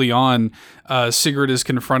pretty early on, Sigurd is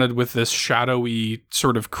confronted with this shadowy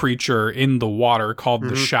sort of creature in the water called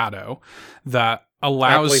the Shadow that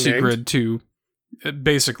allows Sigurd to...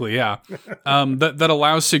 Basically, yeah. That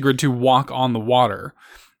allows Sigurd to walk on the water.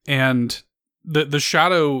 And the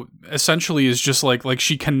Shadow essentially is just like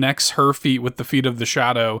she connects her feet with the feet of the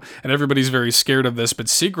Shadow, and everybody's very scared of this, but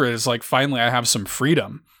Sigurd is like, finally, I have some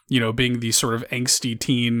freedom, being the sort of angsty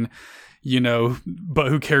teen, but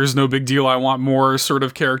who cares, no big deal, I want more sort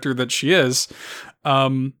of character that she is.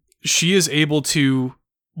 She is able to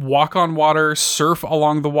walk on water, surf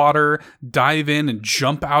along the water, dive in and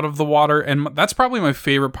jump out of the water. And that's probably my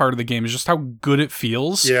favorite part of the game, is just how good it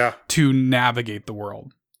feels to navigate the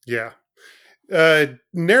world. Yeah.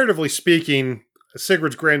 Narratively speaking,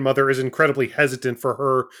 Sigurd's grandmother is incredibly hesitant for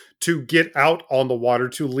her to get out on the water,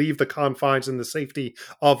 to leave the confines and the safety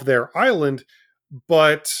of their island.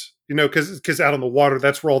 But, because out on the water,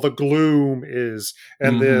 that's where all the gloom is.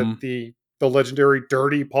 And the legendary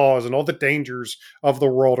dirty paws and all the dangers of the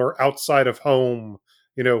world are outside of home,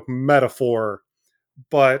 metaphor.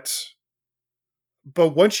 But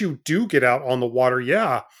once you do get out on the water,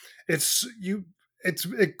 it's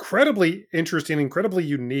incredibly interesting, incredibly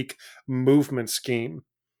unique movement scheme,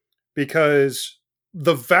 because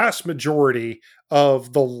the vast majority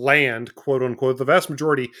of the land, quote unquote, the vast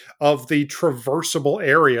majority of the traversable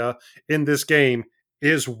area in this game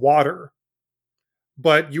is water.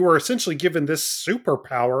 But you are essentially given this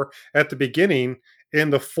superpower at the beginning in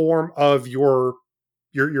the form of your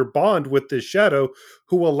bond with this Shadow,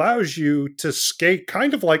 who allows you to skate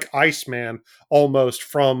kind of like Iceman almost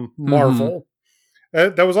from Marvel.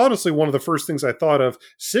 That was honestly one of the first things I thought of.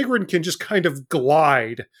 Sigurd can just kind of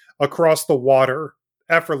glide across the water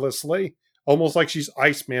effortlessly almost like she's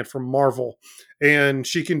Iceman from Marvel. And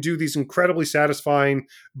she can do these incredibly satisfying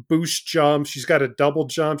boost jumps. She's got a double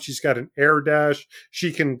jump. She's got an air dash.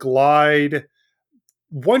 She can glide.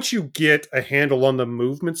 Once you get a handle on the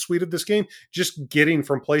movement suite of this game, just getting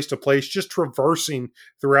from place to place, just traversing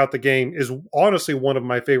throughout the game is honestly one of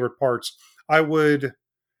my favorite parts.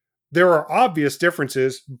 There are obvious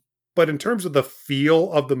differences, but in terms of the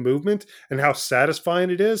feel of the movement and how satisfying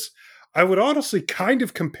it is, I would honestly kind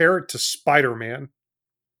of compare it to Spider-Man.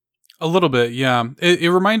 A little bit, yeah.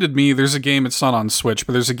 It reminded me, there's a game, it's not on Switch,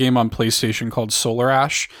 but there's a game on PlayStation called Solar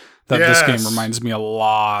Ash that this game reminds me a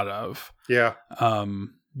lot of. Yeah.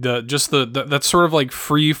 That sort of like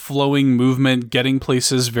free flowing movement, getting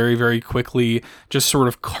places very, very quickly, just sort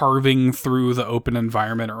of carving through the open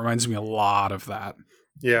environment. It reminds me a lot of that.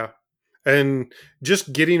 Yeah. And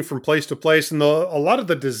just getting from place to place, and a lot of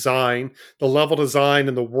the design, the level design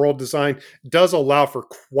and the world design does allow for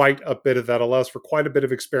quite a bit of that. Allows for quite a bit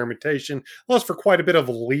of experimentation, allows for quite a bit of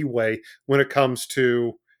leeway when it comes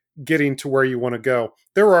to getting to where you want to go.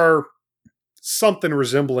 There are something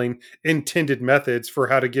resembling intended methods for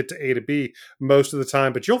how to get to A to B most of the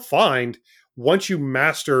time, but you'll find once you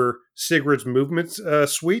master Sigrid's movement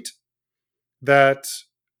suite that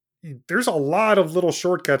there's a lot of little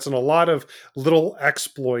shortcuts and a lot of little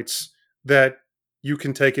exploits that you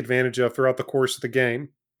can take advantage of throughout the course of the game.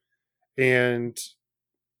 And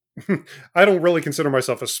I don't really consider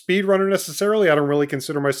myself a speedrunner necessarily. I don't really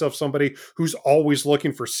consider myself somebody who's always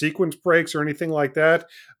looking for sequence breaks or anything like that.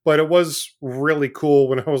 But it was really cool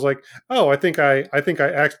when I was like, oh, I think I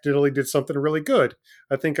accidentally did something really good.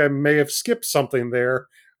 I think I may have skipped something there.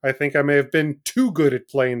 I think I may have been too good at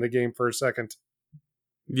playing the game for a second.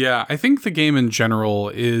 Yeah, I think the game in general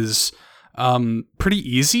is pretty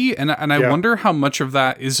easy, and I wonder how much of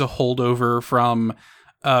that is a holdover from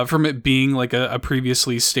it being like a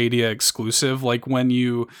previously Stadia exclusive. Like when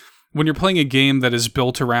you're playing a game that is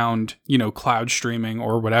built around, cloud streaming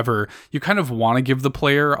or whatever, you kind of want to give the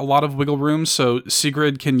player a lot of wiggle room. So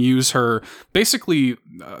Sigrid can use her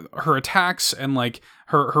her attacks, and like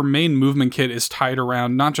her main movement kit is tied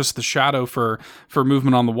around not just the shadow for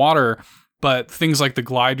movement on the water, but things like the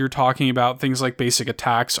glide you're talking about, things like basic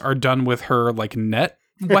attacks are done with her like net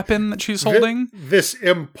weapon that she's holding. This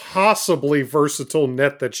impossibly versatile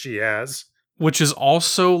net that she has. Which is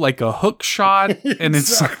also like a hook shot. And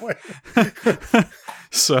exactly.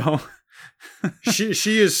 So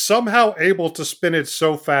she is somehow able to spin it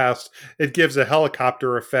so fast it gives a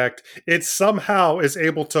helicopter effect. It somehow is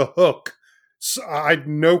able to hook. So I have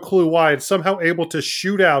no clue why. It's somehow able to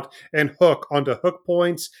shoot out and hook onto hook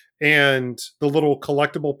points and the little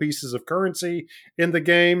collectible pieces of currency in the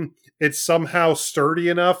game. It's somehow sturdy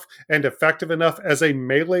enough and effective enough as a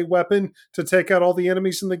melee weapon to take out all the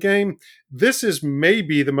enemies in the game. This is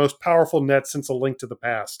maybe the most powerful net since A Link to the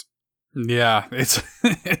Past. Yeah,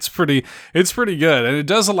 it's pretty good, and it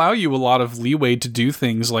does allow you a lot of leeway to do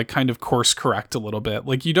things like kind of course correct a little bit.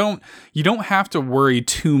 Like you don't have to worry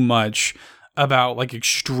too much about like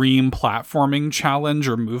extreme platforming challenge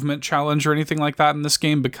or movement challenge or anything like that in this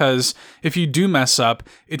game, because if you do mess up,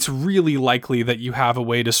 it's really likely that you have a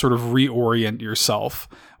way to sort of reorient yourself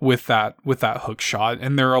with that hook shot.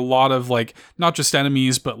 And there are a lot of like not just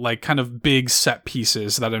enemies, but like kind of big set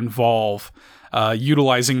pieces that involve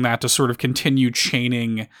utilizing that to sort of continue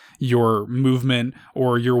chaining your movement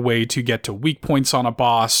or your way to get to weak points on a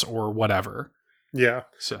boss or whatever. Yeah.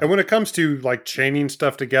 So. And when it comes to like chaining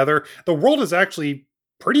stuff together, the world is actually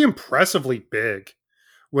pretty impressively big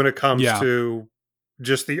when it comes to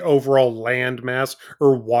just the overall land mass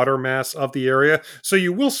or water mass of the area. So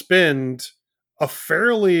you will spend a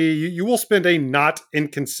not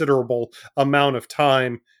inconsiderable amount of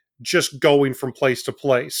time just going from place to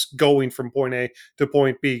place, going from point A to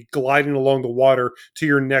point B, gliding along the water to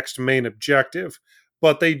your next main objective.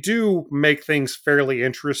 But they do make things fairly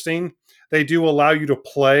interesting. They do allow you to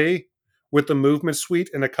play with the movement suite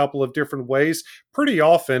in a couple of different ways. Pretty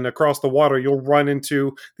often across the water, you'll run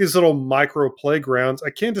into these little micro playgrounds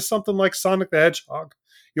akin to something like Sonic the Hedgehog.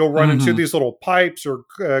 You'll run into these little pipes or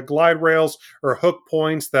glide rails or hook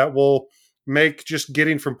points that will make just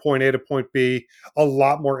getting from point A to point B a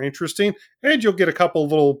lot more interesting. And you'll get a couple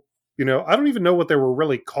little, I don't even know what they were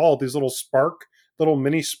really called, these little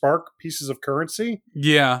mini spark pieces of currency.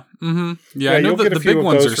 Yeah. Mm-hmm. Yeah, I know that the big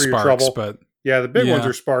ones are sparks, but the big ones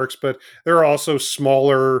are sparks, but there are also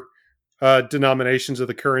smaller denominations of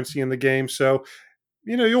the currency in the game. So,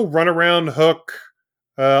 you'll run around hook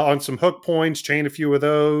on some hook points, chain a few of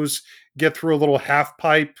those, get through a little half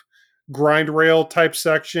pipe grind rail type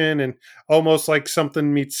section, and almost like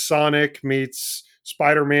something meets Sonic meets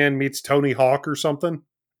Spider-Man meets Tony Hawk or something.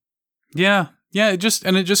 Yeah. Yeah, it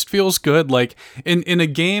just feels good. Like in a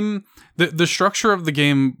game, the structure of the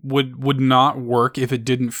game would not work if it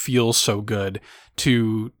didn't feel so good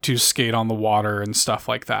to skate on the water and stuff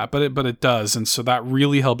like that. But it does, and so that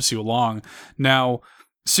really helps you along. Now,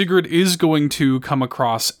 Sigrid is going to come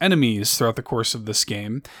across enemies throughout the course of this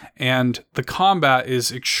game, and the combat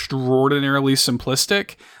is extraordinarily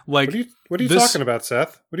simplistic. Like, what are you talking about,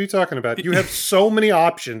 Seth? What are you talking about? You have so many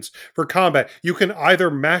options for combat. You can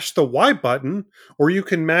either mash the Y button or you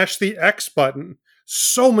can mash the X button.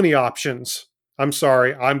 So many options. I'm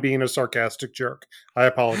sorry, I'm being a sarcastic jerk. I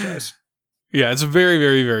apologize. Yeah, it's very,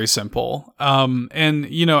 very, very simple. And,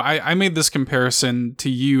 you know, I made this comparison to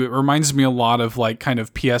you. It reminds me a lot of, like, kind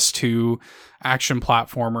of PS2 action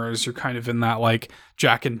platformers. You're kind of in that, like,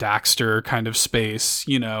 Jak and Daxter kind of space,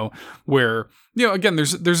 you know, where, you know, again,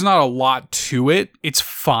 there's not a lot to it. It's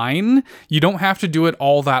fine. You don't have to do it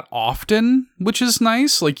all that often, which is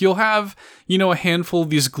nice. Like, you'll have, you know, a handful of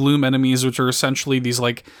these gloom enemies, which are essentially these,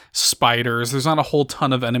 like, spiders. There's not a whole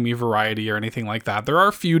ton of enemy variety or anything like that. There are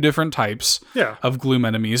a few different types of gloom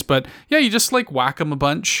enemies, but yeah, you just, like, whack them a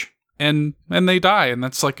bunch and they die, and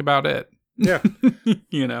that's, like, about it. Yeah.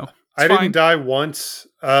 You know, I didn't die once.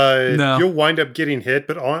 No. You'll wind up getting hit,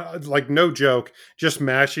 but like, no joke, just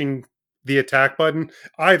mashing the attack button,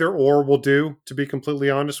 either or will do, to be completely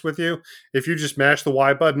honest with you. If you just mash the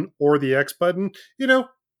Y button or the X button, you know,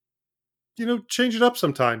 change it up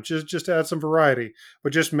sometimes, just add some variety.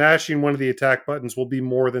 But just mashing one of the attack buttons will be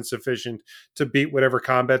more than sufficient to beat whatever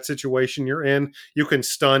combat situation you're in. You can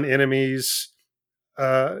stun enemies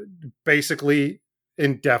basically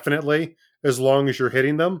indefinitely as long as you're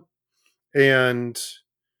hitting them. And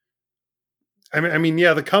I mean,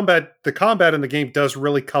 yeah, the combat in the game does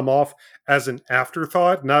really come off as an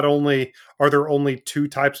afterthought. Not only are there only two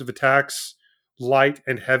types of attacks, light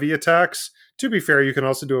and heavy attacks. To be fair, you can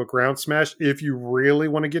also do a ground smash if you really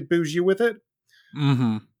want to get bougie with it.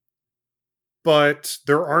 Mm-hmm. But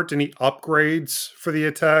there aren't any upgrades for the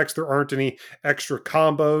attacks. There aren't any extra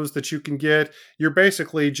combos that you can get. You're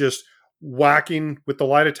basically just whacking with the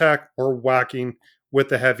light attack or whacking with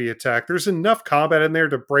the heavy attack. There's enough combat in there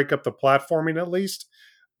to break up the platforming at least,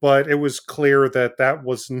 but it was clear that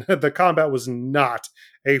the combat was not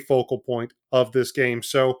a focal point of this game.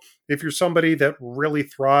 So if you're somebody that really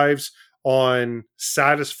thrives on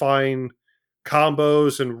satisfying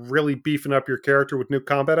combos and really beefing up your character with new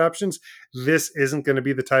combat options, this isn't going to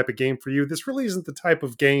be the type of game for you. This really isn't the type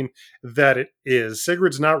of game that it is.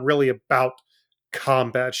 Sigrid's not really about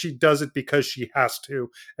combat. She does it because she has to,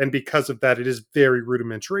 and because of that, it is very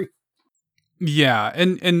rudimentary. Yeah,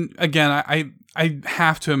 and again, I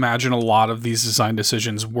have to imagine a lot of these design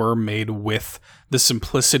decisions were made with the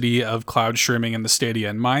simplicity of cloud streaming and the Stadia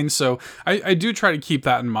in mind. So I do try to keep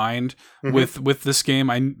that in mind with this game.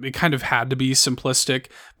 It kind of had to be simplistic,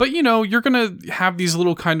 but you know, you're gonna have these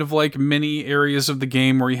little kind of like mini areas of the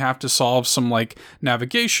game where you have to solve some like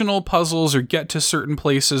navigational puzzles or get to certain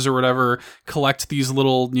places or whatever, collect these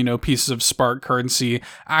little, you know, pieces of spark currency,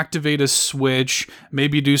 activate a switch,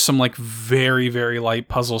 maybe do some like very, very light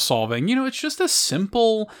puzzle solving. You know, it's just a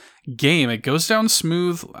simple game. It goes down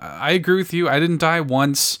smooth. I agree with you. I didn't die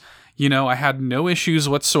once. You know, I had no issues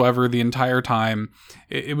whatsoever the entire time.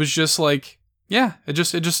 It was just like, yeah,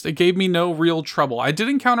 it gave me no real trouble. I did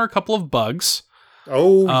encounter a couple of bugs.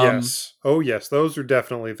 Yes. Those are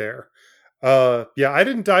definitely there. Yeah, I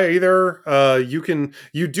didn't die either.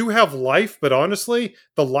 You do have life, but honestly,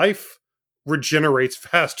 the life regenerates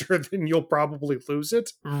faster than you'll probably lose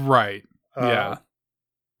it. Right. Yeah.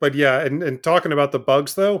 But yeah, and talking about the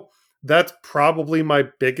bugs though, that's probably my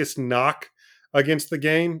biggest knock against the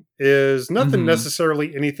game is nothing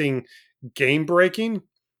necessarily anything game breaking,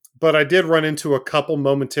 but I did run into a couple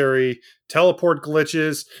momentary teleport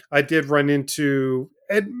glitches. I did run into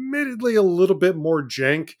admittedly a little bit more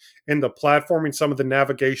jank in the platforming, some of the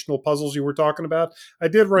navigational puzzles you were talking about. I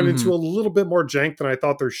did run into a little bit more jank than I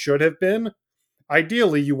thought there should have been.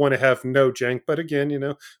 Ideally, you want to have no jank, but again, you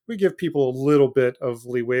know, we give people a little bit of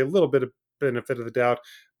leeway, a little bit of benefit of the doubt,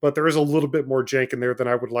 but there is a little bit more jank in there than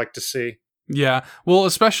I would like to see. Yeah, well,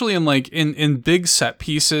 especially in like in big set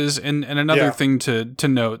pieces, and another thing to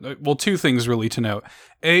note. Well, two things really to note.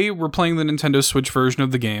 A, we're playing the Nintendo Switch version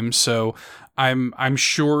of the game, so I'm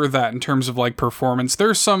sure that in terms of like performance,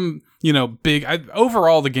 there's some, you know,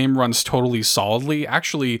 overall the game runs totally solidly.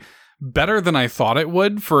 Actually, better than I thought it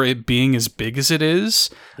would for it being as big as it is.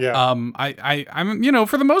 Yeah. I'm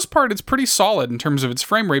for the most part, it's pretty solid in terms of its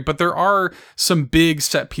frame rate, but there are some big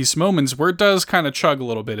set piece moments where it does kind of chug a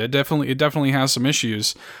little bit. It definitely has some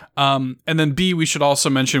issues. And then B, we should also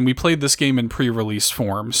mention we played this game in pre-release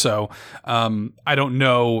form, so I don't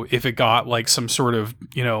know if it got like some sort of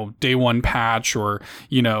day one patch or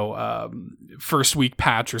first week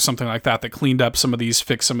patch or something like that cleaned up some of these,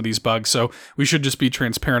 fixed some of these bugs. So we should just be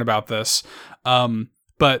transparent about this.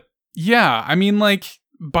 But yeah, I mean, like,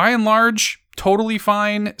 by and large, totally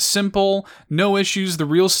fine, simple, no issues. The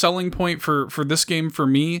real selling point for this game for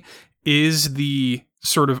me is the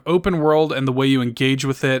sort of open world and the way you engage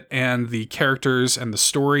with it and the characters and the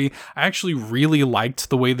story. I actually really liked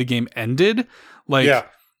the way the game ended. Like, yeah.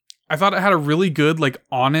 I thought it had a really good, like,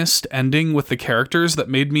 honest ending with the characters that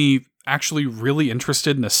made me actually really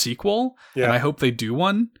interested in a sequel. Yeah. And I hope they do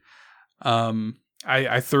one.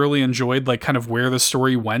 I thoroughly enjoyed, like, kind of where the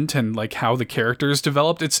story went and, like, how the characters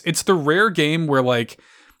developed. It's the rare game where, like,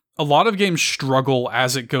 a lot of games struggle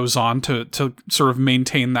as it goes on to sort of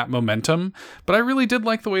maintain that momentum. But I really did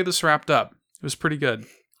like the way this wrapped up. It was pretty good.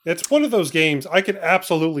 It's one of those games, I could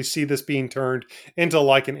absolutely see this being turned into,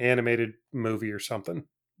 like, an animated movie or something.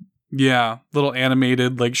 Yeah, little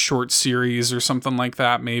animated, like, short series or something like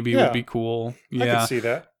that maybe would be cool. Yeah. I could see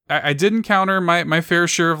that. I did encounter my fair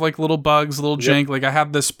share of, like, little bugs, little jank. Like, I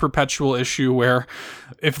had this perpetual issue where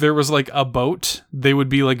if there was, like, a boat, they would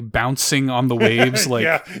be, like, bouncing on the waves, like,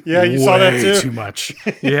 yeah, you saw that too. Too much.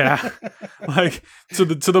 Yeah, like to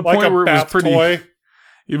the like point where it was pretty. Toy.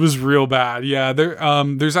 It was real bad. Yeah,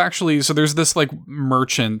 there's actually there's this, like,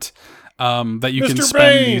 merchant that you Mr. can spend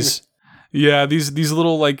Bane! these. Yeah, these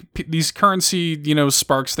little, like, these currency,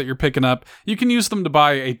 sparks that you're picking up. You can use them to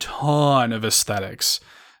buy a ton of aesthetics.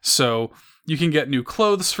 So you can get new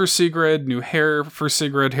clothes for Sigrid, new hair for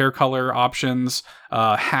Sigrid, hair color options,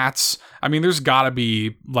 hats. I mean, there's got to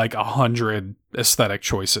be like 100 aesthetic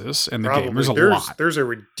choices in the game. There's a lot. There's a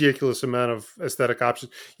ridiculous amount of aesthetic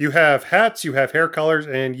options. You have hats, you have hair colors,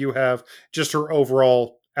 and you have just her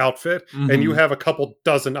overall outfit, and you have a couple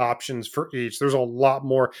dozen options for each. There's a lot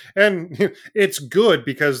more, and it's good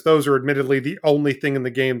because those are admittedly the only thing in the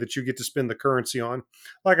game that you get to spend the currency on.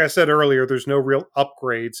 Like I said earlier, there's no real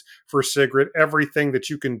upgrades for Sigrid. Everything that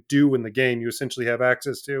you can do in the game, you essentially have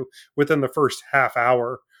access to within the first half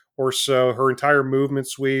hour or so. Her entire movement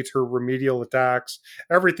suite, her remedial attacks,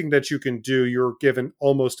 everything that you can do, you're given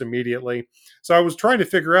almost immediately. So I was trying to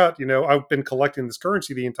figure out, I've been collecting this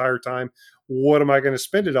currency the entire time. What am I going to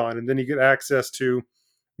spend it on? And then you get access to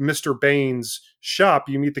Mr. Bane's shop.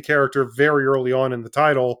 You meet the character very early on in the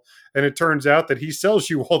title, and it turns out that he sells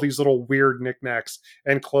you all these little weird knickknacks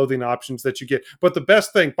and clothing options that you get. But the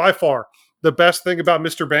best thing, by far, the best thing about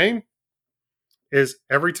Mr. Bane is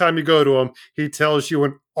every time you go to him, he tells you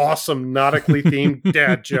an awesome nautically themed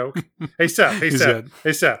dad joke. Hey,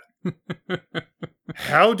 Seth.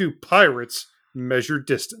 How do pirates measure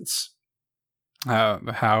distance?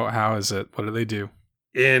 How is it? What do they do?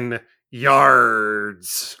 In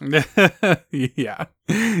yards. Yeah.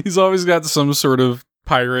 He's always got some sort of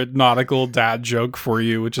pirate nautical dad joke for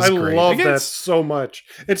you, which is great. I love that so much.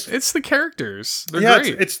 It's the characters. They're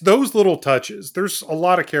great. It's those little touches. There's a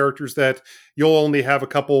lot of characters that you'll only have a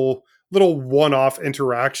couple little one-off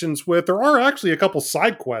interactions with. There are actually a couple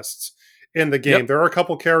side quests in the game. Yep. There are a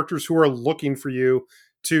couple characters who are looking for you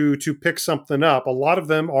to pick something up. A lot of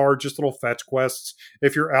them are just little fetch quests.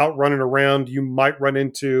 If you're out running around, you might run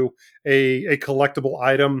into a collectible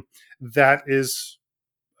item that is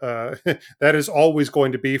always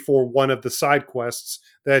going to be for one of the side quests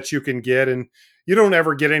that you can get, and you don't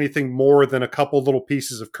ever get anything more than a couple little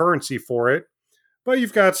pieces of currency for it. But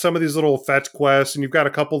you've got some of these little fetch quests, and you've got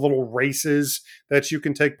a couple little races that you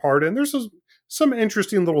can take part in. There's some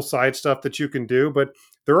interesting little side stuff that you can do, but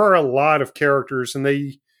there are a lot of characters, and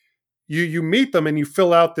you meet them and you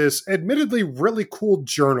fill out this admittedly really cool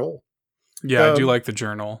journal. Yeah, I do like the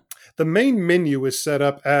journal. The main menu is set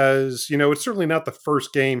up as, it's certainly not the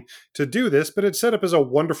first game to do this, but it's set up as a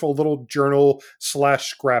wonderful little journal /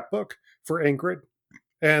 scrapbook for Ingrid.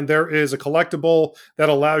 And there is a collectible that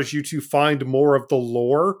allows you to find more of the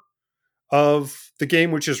lore of the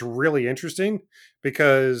game, which is really interesting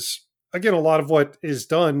because, again, a lot of what is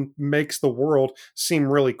done makes the world seem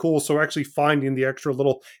really cool. So actually finding the extra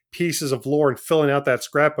little pieces of lore and filling out that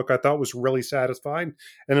scrapbook I thought was really satisfying.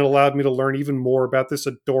 And it allowed me to learn even more about this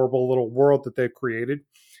adorable little world that they've created.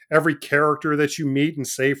 Every character that you meet and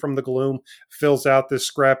save from the gloom fills out this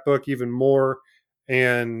scrapbook even more.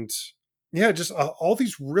 And Yeah, just all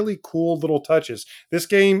these really cool little touches. This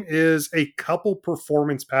game is a couple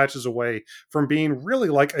performance patches away from being really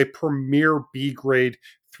like a premier B grade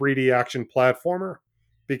 3D action platformer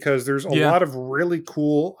because there's a Yeah. lot of really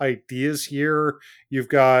cool ideas here. You've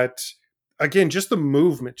got, again, just the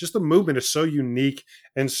movement. Just the movement is so unique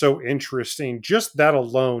and so interesting. Just that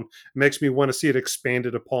alone makes me want to see it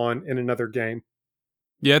expanded upon in another game.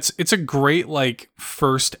 Yeah, it's a great like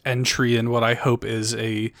first entry in what I hope is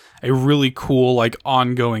a really cool like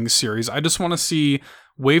ongoing series. I just want to see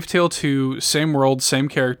Wavetale 2, same world, same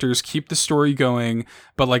characters, keep the story going,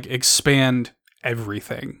 but like expand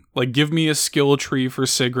everything. Like give me a skill tree for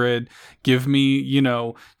Sigrid, give me,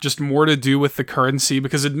 just more to do with the currency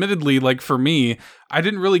because admittedly like for me, I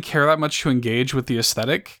didn't really care that much to engage with the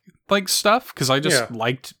aesthetic like stuff because I just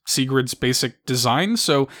liked Sigrid's basic design.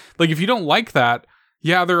 So like if you don't like that,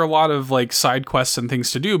 yeah, there are a lot of like side quests and things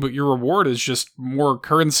to do, but your reward is just more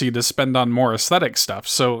currency to spend on more aesthetic stuff.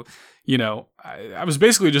 So, I was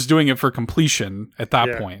basically just doing it for completion at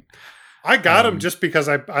that point. I got them just because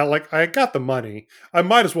I got the money. I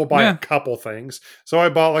might as well buy a couple things. So I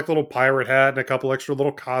bought like a little pirate hat and a couple extra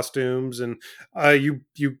little costumes, and you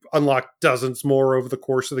unlock dozens more over the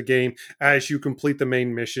course of the game as you complete the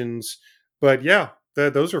main missions. But yeah,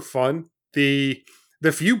 those are fun.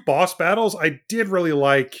 The few boss battles I did really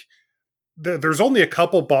like. There's only a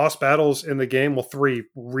couple boss battles in the game. Well, 3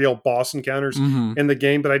 real boss encounters in the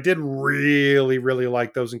game, but I did really, really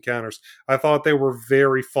like those encounters. I thought they were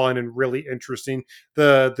very fun and really interesting.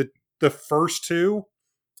 The first 2,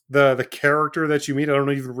 the character that you meet, I don't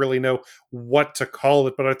even really know what to call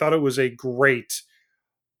it, but I thought it was a great,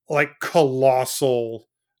 like, colossal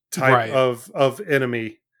type of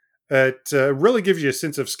enemy. It really gives you a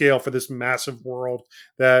sense of scale for this massive world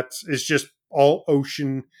that is just all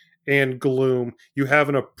ocean and gloom. You have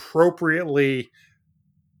an appropriately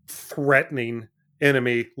threatening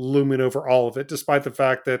enemy looming over all of it, despite the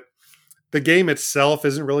fact that the game itself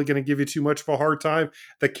isn't really going to give you too much of a hard time.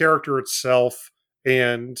 The character itself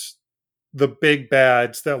and the big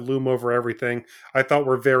bads that loom over everything, I thought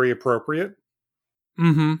were very appropriate.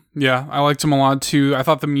 Yeah, I liked him a lot too. I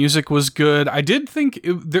thought the music was good. I did think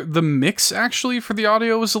the mix actually for the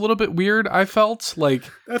audio was a little bit weird. I felt like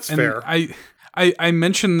that's fair. I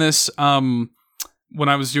mentioned this when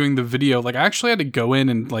I was doing the video. Like I actually had to go in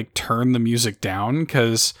and like turn the music down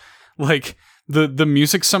because like the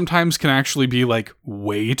music sometimes can actually be like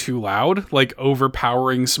way too loud, like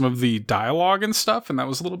overpowering some of the dialogue and stuff, and that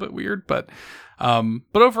was a little bit weird, but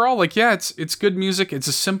overall, like, yeah, it's good music. It's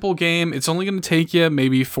a simple game. It's only going to take you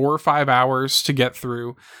maybe 4 or 5 hours to get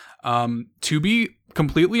through. To be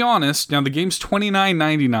completely honest, now the game's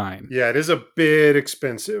 $29.99. Yeah, it is a bit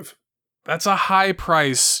expensive. That's a high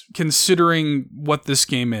price considering what this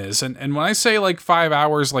game is. And when I say like 5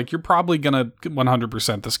 hours, like you're probably going to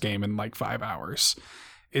 100% this game in like 5 hours.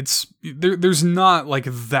 There's not like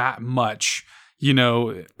that much,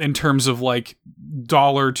 in terms of like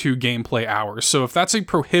 $2 gameplay hours. So if that's a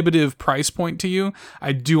prohibitive price point to you,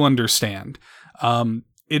 I do understand.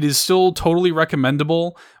 It is still totally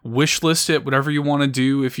recommendable. Wishlist it, whatever you want to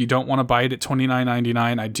do. If you don't want to buy it at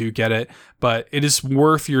 $29.99, I do get it. But it is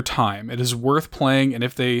worth your time. It is worth playing. And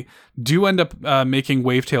if they do end up making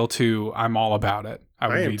Wavetale 2, I'm all about it. I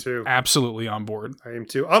would be too. Absolutely on board. I am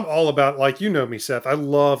too. I'm all about, like, me, Seth. I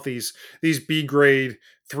love these B-grade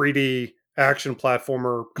 3D action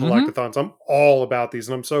platformer collectathons. I'm all about these,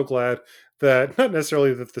 and I'm so glad that, not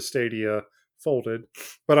necessarily that the Stadia folded,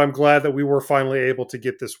 but I'm glad that we were finally able to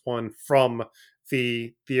get this one from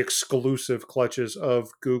the exclusive clutches of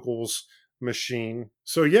Google's machine.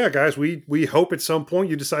 So yeah, guys, we hope at some point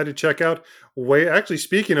you decide to check out Actually,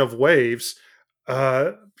 speaking of waves,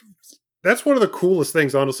 that's one of the coolest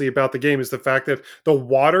things, honestly, about the game is the fact that the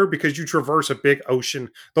water, because you traverse a big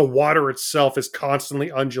ocean, the water itself is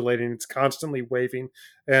constantly undulating. It's constantly waving.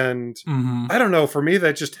 And I don't know, for me,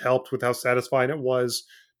 that just helped with how satisfying it was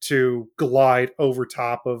to glide over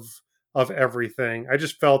top of everything. I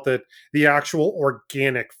just felt that the actual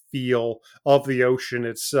organic feel of the ocean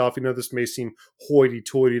itself, this may seem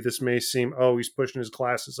hoity-toity, this may seem, he's pushing his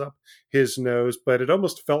glasses up his nose, but it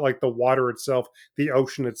almost felt like the water itself, the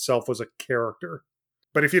ocean itself was a character.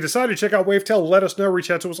 But if you decide to check out Wavetale, let us know. Reach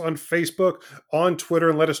out to us on Facebook, on Twitter,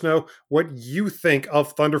 and let us know what you think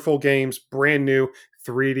of Thunderful Games' brand new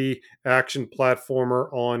 3D action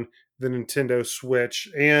platformer on the Nintendo Switch.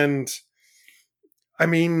 And I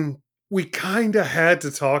mean, we kind of had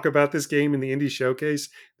to talk about this game in the Indie Showcase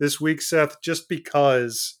this week, Seth, just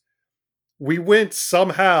because we went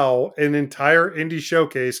somehow an entire Indie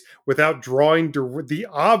Showcase without drawing the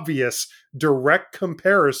obvious direct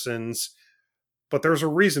comparisons But there's a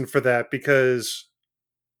reason for that, because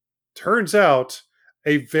turns out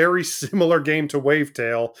a very similar game to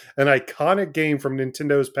Wavetale, an iconic game from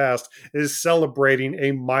Nintendo's past, is celebrating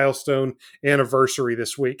a milestone anniversary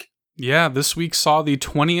this week. Yeah, this week saw the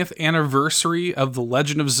 20th anniversary of The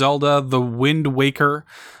Legend of Zelda: The Wind Waker,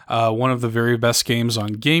 one of the very best games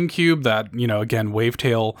on GameCube that, again,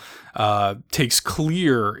 Wavetale takes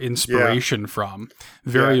clear inspiration from,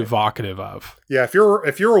 very evocative of. Yeah, if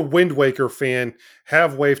you're a Wind Waker fan,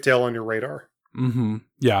 have Wavetale on your radar. Mm-hmm.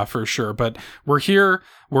 Yeah, for sure. But we're here.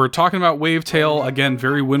 We're talking about Wavetale. Again,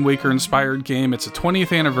 very Wind Waker inspired game. It's a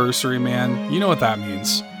 20th anniversary, man. You know what that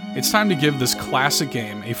means. It's time to give this classic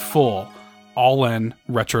game a full, all-in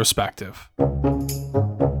retrospective.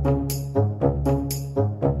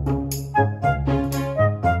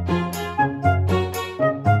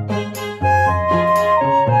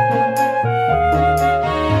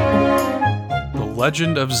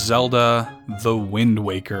 Legend of Zelda: The Wind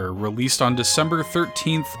Waker, released on December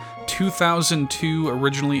 13th, 2002,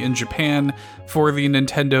 originally in Japan for the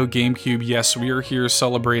Nintendo GameCube. Yes, we are here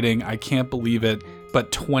celebrating, I can't believe it,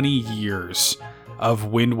 but 20 years of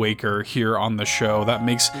Wind Waker here on the show. That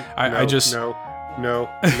makes...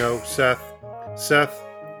 No, Seth,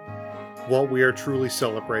 what we are truly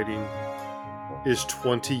celebrating is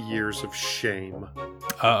 20 years of shame.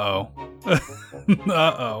 Uh-oh.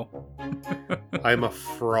 Uh-oh. I'm a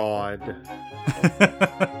fraud.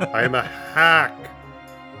 I am a hack.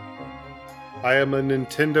 I am a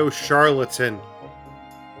Nintendo charlatan.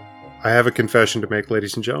 I have a confession to make,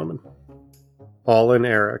 ladies and gentlemen. All in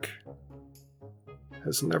Eric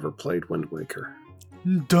has never played Wind Waker.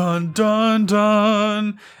 Dun dun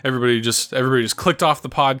dun. Everybody just clicked off the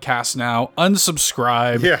podcast now.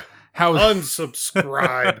 Unsubscribe. Yeah.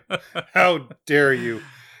 Unsubscribe. How dare you?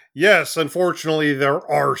 Yes, unfortunately, there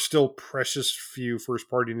are still precious few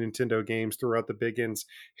first-party Nintendo games throughout the Big N's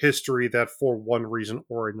history that, for one reason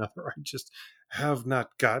or another, I just have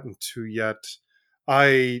not gotten to yet.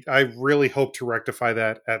 I really hope to rectify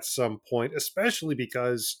that at some point, especially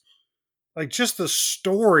because, just the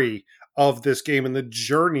story of this game and the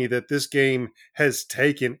journey that this game has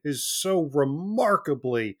taken is so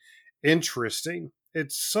remarkably interesting.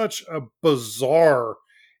 It's such a bizarre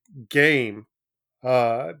game.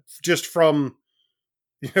 Just from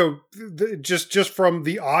just from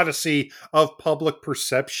the odyssey of public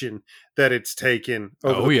perception that it's taken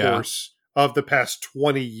over the course of the past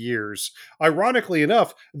 20 years. Ironically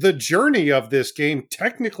enough, the journey of this game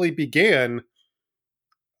technically began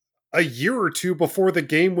a year or two before the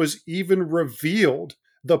game was even revealed.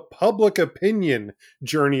 The public opinion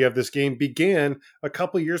journey of this game began a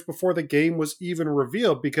couple years before the game was even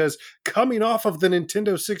revealed, because coming off of the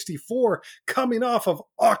Nintendo 64, coming off of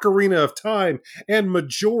Ocarina of Time and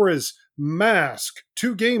Majora's Mask,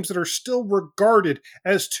 two games that are still regarded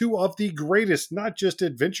as two of the greatest, not just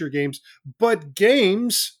adventure games, but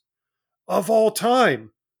games of all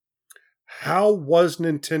time. How was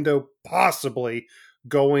Nintendo possibly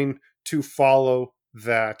going to follow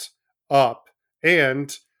that up?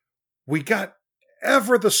 And we got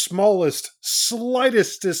ever the smallest,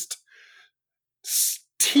 slightest,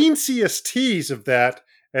 teensiest tease of that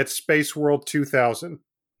at Space World 2000.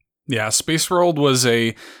 Yeah, Space World was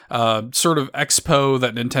a sort of expo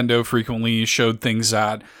that Nintendo frequently showed things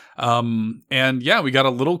at. And yeah, we got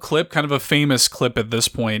a little clip, kind of a famous clip at this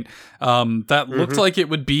point, that looked like it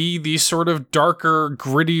would be the sort of darker,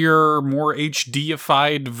 grittier, more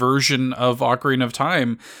HD-ified version of Ocarina of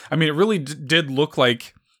Time. I mean, it really did look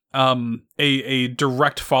like a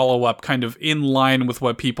direct follow-up, kind of in line with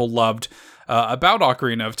what people loved about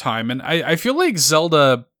Ocarina of Time. And I feel like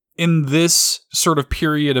Zelda, in this sort of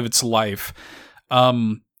period of its life,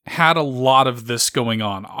 had a lot of this going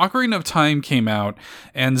on. Ocarina of Time came out,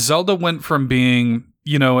 and Zelda went from being,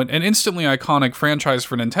 an instantly iconic franchise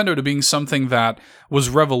for Nintendo to being something that was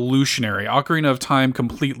revolutionary. Ocarina of Time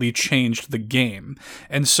completely changed the game.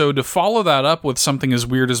 And so to follow that up with something as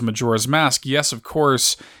weird as Majora's Mask, yes, of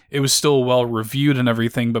course, it was still well reviewed and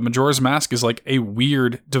everything, but Majora's Mask is like a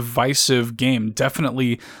weird, divisive game,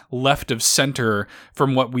 definitely left of center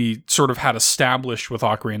from what we sort of had established with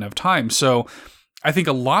Ocarina of Time. So I think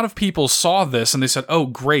a lot of people saw this and they said, oh,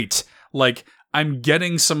 great, I'm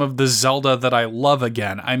getting some of the Zelda that I love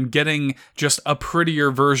again. I'm getting just a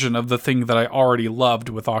prettier version of the thing that I already loved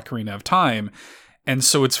with Ocarina of Time. And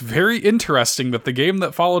so it's very interesting that the game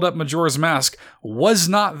that followed up Majora's Mask was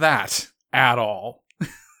not that at all.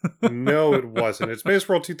 No, it wasn't. At Space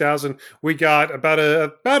World 2000, we got about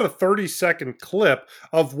a 30-second clip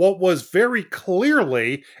of what was very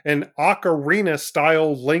clearly an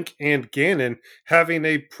Ocarina-style Link and Ganon having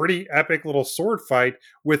a pretty epic little sword fight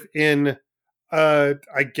within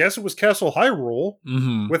I guess it was Castle Hyrule,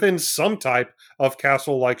 within some type of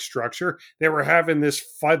castle-like structure. They were having this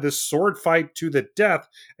fight, this sword fight to the death,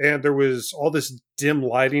 and there was all this dim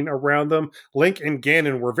lighting around them. Link and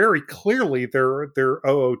Ganon were very clearly their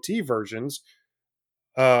OOT versions.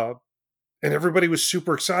 And everybody was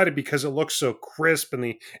super excited because it looked so crisp and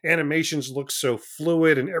the animations looked so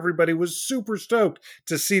fluid, and everybody was super stoked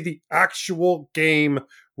to see the actual game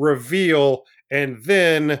reveal, and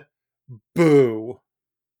then boo.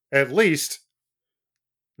 At least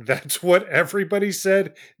that's what everybody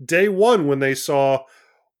said day one when they saw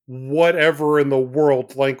whatever in the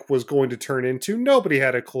world Link was going to turn into. Nobody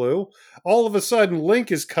had a clue. All of a sudden,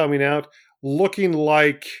 Link is coming out looking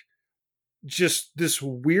like just this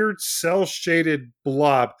weird cel-shaded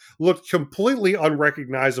blob. Looked completely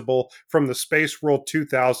unrecognizable from the Space World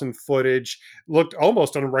 2000 footage. Looked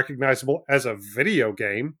almost unrecognizable as a video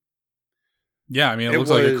game. Yeah, I mean, it looks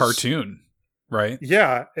like a cartoon, right?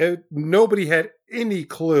 Yeah, nobody had any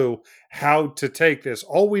clue how to take this.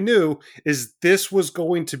 All we knew is this was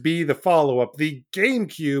going to be the follow-up, the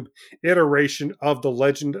GameCube iteration of The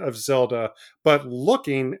Legend of Zelda. But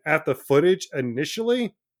looking at the footage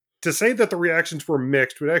initially, to say that the reactions were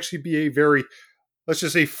mixed would actually be a very, let's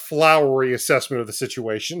just say, flowery assessment of the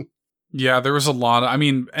situation. Yeah, there was a lot. I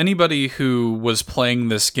mean, anybody who was playing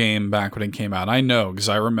this game back when it came out, I know because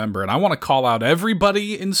I remember, and I want to call out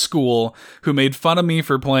everybody in school who made fun of me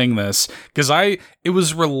for playing this because it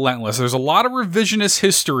was relentless. There's a lot of revisionist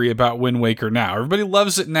history about Wind Waker now. Everybody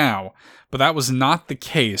loves it now, but that was not the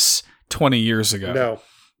case 20 years ago. No.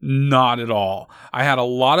 Not at all. I had a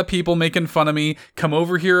lot of people making fun of me, come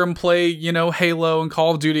over here and play, Halo and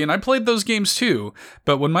Call of Duty, and I played those games too.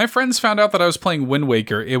 But when my friends found out that I was playing Wind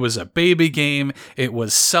Waker, it was a baby game, it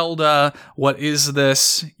was Zelda, what is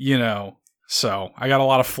this? So I got a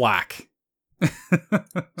lot of flack.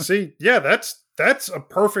 See, yeah, that's a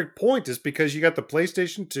perfect point, is because you got the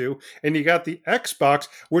PlayStation 2 and you got the Xbox,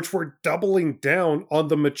 which were doubling down on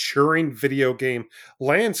the maturing video game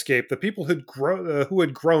landscape. The people who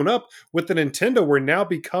had grown up with the Nintendo were now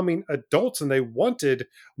becoming adults, and they wanted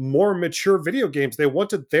more mature video games. They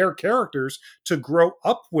wanted their characters to grow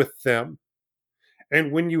up with them.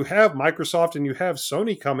 And when you have Microsoft and you have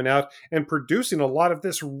Sony coming out and producing a lot of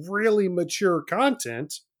this really mature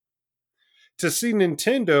content, to see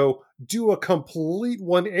Nintendo do a complete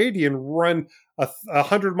 180 and run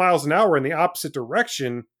 100 miles an hour in the opposite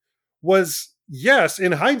direction was, yes,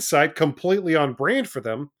 in hindsight, completely on brand for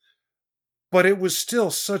them, but it was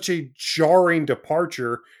still such a jarring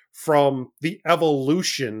departure from the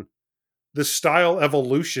evolution, the style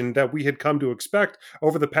evolution that we had come to expect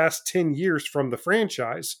over the past 10 years from the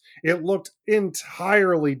franchise. It looked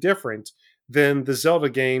entirely different than the Zelda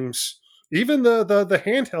games, even the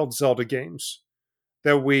handheld Zelda games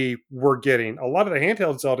that we were getting. A lot of the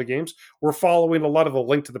handheld Zelda games were following a lot of the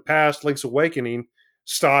Link to the Past, Link's Awakening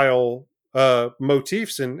style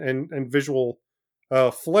motifs and visual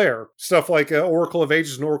flair. Stuff like Oracle of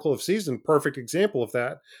Ages and Oracle of Seasons, perfect example of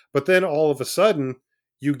that. But then all of a sudden,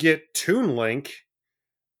 you get Toon Link,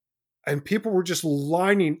 and people were just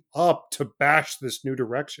lining up to bash this new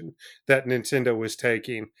direction that Nintendo was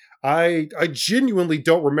taking. I genuinely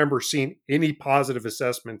don't remember seeing any positive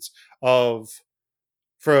assessments from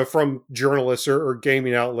journalists or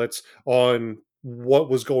gaming outlets on what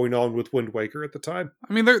was going on with Wind Waker at the time.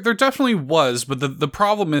 I mean, there definitely was, but the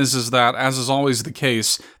problem is that, as is always the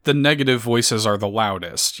case, the negative voices are the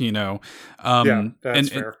loudest, Yeah, that's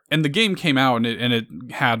fair. And the game came out and it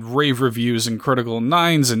had rave reviews and critical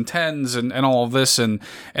 9s and 10s and all of this, and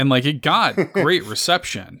like it got great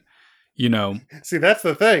reception, See, that's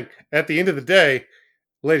the thing. At the end of the day,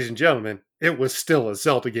 ladies and gentlemen, it was still a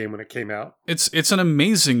Zelda game when it came out. It's an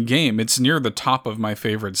amazing game. It's near the top of my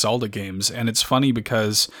favorite Zelda games, and it's funny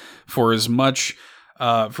because for as much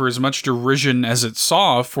derision as it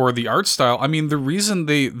saw for the art style, I mean, the reason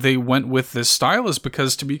they went with this style is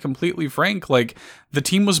because, to be completely frank, like, the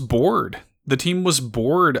team was bored. The team was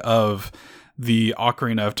bored of the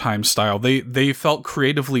Ocarina of Time style. They felt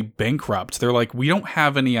creatively bankrupt. They're like, we don't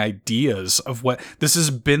have any ideas of what this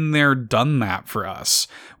has been there, done that for us.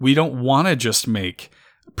 We don't want to just make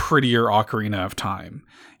prettier Ocarina of Time,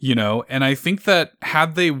 and I think that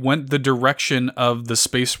had they went the direction of the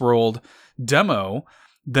Space World demo,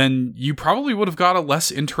 then you probably would have got a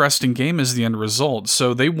less interesting game as the end result.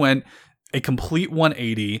 So they went a complete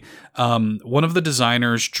 180. One of the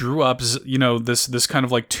designers drew up, this kind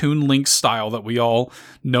of like Toon Link style that we all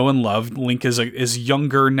know and love. Link is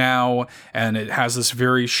younger now, and it has this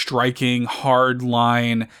very striking, hard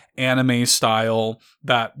line anime style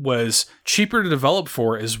that was cheaper to develop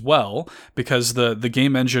for as well, because the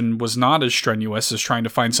game engine was not as strenuous as trying to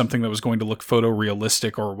find something that was going to look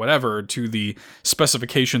photorealistic or whatever to the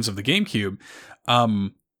specifications of the GameCube.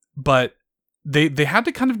 But they had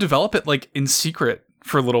to kind of develop it like in secret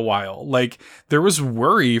for a little while. Like, there was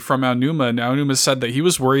worry from Aonuma, and Aonuma said that he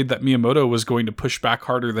was worried that Miyamoto was going to push back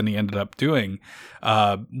harder than he ended up doing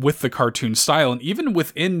with the cartoon style. And even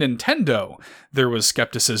within Nintendo, there was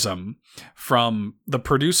skepticism from the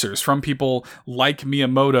producers, from people like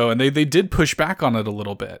Miyamoto, and they did push back on it a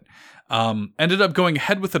little bit. Ended up going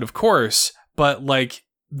ahead with it, of course, but like,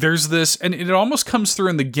 there's this, and it almost comes through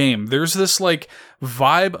in the game, there's this like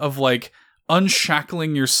vibe of like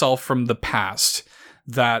unshackling yourself from the past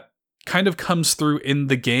that kind of comes through in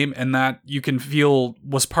the game, and that you can feel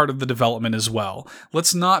was part of the development as well.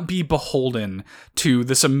 Let's not be beholden to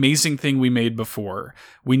this amazing thing we made before.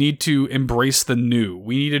 We need to embrace the new.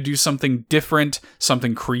 We need to do something different,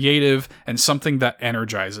 something creative, and something that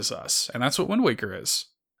energizes us. And that's what Wind Waker is.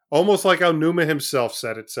 Almost like Aonuma himself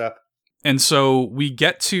said it, Seth. And so we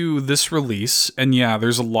get to this release, and yeah,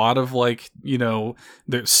 there's a lot of like,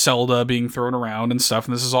 there's Zelda being thrown around and stuff,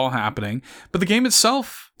 and this is all happening. But the game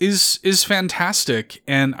itself is fantastic.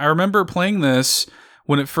 And I remember playing this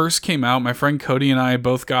when it first came out. My friend Cody and I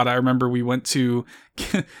both got, I remember we went to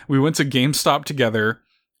GameStop together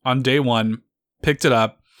on day one, picked it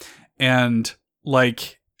up, and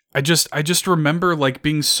like I just remember like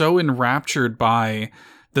being so enraptured by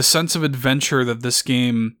the sense of adventure that this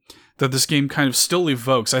game kind of still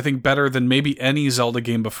evokes. I think better than maybe any Zelda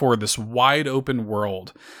game before. This wide open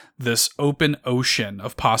world, this open ocean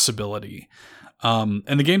of possibility. And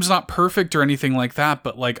the game's not perfect or anything like that,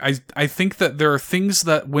 but like I think that there are things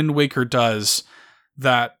that Wind Waker does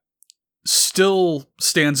that still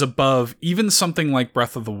stands above even something like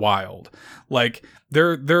Breath of the Wild. Like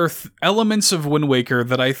there are elements of Wind Waker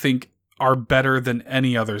that I think are better than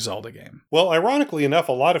any other Zelda game. Well, ironically enough,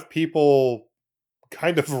 a lot of people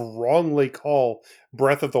kind of wrongly call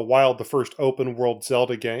Breath of the Wild the first open world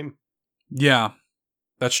Zelda game. Yeah,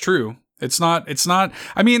 that's true. It's not,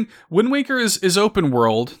 I mean, Wind Waker is open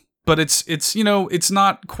world, but it's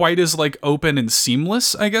not quite as like open and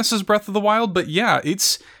seamless, I guess, as Breath of the Wild, but yeah,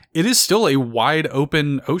 it is still a wide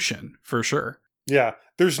open ocean for sure. Yeah,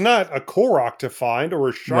 there's not a Korok to find or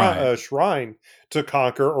a shrine to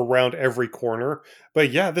conquer around every corner.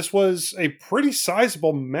 But yeah, this was a pretty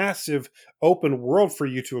sizable, massive open world for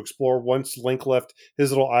you to explore once Link left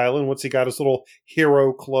his little island, once he got his little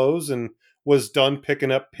hero clothes and was done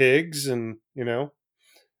picking up pigs and,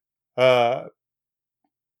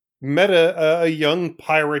 met a young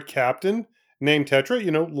pirate captain named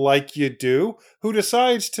Tetra, like you do, who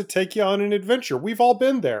decides to take you on an adventure. We've all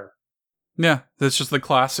been there. Yeah, that's just the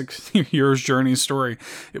classic hero's journey story.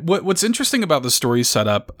 What's interesting about the story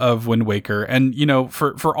setup of Wind Waker, and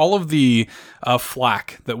for all of the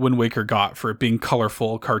flack that Wind Waker got for it being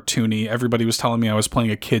colorful, cartoony, everybody was telling me I was playing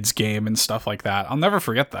a kid's game and stuff like that. I'll never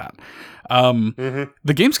forget that.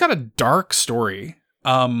 The game's got a dark story,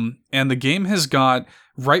 and the game has got,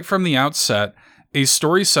 right from the outset, a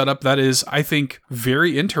story setup that is, I think,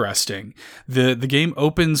 very interesting. The game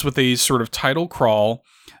opens with a sort of title crawl,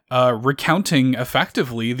 recounting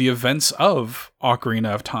effectively the events of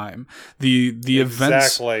Ocarina of Time, the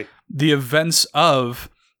events of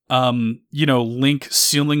Link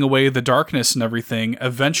sealing away the darkness and everything.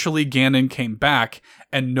 Eventually, Ganon came back,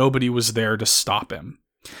 and nobody was there to stop him,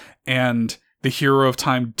 and the hero of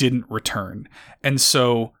time didn't return, and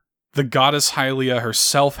so the goddess Hylia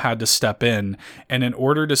herself had to step in, and in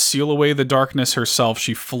order to seal away the darkness herself,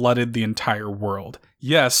 she flooded the entire world.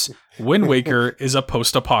 Yes, Wind Waker is a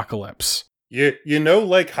post-apocalypse. Lake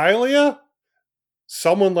Hylia?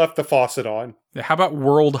 Someone left the faucet on. How about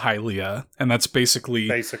World Hylia? And that's basically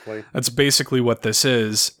what this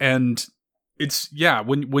is. And it's,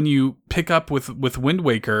 when you pick up with Wind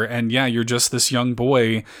Waker, and you're just this young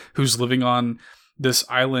boy who's living on this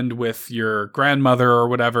island with your grandmother or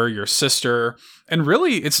whatever, your sister, and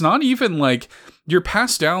really it's not even like you're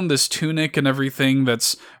passed down this tunic and everything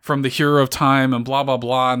that's from the hero of time and blah blah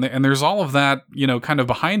blah, and there's all of that kind of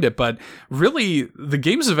behind it, but really the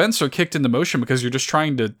game's events are kicked into motion because you're just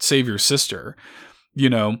trying to save your sister.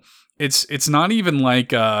 It's not even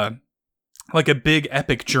like a big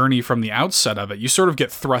epic journey from the outset of it. You sort of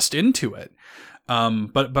get thrust into it,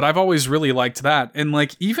 but I've always really liked that, and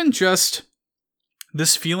like even just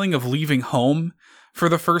this feeling of leaving home for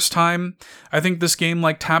the first time. I think this game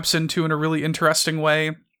like taps into in a really interesting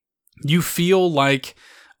way. You feel like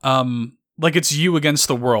it's you against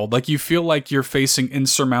the world. Like you feel like you're facing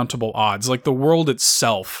insurmountable odds. Like the world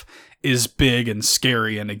itself is big and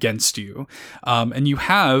scary and against you. And you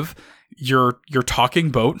have your talking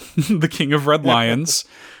boat, the King of Red Lions.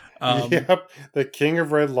 Yep, the King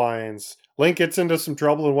of Red Lions. Link gets into some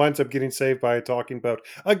trouble and winds up getting saved by a talking boat.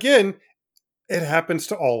 Again, it happens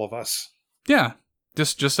to all of us. Yeah,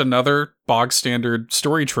 just another bog standard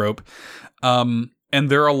story trope. And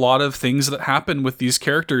there are a lot of things that happen with these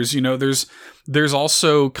characters. You know, there's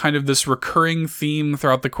also kind of this recurring theme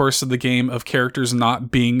throughout the course of the game of characters not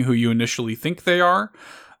being who you initially think they are,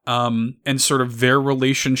 and sort of their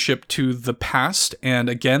relationship to the past. And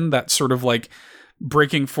again, that sort of like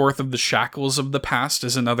breaking forth of the shackles of the past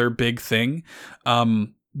is another big thing.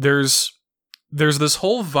 There's this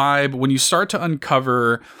whole vibe when you start to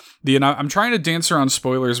uncover and I'm trying to dance around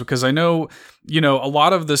spoilers because I know, you know, a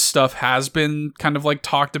lot of this stuff has been kind of like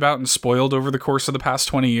talked about and spoiled over the course of the past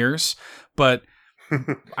 20 years. But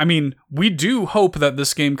I mean, we do hope that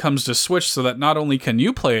this game comes to Switch so that not only can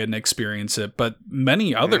you play it and experience it, but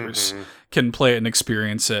many others can play it and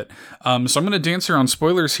experience it. So I'm going to dance around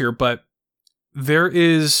spoilers here, but there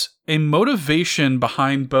is a motivation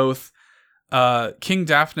behind both King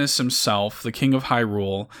Daphnis himself, the King of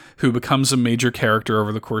Hyrule, who becomes a major character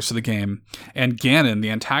over the course of the game, and Ganon, the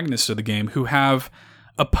antagonist of the game, who have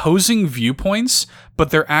opposing viewpoints, but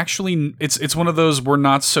they're actually, it's one of those we're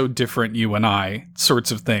not so different, you and I,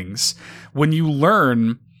 sorts of things. When you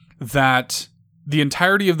learn that the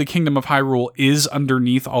entirety of the Kingdom of Hyrule is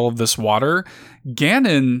underneath all of this water,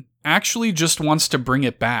 Ganon actually just wants to bring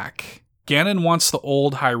it back. Ganon wants the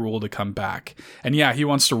old Hyrule to come back. And yeah, he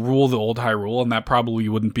wants to rule the old Hyrule, and that probably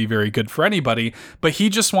wouldn't be very good for anybody, but he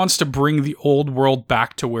just wants to bring the old world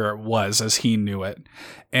back to where it was as he knew it.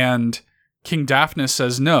 And King Daphnis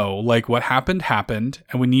says, no, like what happened,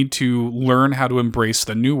 and we need to learn how to embrace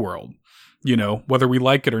the new world, you know, whether we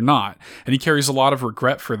like it or not. And he carries a lot of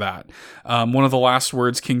regret for that. One of the last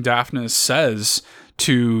words King Daphnis says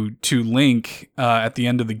to Link at the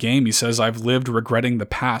end of the game, he says, I've lived regretting the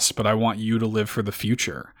past, but I want you to live for the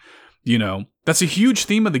future. You know, that's a huge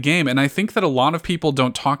theme of the game, and I think that a lot of people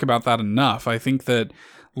don't talk about that enough. I think that,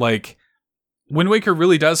 like, Wind Waker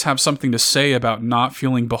really does have something to say about not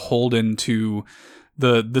feeling beholden to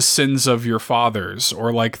the sins of your fathers,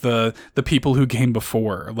 or like the people who came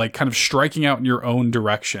before, like kind of striking out in your own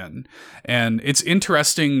direction. And it's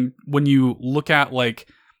interesting when you look at like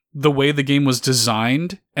the way the game was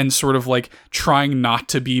designed and sort of like trying not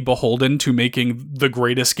to be beholden to making the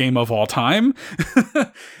greatest game of all time.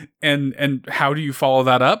 and how do you follow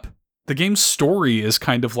that up? The game's story is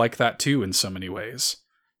kind of like that too in so many ways.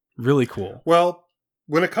 Really cool. Well,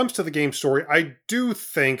 when it comes to the game story, I do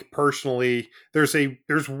think personally there's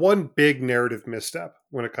one big narrative misstep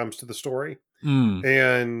when it comes to the story.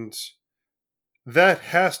 And that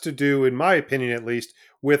has to do, in my opinion at least,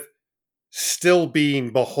 with still being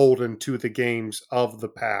beholden to the games of the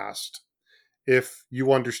past, if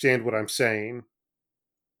you understand what I'm saying.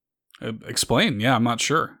 Explain. Yeah, I'm not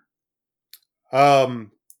sure.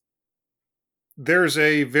 There's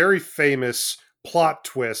a very famous plot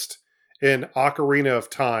twist in Ocarina of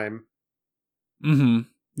Time. Mm-hmm.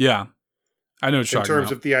 Yeah. I know what you're talking about. In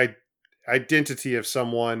terms of the identity of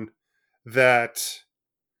someone that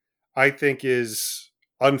I think is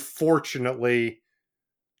unfortunately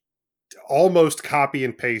almost copy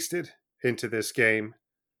and pasted into this game.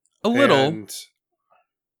 A little. And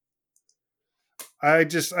I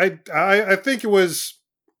think it was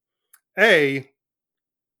A,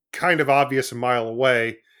 kind of obvious a mile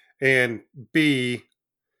away, and B,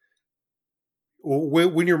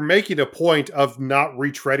 when you're making a point of not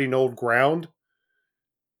retreading old ground,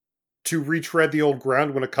 to retread the old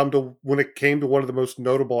ground when it came to one of the most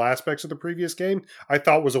notable aspects of the previous game, I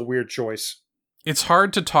thought was a weird choice. It's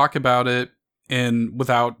hard to talk about it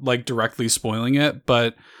without like directly spoiling it,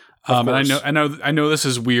 but and I know this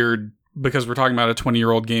is weird because we're talking about a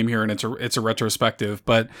 20-year-old game here and it's a retrospective,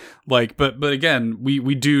 but again,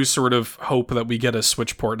 we do sort of hope that we get a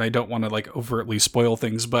Switch port, and I don't want to like overtly spoil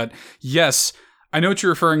things, but yes, I know what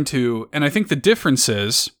you're referring to, and I think the difference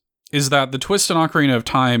is that the twist in Ocarina of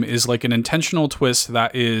Time is like an intentional twist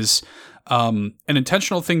that is an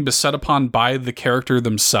intentional thing beset upon by the character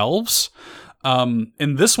themselves.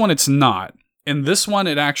 In this one, it's not. In this one,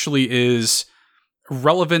 it actually is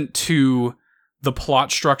relevant to the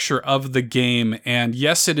plot structure of the game, and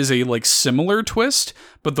yes, it is a like similar twist,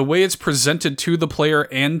 but the way it's presented to the player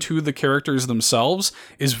and to the characters themselves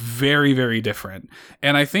is very, very different,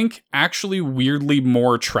 and I think actually weirdly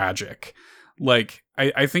more tragic. Like,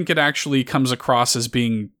 I think it actually comes across as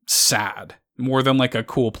being sad more than like a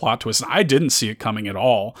cool plot twist. And I didn't see it coming at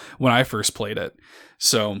all when I first played it.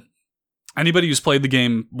 So anybody who's played the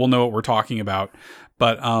game will know what we're talking about.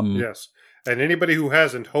 But Yes. And anybody who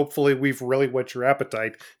hasn't, hopefully we've really whet your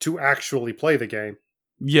appetite to actually play the game.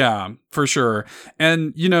 yeah, for sure.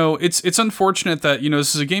 And, you know, it's unfortunate that, you know,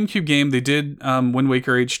 this is a GameCube game. They did Wind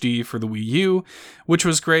Waker HD for the Wii U, which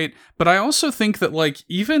was great. But I also think that, like,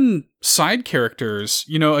 even side characters,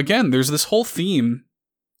 you know, again, there's this whole theme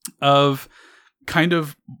of kind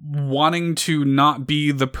of wanting to not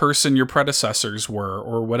be the person your predecessors were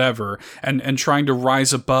or whatever, and trying to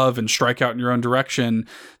rise above and strike out in your own direction.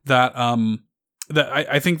 That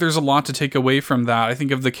I think there's a lot to take away from that. I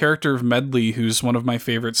think of the character of Medley, who's one of my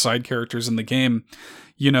favorite side characters in the game.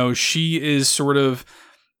 You know, she is sort of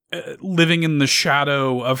living in the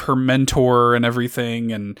shadow of her mentor and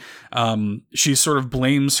everything, and she sort of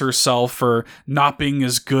blames herself for not being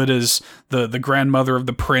as good as the grandmother of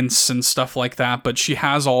the prince and stuff like that, but she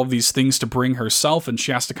has all of these things to bring herself, and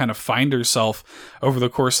she has to kind of find herself over the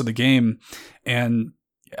course of the game. And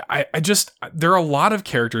I just, there are a lot of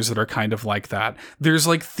characters that are kind of like that. There's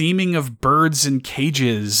like theming of birds in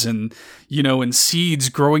cages, and, you know, and seeds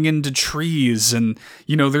growing into trees, and,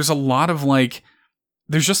 you know, there's just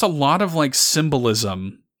a lot of like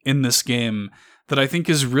symbolism in this game that I think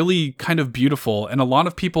is really kind of beautiful. And a lot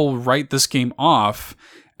of people write this game off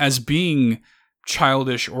as being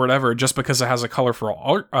childish or whatever just because it has a colorful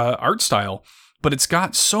art style. But it's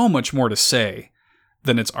got so much more to say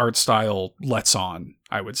than its art style lets on,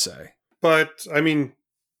 I would say. But, I mean,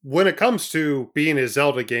 when it comes to being a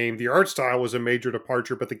Zelda game, the art style was a major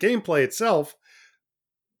departure, but the gameplay itself,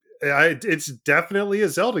 it's definitely a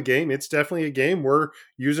Zelda game. It's definitely a game where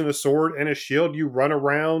using a sword and a shield, you run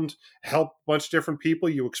around, help a bunch of different people,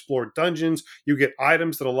 you explore dungeons, you get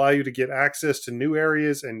items that allow you to get access to new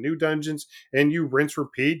areas and new dungeons, and you rinse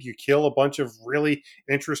repeat. You kill a bunch of really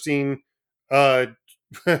interesting,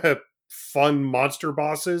 fun monster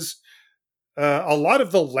bosses. A lot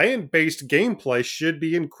of the land-based gameplay should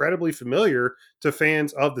be incredibly familiar to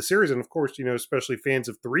fans of the series, and of course, you know, especially fans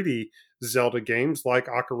of 3D Zelda games like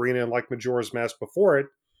Ocarina and like Majora's Mask before it.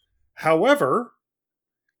 However,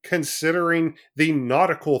 considering the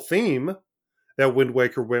nautical theme that Wind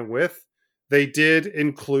Waker went with, they did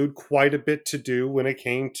include quite a bit to do when it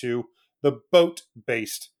came to the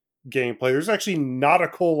boat-based gameplay. There's actually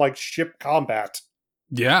nautical, like, ship combat.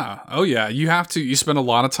 Yeah. Oh yeah. You spend a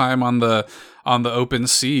lot of time on the open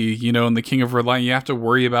sea, you know, in the King of Red Light. You have to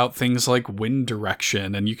worry about things like wind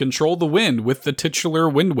direction, and you control the wind with the titular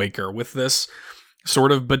Wind Waker, with this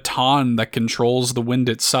sort of baton that controls the wind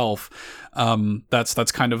itself.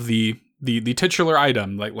 That's kind of the titular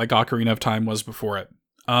item, like Ocarina of Time was before it.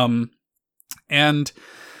 And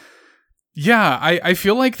yeah, I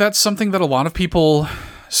feel like that's something that a lot of people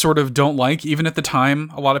sort of don't like. Even at the time,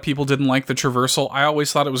 a lot of people didn't like the traversal. I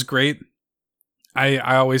always thought it was great. I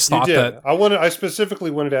always thought that I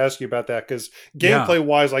specifically wanted to ask you about that, because gameplay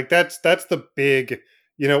wise, like that's the big,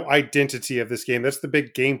 you know, identity of this game. That's the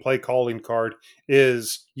big gameplay calling card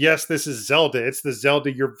is, yes, this is Zelda. It's the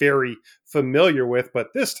Zelda you're very familiar with,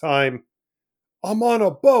 but this time I'm on a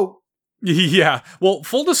boat. Yeah. Well,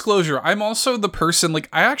 full disclosure, I'm also the person, like,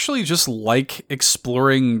 I actually just like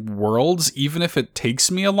exploring worlds, even if it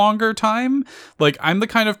takes me a longer time. Like, I'm the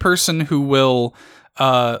kind of person who will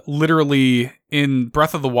literally, in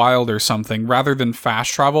Breath of the Wild or something, rather than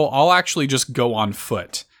fast travel, I'll actually just go on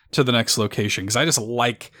foot to the next location, because I just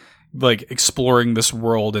like exploring this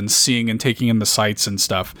world and seeing and taking in the sights and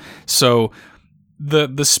stuff. So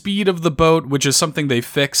the speed of the boat, which is something they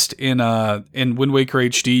fixed in Wind Waker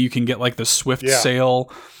HD, you can get like the swift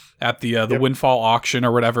sail at the Windfall auction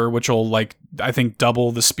or whatever, which will, like, I think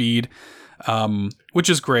double the speed, which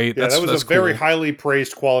is great. Yeah, that was a very highly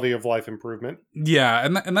praised quality of life improvement. Yeah,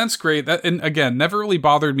 and that's great. And again, never really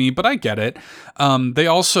bothered me, but I get it. They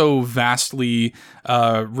also vastly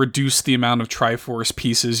reduced the amount of Triforce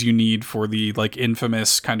pieces you need for the, like,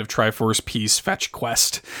 infamous kind of Triforce piece fetch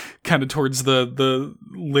quest, kind of towards the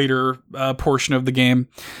later portion of the game,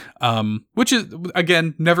 which is,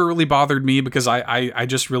 again, never really bothered me, because I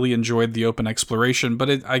just really enjoyed the open exploration.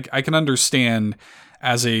 But I can understand,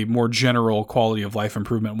 as a more general quality of life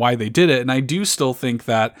improvement, why they did it. And I do still think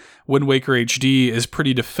that Wind Waker HD is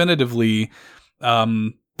pretty definitively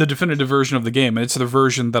the definitive version of the game. And it's the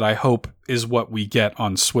version that I hope is what we get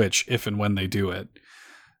on Switch if and when they do it.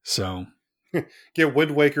 So get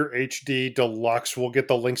Wind Waker HD Deluxe. We'll get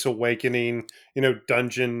the Link's Awakening, you know,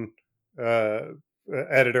 dungeon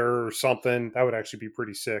editor or something. That would actually be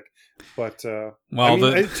pretty sick. But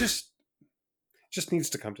it just needs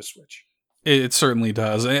to come to Switch. It certainly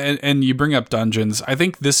does. And you bring up dungeons. I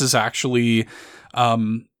think this is actually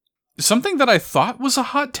something that I thought was a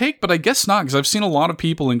hot take, but I guess not, because I've seen a lot of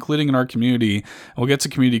people, including in our community, and we'll get to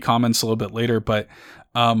community comments a little bit later, but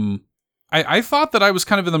I thought that I was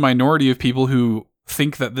kind of in the minority of people who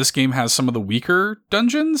think that this game has some of the weaker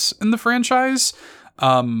dungeons in the franchise.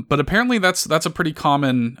 But apparently that's a pretty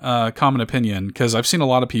common opinion, because I've seen a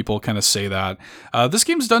lot of people kind of say that. This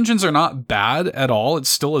game's dungeons are not bad at all. It's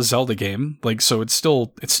still a Zelda game, like, so it's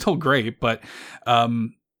still great, but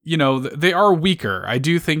they are weaker. I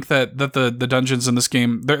do think that the dungeons in this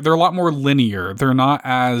game, they're a lot more linear. They're not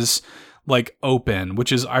as like open,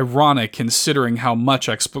 which is ironic considering how much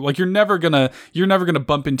like you're never gonna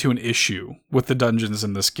bump into an issue with the dungeons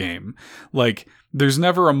in this game. Like, there's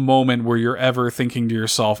never a moment where you're ever thinking to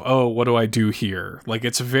yourself, oh, what do I do here? Like,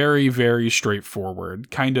 it's very, very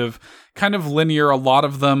straightforward, kind of linear. A lot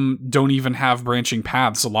of them don't even have branching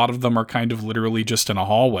paths. A lot of them are kind of literally just in a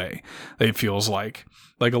hallway, it feels like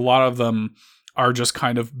a lot of them are just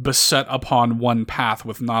kind of beset upon one path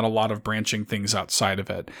with not a lot of branching things outside of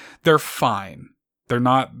it. They're fine. They're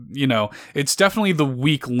not, it's definitely the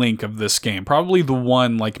weak link of this game. Probably the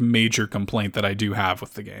one like major complaint that I do have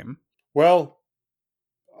with the game. Well,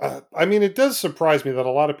 I mean, it does surprise me that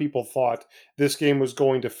a lot of people thought this game was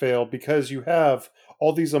going to fail, because you have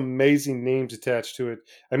all these amazing names attached to it.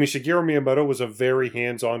 I mean, Shigeru Miyamoto was a very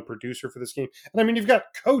hands-on producer for this game. And I mean, you've got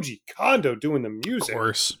Koji Kondo doing the music. Of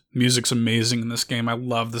course. Music's amazing in this game. I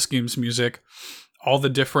love this game's music. All the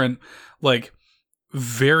different, like,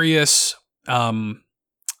 various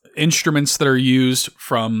instruments that are used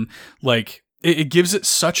from, like, it gives it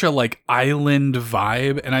such a, like, island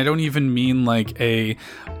vibe. And I don't even mean, like, a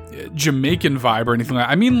Jamaican vibe or anything like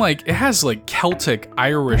that. I mean, like, it has, like, Celtic,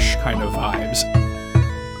 Irish kind of vibes.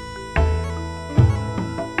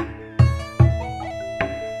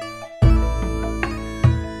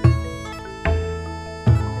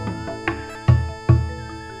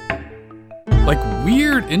 Like,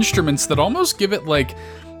 weird instruments that almost give it, like,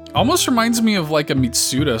 almost reminds me of like a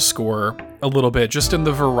Mitsuda score a little bit, just in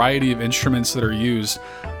the variety of instruments that are used.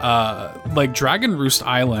 Like, Dragon Roost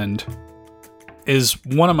Island is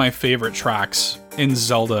one of my favorite tracks in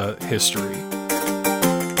Zelda history.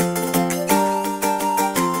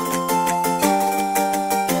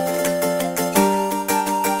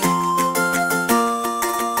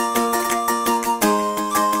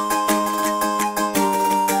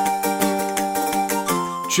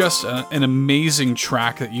 Just an amazing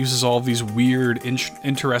track that uses all of these weird,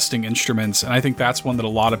 interesting instruments, and I think that's one that a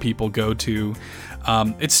lot of people go to.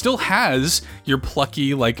 It still has your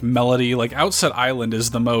plucky, like, melody. Like, Outset Island is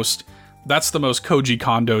that's the most Koji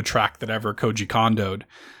Kondo track that ever Koji Kondoed.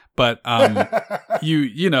 But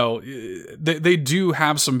they do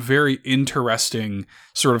have some very interesting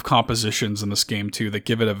sort of compositions in this game too that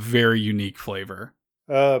give it a very unique flavor.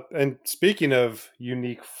 And speaking of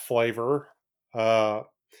unique flavor,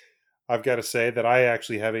 I've got to say that I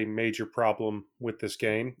actually have a major problem with this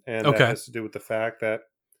game, and that has to do with the fact that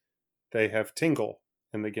they have Tingle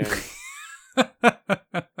in the game.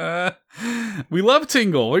 We love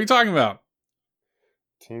Tingle. What are you talking about?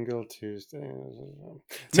 Tingle Tuesday.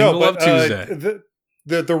 Tingle Love Tuesday.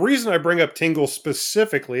 The reason I bring up Tingle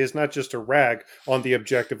specifically is not just to rag on the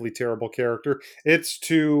objectively terrible character. It's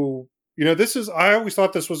to... I always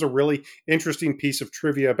thought this was a really interesting piece of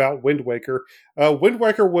trivia about Wind Waker. Wind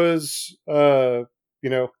Waker was, it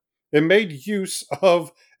actually made use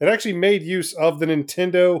of the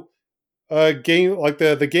Nintendo game, like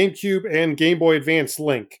the GameCube and Game Boy Advance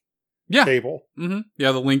link cable. Mm-hmm.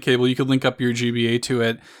 Yeah, the link cable. You could link up your GBA to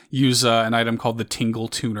it, use an item called the Tingle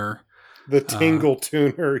Tuner. The Tingle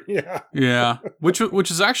Tuner, yeah. Yeah, which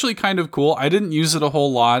is actually kind of cool. I didn't use it a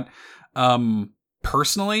whole lot.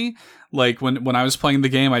 Personally, like when I was playing the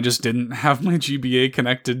game, I just didn't have my GBA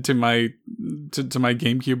connected to my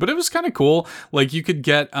GameCube, but it was kind of cool. Like, you could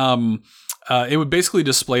get it would basically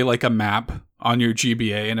display like a map on your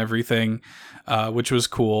GBA and everything, which was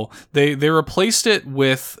cool. They replaced it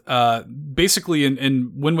with basically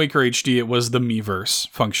in Wind Waker HD, it was the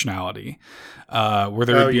Miiverse functionality, where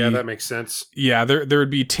there would be, that makes sense. Yeah, there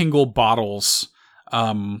would be Tingle bottles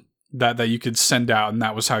that you could send out, and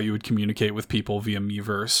that was how you would communicate with people via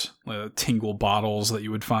Miiverse, Tingle bottles that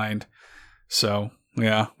you would find. So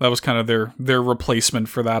yeah, that was kind of their replacement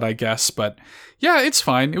for that, I guess. But yeah, it's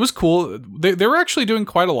fine. It was cool. They were actually doing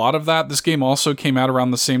quite a lot of that. This game also came out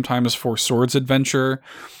around the same time as Four Swords Adventure.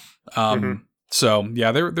 So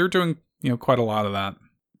yeah, they're doing quite a lot of that.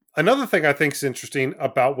 Another thing I think is interesting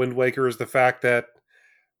about Wind Waker is the fact that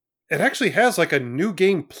it actually has like a new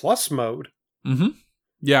game plus mode. Mm-hmm.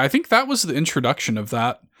 Yeah, I think that was the introduction of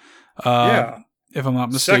that Yeah. If I'm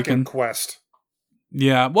not Second mistaken. quest.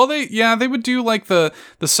 Yeah, well, they would do like the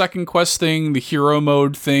second quest thing, the hero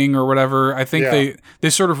mode thing, or whatever. I think Yeah. they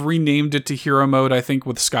sort of renamed it to hero mode. I think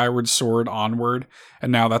with Skyward Sword onward,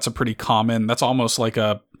 and now that's a pretty common. That's almost like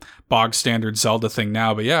a bog standard Zelda thing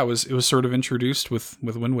now. But yeah, it was sort of introduced with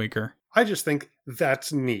Wind Waker. I just think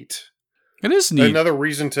that's neat. It is neat. Another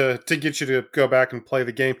reason to get you to go back and play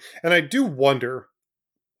the game. And I do wonder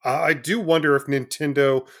if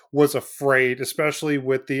Nintendo was afraid, especially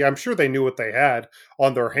with I'm sure they knew what they had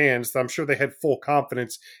on their hands. I'm sure they had full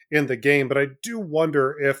confidence in the game, but I do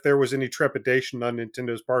wonder if there was any trepidation on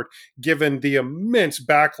Nintendo's part, given the immense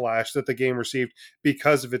backlash that the game received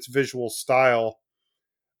because of its visual style.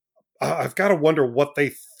 I've got to wonder what they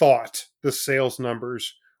thought the sales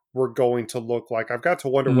numbers were going to look like. I've got to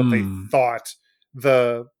wonder what they thought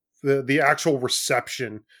the actual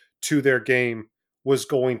reception to their game was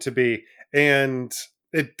going to be. And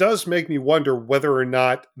it does make me wonder whether or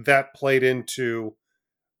not that played into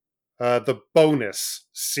the bonus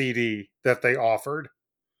CD that they offered.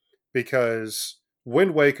 Because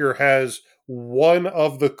Wind Waker has one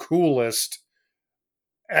of the coolest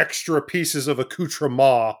extra pieces of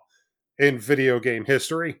accoutrement in video game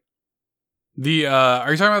history. The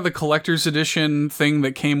are you talking about the collector's edition thing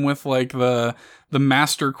that came with like the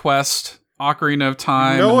Master Quest Ocarina of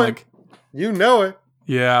Time? You know it.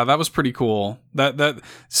 Yeah, that was pretty cool.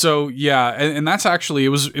 So yeah, and that's actually it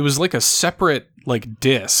was like a separate like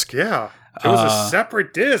disc. Yeah, it was a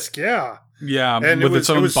separate disc. Yeah, yeah, and with its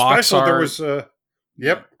own box special. art. There was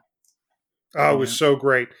yep. Oh, it was so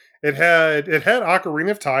great. It had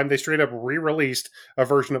Ocarina of Time. They straight up re-released a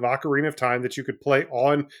version of Ocarina of Time that you could play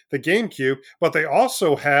on the GameCube, but they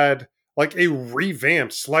also had like a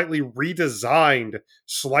revamped, slightly redesigned,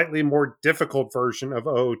 slightly more difficult version of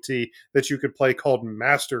OOT that you could play called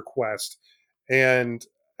Master Quest. And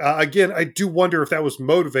again, I do wonder if that was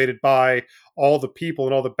motivated by all the people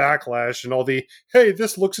and all the backlash and all the, hey,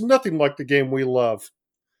 this looks nothing like the game we love.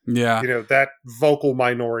 Yeah. That vocal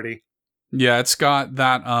minority. Yeah, it's got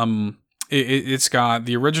that it's got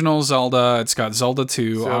the original Zelda, it's got Zelda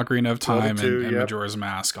 2, Ocarina of Time, 2, and Majora's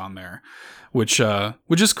Mask on there. Which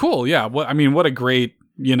is cool. Yeah. What a great,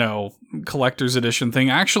 collector's edition thing.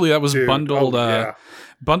 Actually, that was bundled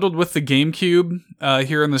with the GameCube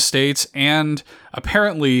here in the States, and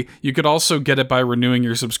apparently you could also get it by renewing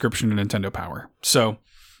your subscription to Nintendo Power. So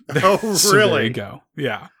so really? There you go.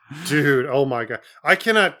 Yeah. Dude, oh my God. I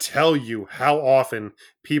cannot tell you how often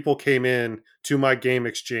people came in to my game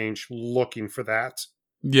exchange looking for that.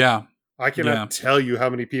 Yeah. I cannot tell you how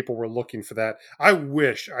many people were looking for that. I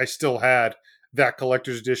wish I still had that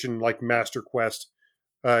collector's edition, like Master Quest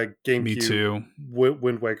GameCube. Me too.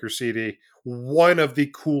 Wind Waker CD. One of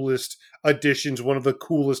the coolest additions, one of the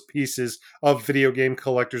coolest pieces of video game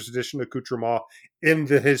collector's edition accoutrement in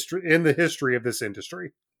the history of this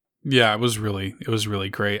industry. Yeah, it was really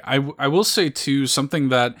great. I will say too, something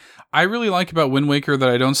that I really like about Wind Waker that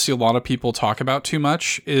I don't see a lot of people talk about too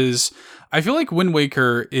much is I feel like Wind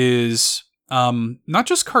Waker is not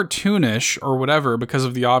just cartoonish or whatever because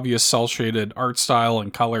of the obvious cel-shaded art style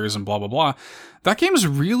and colors and blah blah blah. That game is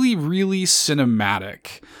really, really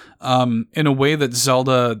cinematic in a way that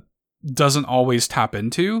Zelda doesn't always tap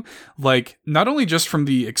into. Like, not only just from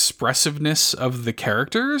the expressiveness of the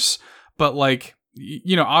characters, but like,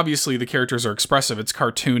 obviously the characters are expressive. It's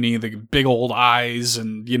cartoony, the big old eyes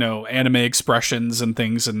and, anime expressions and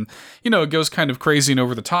things. And, it goes kind of crazy and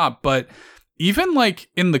over the top. But even like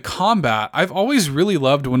in the combat, I've always really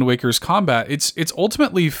loved Wind Waker's combat. It's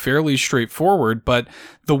ultimately fairly straightforward, but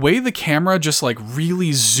the way the camera just like really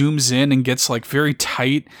zooms in and gets like very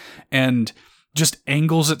tight and just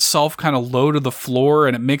angles itself kind of low to the floor,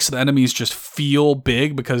 and it makes the enemies just feel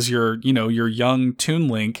big because you're young Toon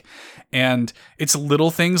Link. And it's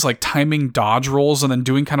little things like timing dodge rolls and then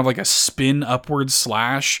doing kind of like a spin upward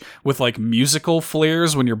slash with like musical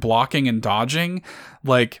flares when you're blocking and dodging.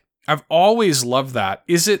 Like, I've always loved that.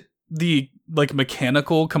 Is it the like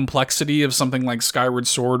mechanical complexity of something like Skyward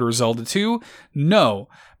Sword or Zelda 2? No.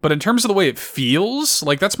 But in terms of the way it feels,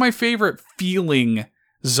 like that's my favorite feeling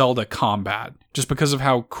Zelda combat, just because of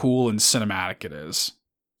how cool and cinematic it is.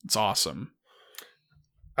 It's awesome.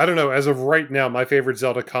 I don't know. As of right now, my favorite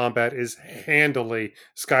Zelda combat is handily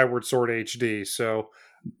Skyward Sword HD. So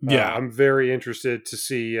yeah, I'm very interested to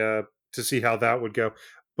see how that would go.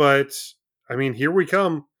 But I mean, here we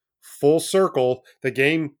come, full circle. The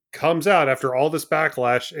game comes out after all this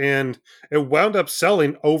backlash, and it wound up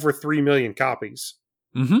selling over 3 million copies,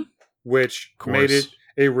 which made it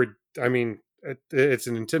it's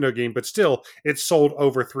a Nintendo game, but still, it sold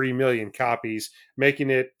over 3 million copies, making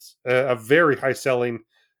it a very high-selling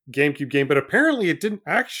GameCube game, but apparently it didn't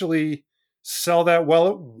actually sell that well.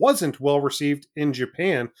 It wasn't well received in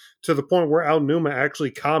Japan, to the point where Aonuma actually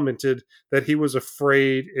commented that he was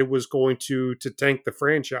afraid it was going to tank the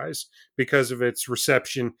franchise because of its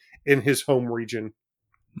reception in his home region.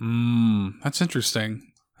 That's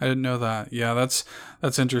interesting. I didn't know that. Yeah, that's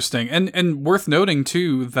interesting. And worth noting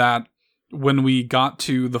too that when we got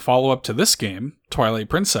to the follow-up to this game, Twilight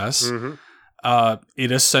Princess,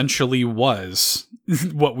 it essentially was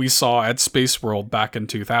what we saw at Space World back in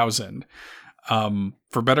 2000.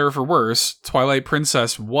 For better or for worse, Twilight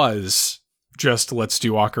Princess was just let's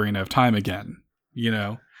do Ocarina of Time again, you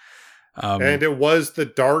know? And it was the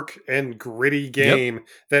dark and gritty game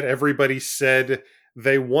that everybody said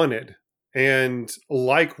they wanted. And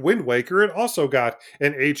like Wind Waker, it also got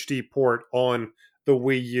an HD port on the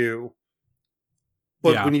Wii U.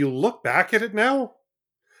 But when you look back at it now,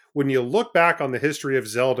 when you look back on the history of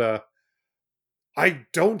Zelda, I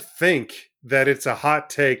don't think that it's a hot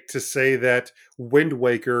take to say that Wind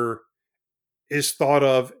Waker is thought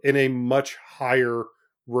of in a much higher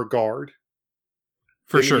regard.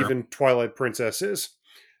 For sure. Even Twilight Princess is.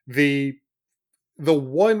 The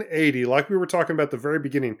 180, like we were talking about at the very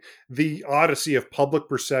beginning, the odyssey of public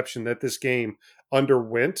perception that this game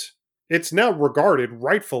underwent, it's now regarded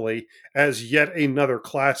rightfully as yet another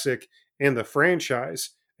classic in the franchise.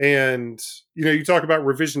 And, you know, you talk about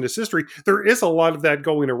revisionist history, there is a lot of that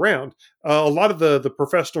going around. A lot of the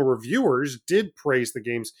professional reviewers did praise the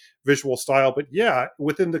game's visual style, but yeah,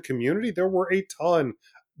 within the community, there was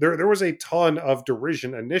a ton of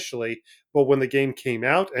derision initially, but when the game came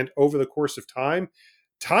out and over the course of time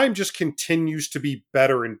just continues to be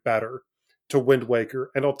better and better to Wind Waker.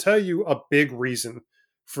 And I'll tell you a big reason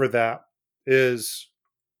for that is,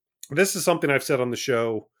 this is something I've said on the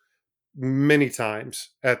show many times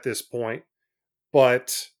at this point,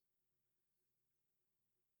 but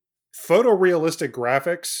photorealistic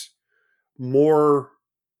graphics, more,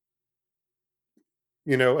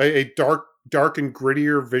 you know, a dark and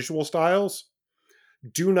grittier visual styles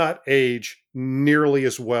do not age nearly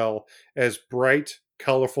as well as bright,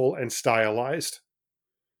 colorful, and stylized.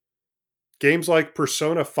 Games like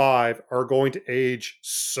Persona 5 are going to age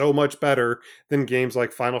so much better than games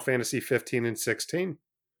like Final Fantasy 15 and 16.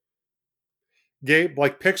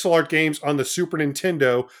 Like pixel art games on the Super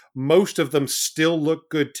Nintendo, most of them still look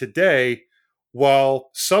good today, while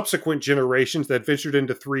subsequent generations that ventured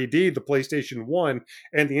into 3D, the PlayStation 1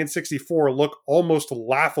 and the N64, look almost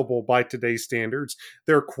laughable by today's standards.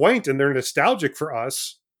 They're quaint and they're nostalgic for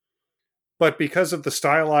us, but because of the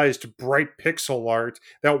stylized bright pixel art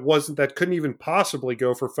that couldn't even possibly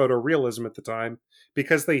go for photorealism at the time,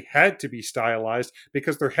 because they had to be stylized,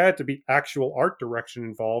 because there had to be actual art direction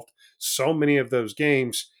involved, so many of those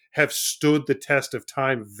games have stood the test of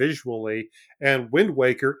time visually, and Wind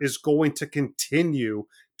Waker is going to continue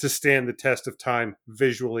to stand the test of time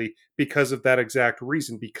visually because of that exact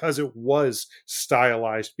reason, because it was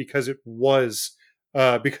stylized, because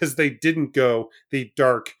they didn't go the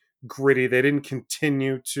dark, gritty, they didn't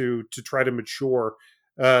continue to try to mature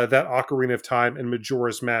that Ocarina of Time and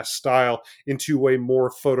Majora's Mask style into a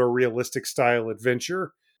more photorealistic style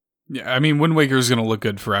adventure. Yeah, I mean, Wind Waker is going to look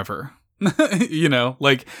good forever. You know,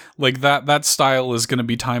 like that style is going to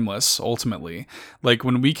be timeless ultimately. Like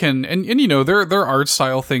when we can, and you know, there are art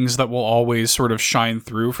style things that will always sort of shine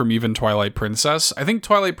through from even Twilight Princess. I think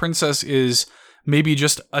Twilight Princess is maybe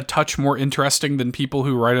just a touch more interesting than people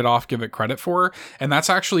who write it off give it credit for, and that's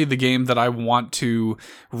actually the game that I want to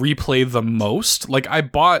replay the most. Like, I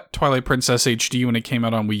bought Twilight Princess HD when it came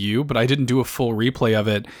out on Wii U, but I didn't do a full replay of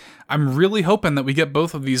it. I'm really hoping that we get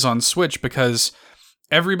both of these on Switch, because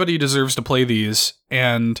everybody deserves to play these,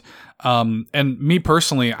 and me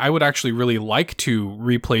personally, I would actually really like to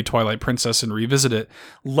replay Twilight Princess and revisit it.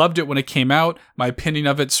 Loved it when it came out. My opinion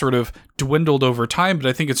of it sort of dwindled over time, but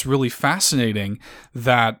I think it's really fascinating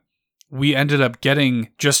that we ended up getting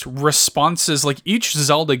just responses. Like, each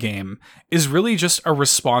Zelda game is really just a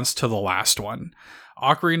response to the last one.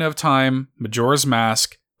 Ocarina of Time, Majora's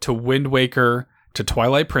Mask, to Wind Waker, to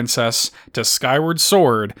Twilight Princess, to Skyward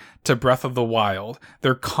Sword, to Breath of the Wild.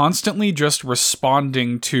 They're constantly just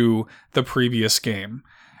responding to the previous game.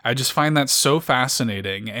 I just find that so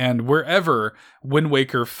fascinating, and wherever Wind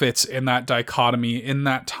Waker fits in that dichotomy, in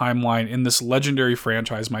that timeline, in this legendary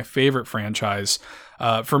franchise, my favorite franchise,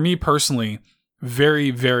 for me personally,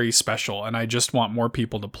 very, very special, and I just want more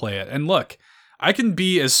people to play it. And look, I can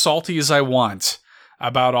be as salty as I want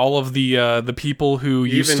about all of the people who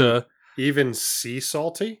used to... Even sea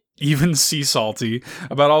salty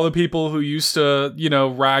about all the people who used to, you know,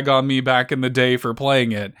 rag on me back in the day for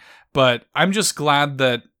playing it. But I'm just glad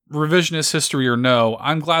that revisionist history or no,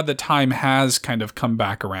 I'm glad that time has kind of come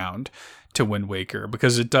back around to Wind Waker,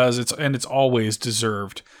 because it does. It's always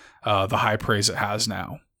deserved the high praise it has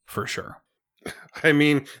now, for sure. I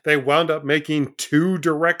mean, they wound up making 2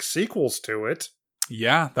 direct sequels to it.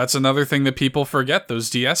 Yeah, that's another thing that people forget. Those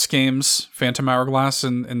DS games, Phantom Hourglass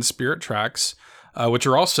and Spirit Tracks, which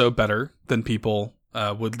are also better than people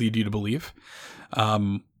would lead you to believe.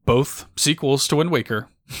 Both sequels to Wind Waker.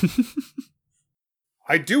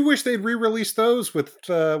 I do wish they'd re-release those with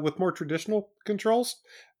more traditional controls.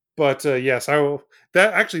 But yes,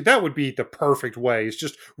 that would be the perfect way. Is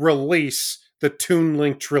just release the Toon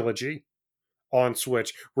Link trilogy on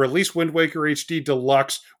Switch. Release Wind Waker HD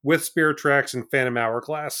Deluxe with Spirit Tracks and Phantom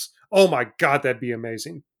Hourglass. Oh my god, that'd be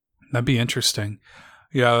amazing. That'd be interesting.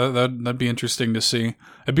 Yeah, that'd be interesting to see.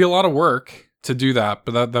 It'd be a lot of work to do that,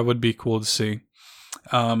 but that would be cool to see.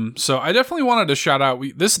 So I definitely wanted to shout out.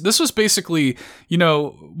 This was basically,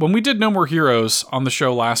 when we did No More Heroes on the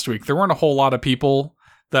show last week, there weren't a whole lot of people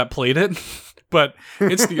that played it, but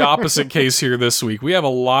it's the opposite case here this week. We have a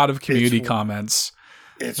lot of community comments.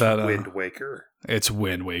 It's Wind Waker. It's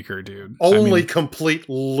Wind Waker, dude. Only complete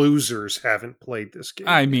losers haven't played this game.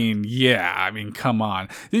 Come on.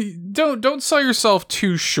 Don't sell yourself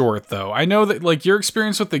too short, though. I know that, like, your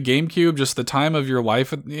experience with the GameCube, just the time of your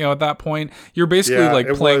life, at that point, you're basically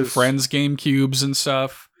playing friends' GameCubes and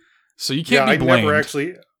stuff. So you can't be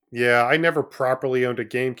blamed. I never properly owned a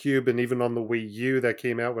GameCube, and even on the Wii U that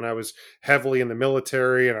came out when I was heavily in the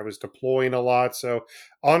military and I was deploying a lot. So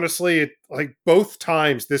honestly, both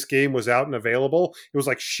times this game was out and available, it was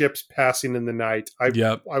like ships passing in the night.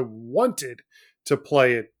 I wanted to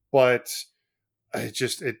play it, but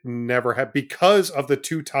it never had, because of the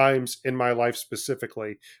 2 times in my life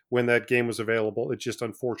specifically when that game was available. It just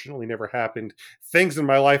unfortunately never happened. Things in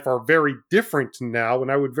my life are very different now,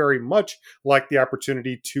 and I would very much like the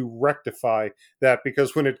opportunity to rectify that,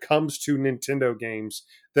 because when it comes to Nintendo games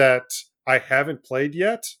that I haven't played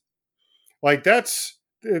yet, that's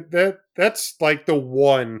like the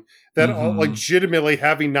one that legitimately,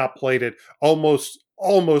 having not played it, almost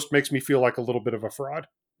makes me feel like a little bit of a fraud.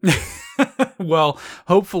 Well,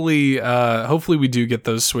 hopefully we do get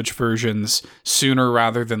those Switch versions sooner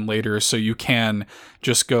rather than later, so you can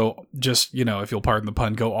if you'll pardon the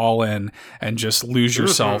pun, go all in and just lose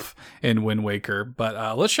yourself in Wind Waker.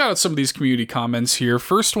 But let's shout out some of these community comments here.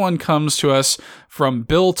 First one comes to us from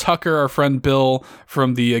Bill Tucker, our friend Bill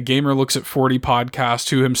from the Gamer Looks at 40 podcast,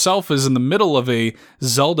 who himself is in the middle of a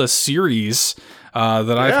Zelda series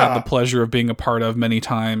that I've had the pleasure of being a part of many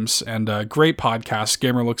times, and a great podcast,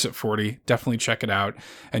 Gamer Looks at 40. Definitely check it out,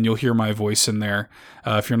 and you'll hear my voice in there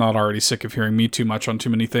if you're not already sick of hearing me too much on too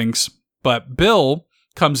many things. But Bill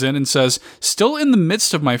comes in and says, still in the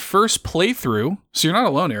midst of my first playthrough. So you're not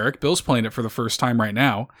alone, Eric. Bill's playing it for the first time right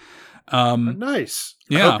now. Nice.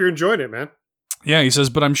 Yeah. I hope you're enjoying it, man. Yeah, he says,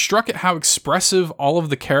 but I'm struck at how expressive all of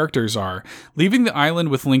the characters are. Leaving the island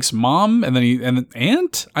with Link's mom and then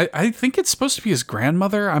aunt? I think it's supposed to be his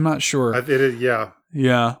grandmother. I'm not sure. Yeah.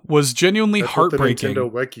 Yeah, was genuinely heartbreaking. What the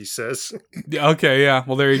Nintendo Wiki says. Okay, yeah.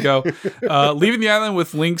 Well, there you go. Leaving the island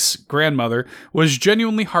with Link's grandmother was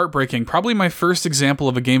genuinely heartbreaking. Probably my first example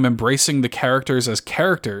of a game embracing the characters as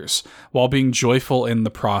characters while being joyful in the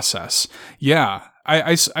process. Yeah,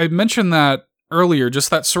 I mentioned that earlier, just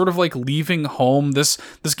that sort of like leaving home. This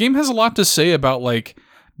game has a lot to say about like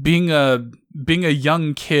being a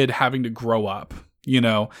young kid having to grow up,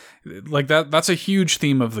 like that's a huge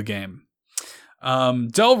theme of the game.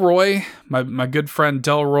 Delroy, my good friend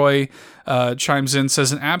Delroy, chimes in,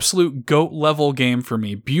 says an absolute GOAT level game for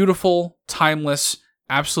me. Beautiful, timeless,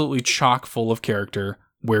 absolutely chock full of character.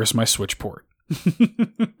 Where's my Switch port?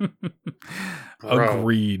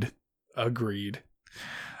 Agreed.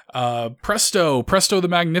 Presto the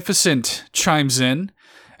Magnificent chimes in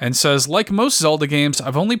and says, like most Zelda games,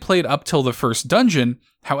 I've only played up till the first dungeon.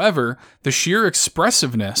 However, the sheer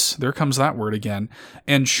expressiveness, there comes that word again,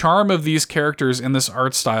 and charm of these characters in this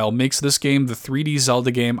art style makes this game the 3D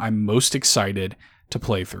Zelda game I'm most excited to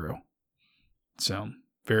play through. So,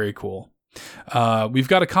 very cool. We've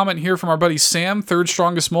got a comment here from our buddy Sam, Third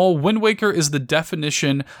Strongest Mole. Wind Waker is the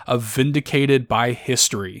definition of vindicated by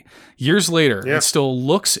history. Years later, it still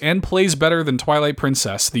looks and plays better than Twilight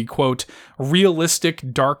Princess, the, quote,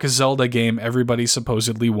 realistic dark Zelda game everybody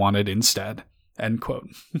supposedly wanted instead. End quote.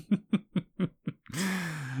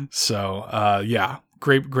 So, yeah.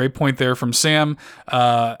 Great point there from Sam.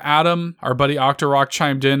 Adam, our buddy Octorok,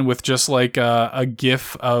 chimed in with just like a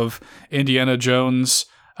gif of Indiana Jones,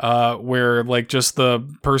 where like just the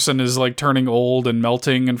person is like turning old and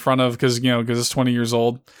melting in front of, because it's 20 years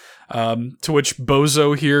old. To which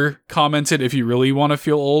Bozo here commented, if you really want to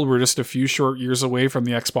feel old, we're just a few short years away from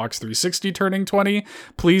the Xbox 360 turning 20.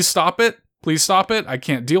 Please stop it. Please stop it. I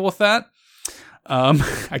can't deal with that.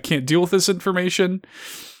 I can't deal with this information.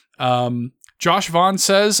 Josh Vaughn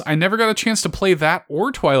says, I never got a chance to play that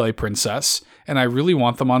or Twilight Princess, and I really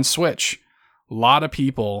want them on Switch. A lot of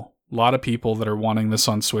people that are wanting this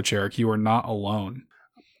on Switch, Eric. You are not alone.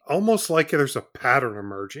 Almost like there's a pattern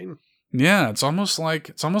emerging. Yeah, it's almost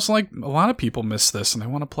like a lot of people miss this and they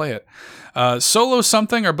want to play it. Solo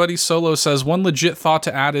something, our buddy Solo says, one legit thought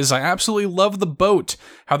to add is I absolutely love the boat.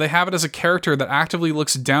 How they have it as a character that actively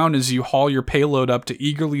looks down as you haul your payload up to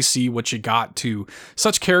eagerly see what you got to.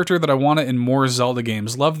 Such character that I want it in more Zelda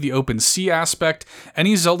games. Love the open sea aspect.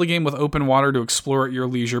 Any Zelda game with open water to explore at your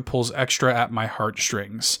leisure pulls extra at my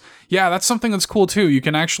heartstrings. Yeah, that's something that's cool too. You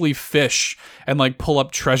can actually fish and like pull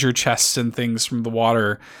up treasure chests and things from the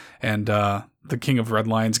water. And the King of Red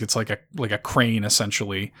Lions gets like a crane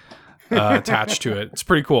essentially attached to it. It's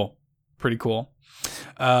pretty cool. Pretty cool.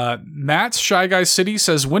 Matt's Shy Guy City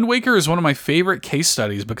says, Wind Waker is one of my favorite case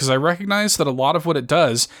studies because I recognize that a lot of what it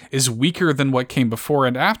does is weaker than what came before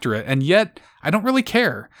and after it, and yet I don't really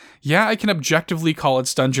care. Yeah, I can objectively call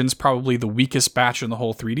its dungeons probably the weakest batch in the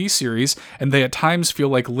whole 3D series, and they at times feel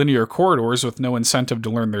like linear corridors with no incentive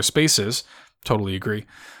to learn their spaces. Totally agree.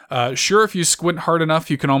 Sure, if you squint hard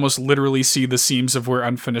enough, you can almost literally see the seams of where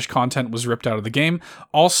unfinished content was ripped out of the game.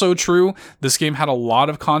 Also true, this game had a lot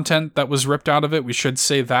of content that was ripped out of it. We should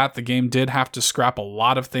say that. The game did have to scrap a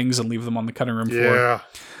lot of things and leave them on the cutting room floor.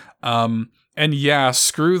 And yeah,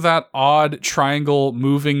 screw that odd triangle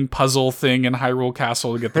moving puzzle thing in Hyrule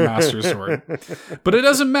Castle to get the Master Sword. But it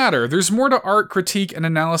doesn't matter. There's more to art, critique, and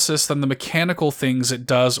analysis than the mechanical things it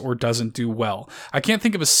does or doesn't do well. I can't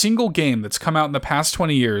think of a single game that's come out in the past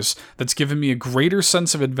 20 years that's given me a greater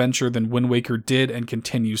sense of adventure than Wind Waker did and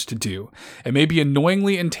continues to do. It may be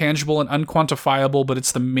annoyingly intangible and unquantifiable, but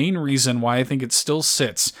it's the main reason why I think it still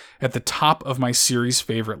sits at the top of my series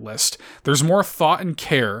favorite list. There's more thought and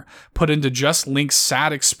care put into just Link's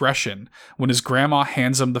sad expression when his grandma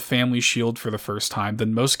hands him the family shield for the first time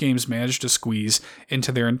than most games manage to squeeze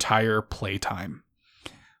into their entire playtime.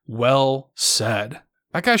 Well said.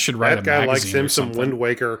 That guy should write a magazine. That guy likes him some Wind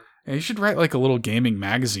Waker. Yeah, he should write like a little gaming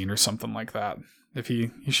magazine or something like that. If he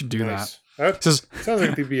should do nice. that. Sounds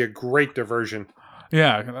like it'd be a great diversion.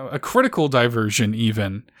 Yeah, a critical diversion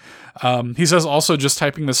even. He says, also just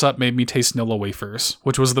typing this up made me taste Nilla wafers,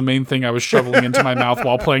 which was the main thing I was shoveling into my mouth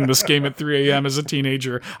while playing this game at 3 a.m. as a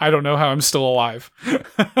teenager. I don't know how I'm still alive.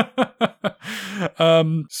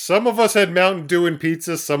 Some of us had Mountain Dew and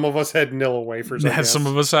pizza. Some of us had Nilla wafers. Yeah, some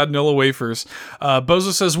of us had Nilla wafers.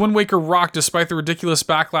 Bozo says, Wind Waker rocked despite the ridiculous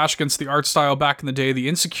backlash against the art style back in the day. The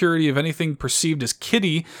insecurity of anything perceived as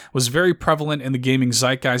kiddie was very prevalent in the gaming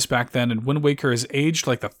zeitgeist back then, and Wind Waker has aged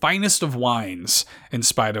like the finest of wines in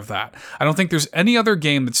spite of that. I don't think there's any other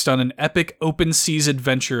game that's done an epic open seas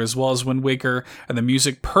adventure as well as Wind Waker, and the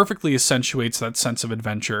music perfectly accentuates that sense of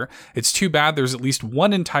adventure. It's too bad there's at least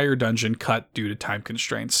one entire dungeon cut due to time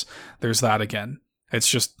constraints. There's that again. That's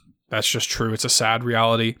just true. It's a sad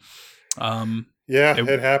reality.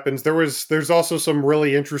 It happens. There's also some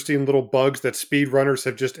really interesting little bugs that speedrunners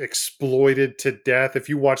have just exploited to death. If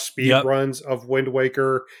you watch speed runs of Wind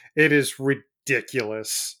Waker, it is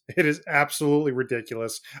ridiculous. It is absolutely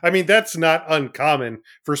ridiculous. I mean, that's not uncommon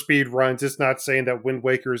for speed runs. It's not saying that Wind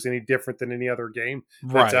Waker is any different than any other game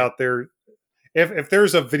that's out there. If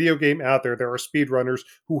there's a video game out there, there are speedrunners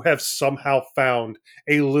who have somehow found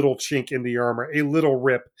a little chink in the armor, a little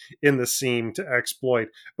rip in the seam to exploit.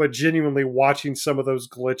 But genuinely watching some of those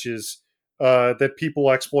glitches that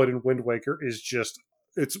people exploit in Wind Waker is just,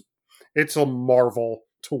 it's a marvel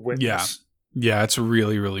to witness. Yeah, it's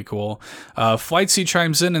really, really cool. Flightsy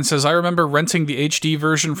chimes in and says, I remember renting the HD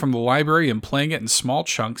version from the library and playing it in small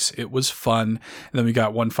chunks. It was fun. And then we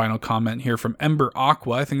got one final comment here from Ember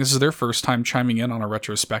Aqua. I think this is their first time chiming in on a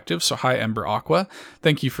retrospective. So hi, Ember Aqua.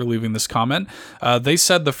 Thank you for leaving this comment. They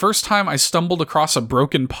said, the first time I stumbled across a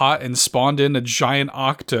broken pot and spawned in a giant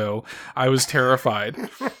octo, I was terrified.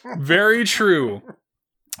 Very true.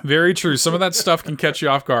 Very true. Some of that stuff can catch you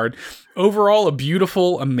off guard. Overall, a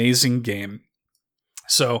beautiful, amazing game.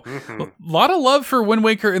 So, a lot of love for Wind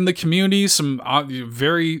Waker in the community. Some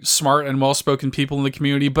very smart and well-spoken people in the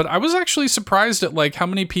community. But I was actually surprised at like how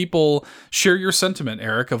many people share your sentiment,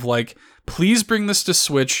 Eric, of like, please bring this to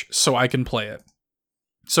Switch so I can play it.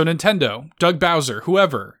 So Nintendo, Doug Bowser,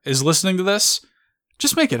 whoever is listening to this,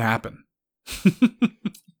 just make it happen.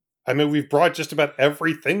 I mean, we've brought just about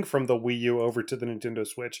everything from the Wii U over to the Nintendo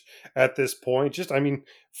Switch at this point. Just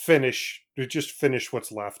finish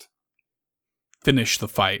what's left. Finish the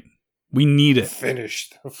fight. We need it. Finish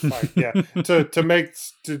the fight. Yeah. to make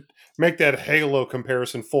that Halo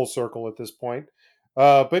comparison full circle at this point.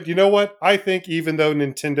 But you know what? I think even though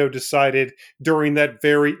Nintendo decided during that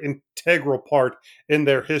very integral part in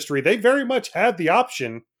their history, they very much had the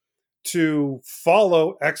option to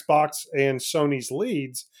follow Xbox and Sony's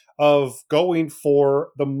leads of going for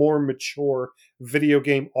the more mature video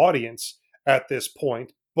game audience at this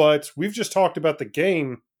point. But we've just talked about the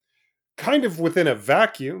game kind of within a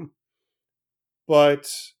vacuum.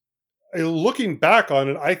 But looking back on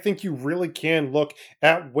it, I think you really can look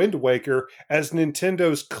at Wind Waker as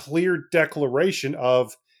Nintendo's clear declaration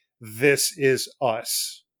of this is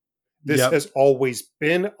us. This has always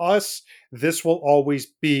been us. This will always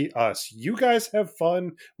be us. You guys have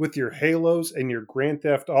fun with your Halos and your Grand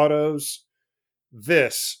Theft Autos.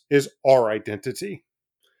 This is our identity.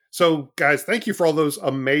 So, guys, thank you for all those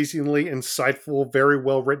amazingly insightful, very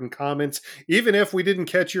well-written comments. Even if we didn't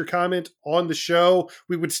catch your comment on the show,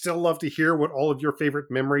 we would still love to hear what all of your favorite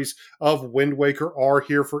memories of Wind Waker are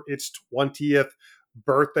here for its 20th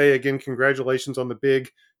birthday. Again, congratulations on the big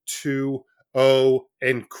 2-0.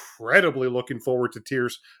 Incredibly looking forward to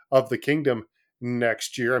Tears of the Kingdom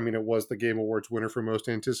next year. I mean, it was the Game Awards winner for most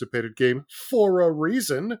anticipated game for a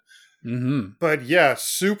reason. Mm-hmm. But yeah,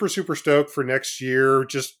 super stoked for next year.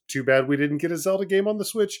 Just too bad we didn't get a Zelda game on the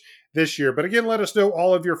Switch this year. But again, let us know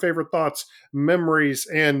all of your favorite thoughts, memories,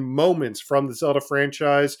 and moments from the Zelda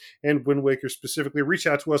franchise and Wind Waker specifically. Reach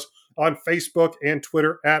out to us on Facebook and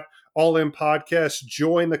Twitter at All In Podcast.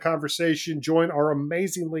 Join the conversation. Join our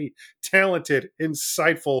amazingly talented,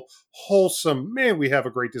 insightful, wholesome, man, we have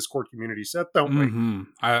a great Discord community, Seth, don't we? Mm-hmm.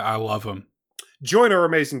 I love them. Join our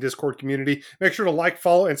amazing Discord community. Make sure to like,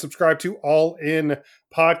 follow, and subscribe to All In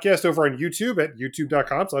Podcast over on YouTube at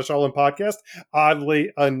youtube.com/allinpodcast. Oddly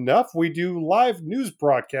enough, we do live news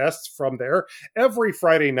broadcasts from there every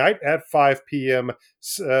Friday night at 5 p.m.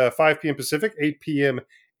 Pacific, 8 p.m.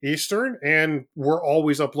 Eastern, and we're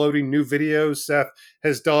always uploading new videos. Seth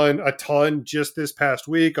has done a ton just this past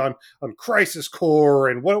week on Crisis Core,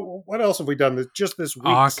 and what else have we done just this week?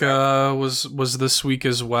 Aka was this week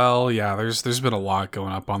as well. Yeah, there's been a lot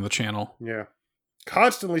going up on the channel. Yeah,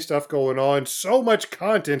 constantly stuff going on, so much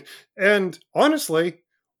content, and honestly,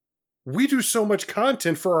 we do so much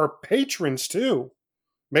content for our patrons too.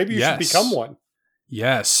 Maybe you should become one.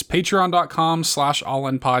 Yes,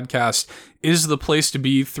 patreon.com/allinpodcast is the place to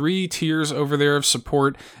be. 3 tiers over there of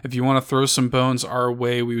support. If you want to throw some bones our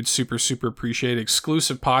way, we would super appreciate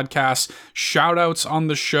exclusive podcasts, shout outs on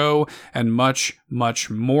the show, and much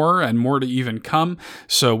more, and more to even come.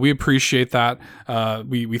 So we appreciate that.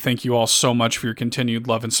 We thank you all so much for your continued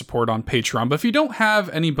love and support on Patreon. But if you don't have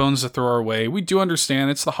any bones to throw our way, we do understand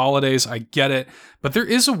it's the holidays. I get it. But there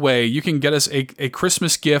is a way you can get us a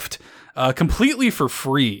Christmas gift completely for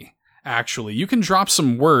free. Actually, you can drop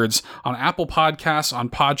some words on Apple Podcasts, on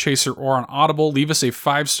Podchaser, or on Audible. Leave us a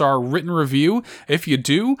 5-star written review. If you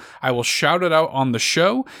do, I will shout it out on the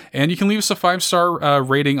show, and you can leave us a 5-star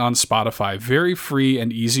rating on Spotify. Very free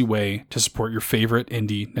and easy way to support your favorite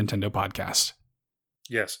indie Nintendo podcast.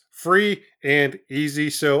 Yes, free and easy.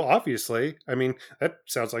 So obviously, I mean, that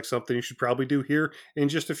sounds like something you should probably do here in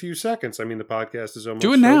just a few seconds. I mean, the podcast is almost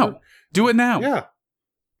Do it now. over. Do it now. Yeah.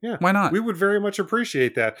 Why not? We would very much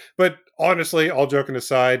appreciate that. But honestly, all joking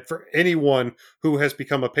aside, for anyone who has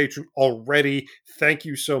become a patron already, thank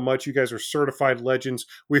you so much. You guys are certified legends.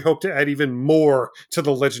 We hope to add even more to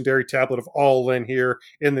the legendary tablet of All In here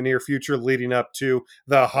in the near future, leading up to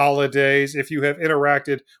the holidays. If you have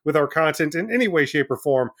interacted with our content in any way, shape, or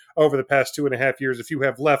form over the past 2.5 years, if you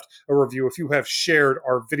have left a review, if you have shared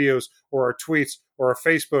our videos or our tweets or our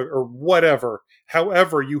Facebook or whatever,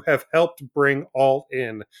 however you have helped bring All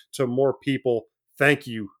In to more people, thank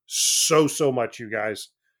you so much, you guys.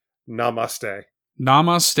 Namaste.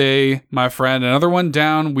 Namaste, my friend. Another one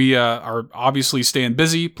down. We are obviously staying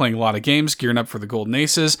busy, playing a lot of games, gearing up for the Golden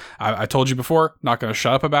Aces. I told you before, not going to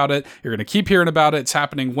shut up about it. You're going to keep hearing about it. It's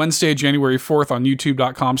happening Wednesday, January 4th on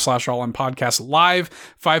youtube.com/allinpodcast live,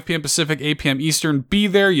 5 p.m. Pacific, 8 p.m. Eastern. Be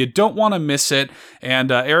there. You don't want to miss it.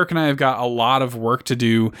 And Eric and I have got a lot of work to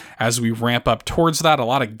do as we ramp up towards that. A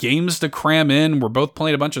lot of games to cram in. We're both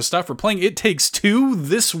playing a bunch of stuff. We're playing It Takes Two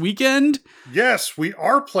this weekend. Yes, we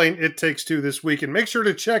are playing It Takes Two this week, and make sure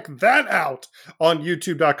to check that out on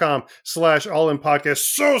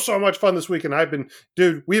youtube.com/allinpodcast. So much fun this week, and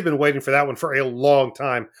we've been waiting for that one for a long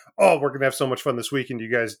time. Oh, we're gonna have so much fun this weekend.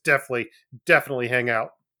 You guys definitely hang out.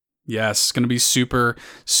 Yes, it's gonna be super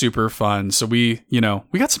fun. So we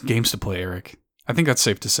got some games to play, Eric. I think that's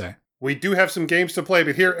safe to say. We do have some games to play,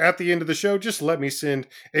 but here at the end of the show, just let me send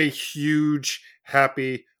a huge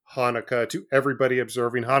happy Hanukkah to everybody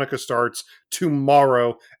observing. Hanukkah starts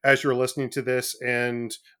tomorrow as you're listening to this,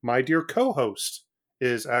 and my dear co-host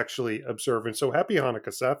is actually observing. So happy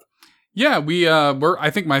Hanukkah, Seth. Yeah, I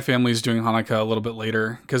think my family's doing Hanukkah a little bit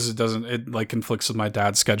later because it like conflicts with my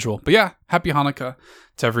dad's schedule. But yeah, happy Hanukkah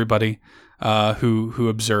to everybody who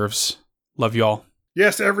observes. Love y'all.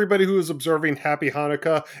 Yes, everybody who is observing, happy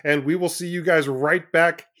Hanukkah, and we will see you guys right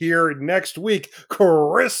back here next week,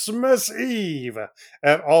 Christmas Eve,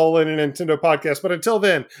 at All In a Nintendo Podcast. But until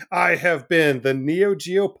then, I have been the Neo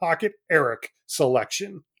Geo Pocket Eric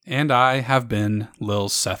selection. And I have been Lil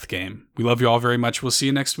Seth Game. We love you all very much. We'll see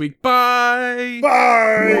you next week. Bye!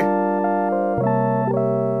 Bye!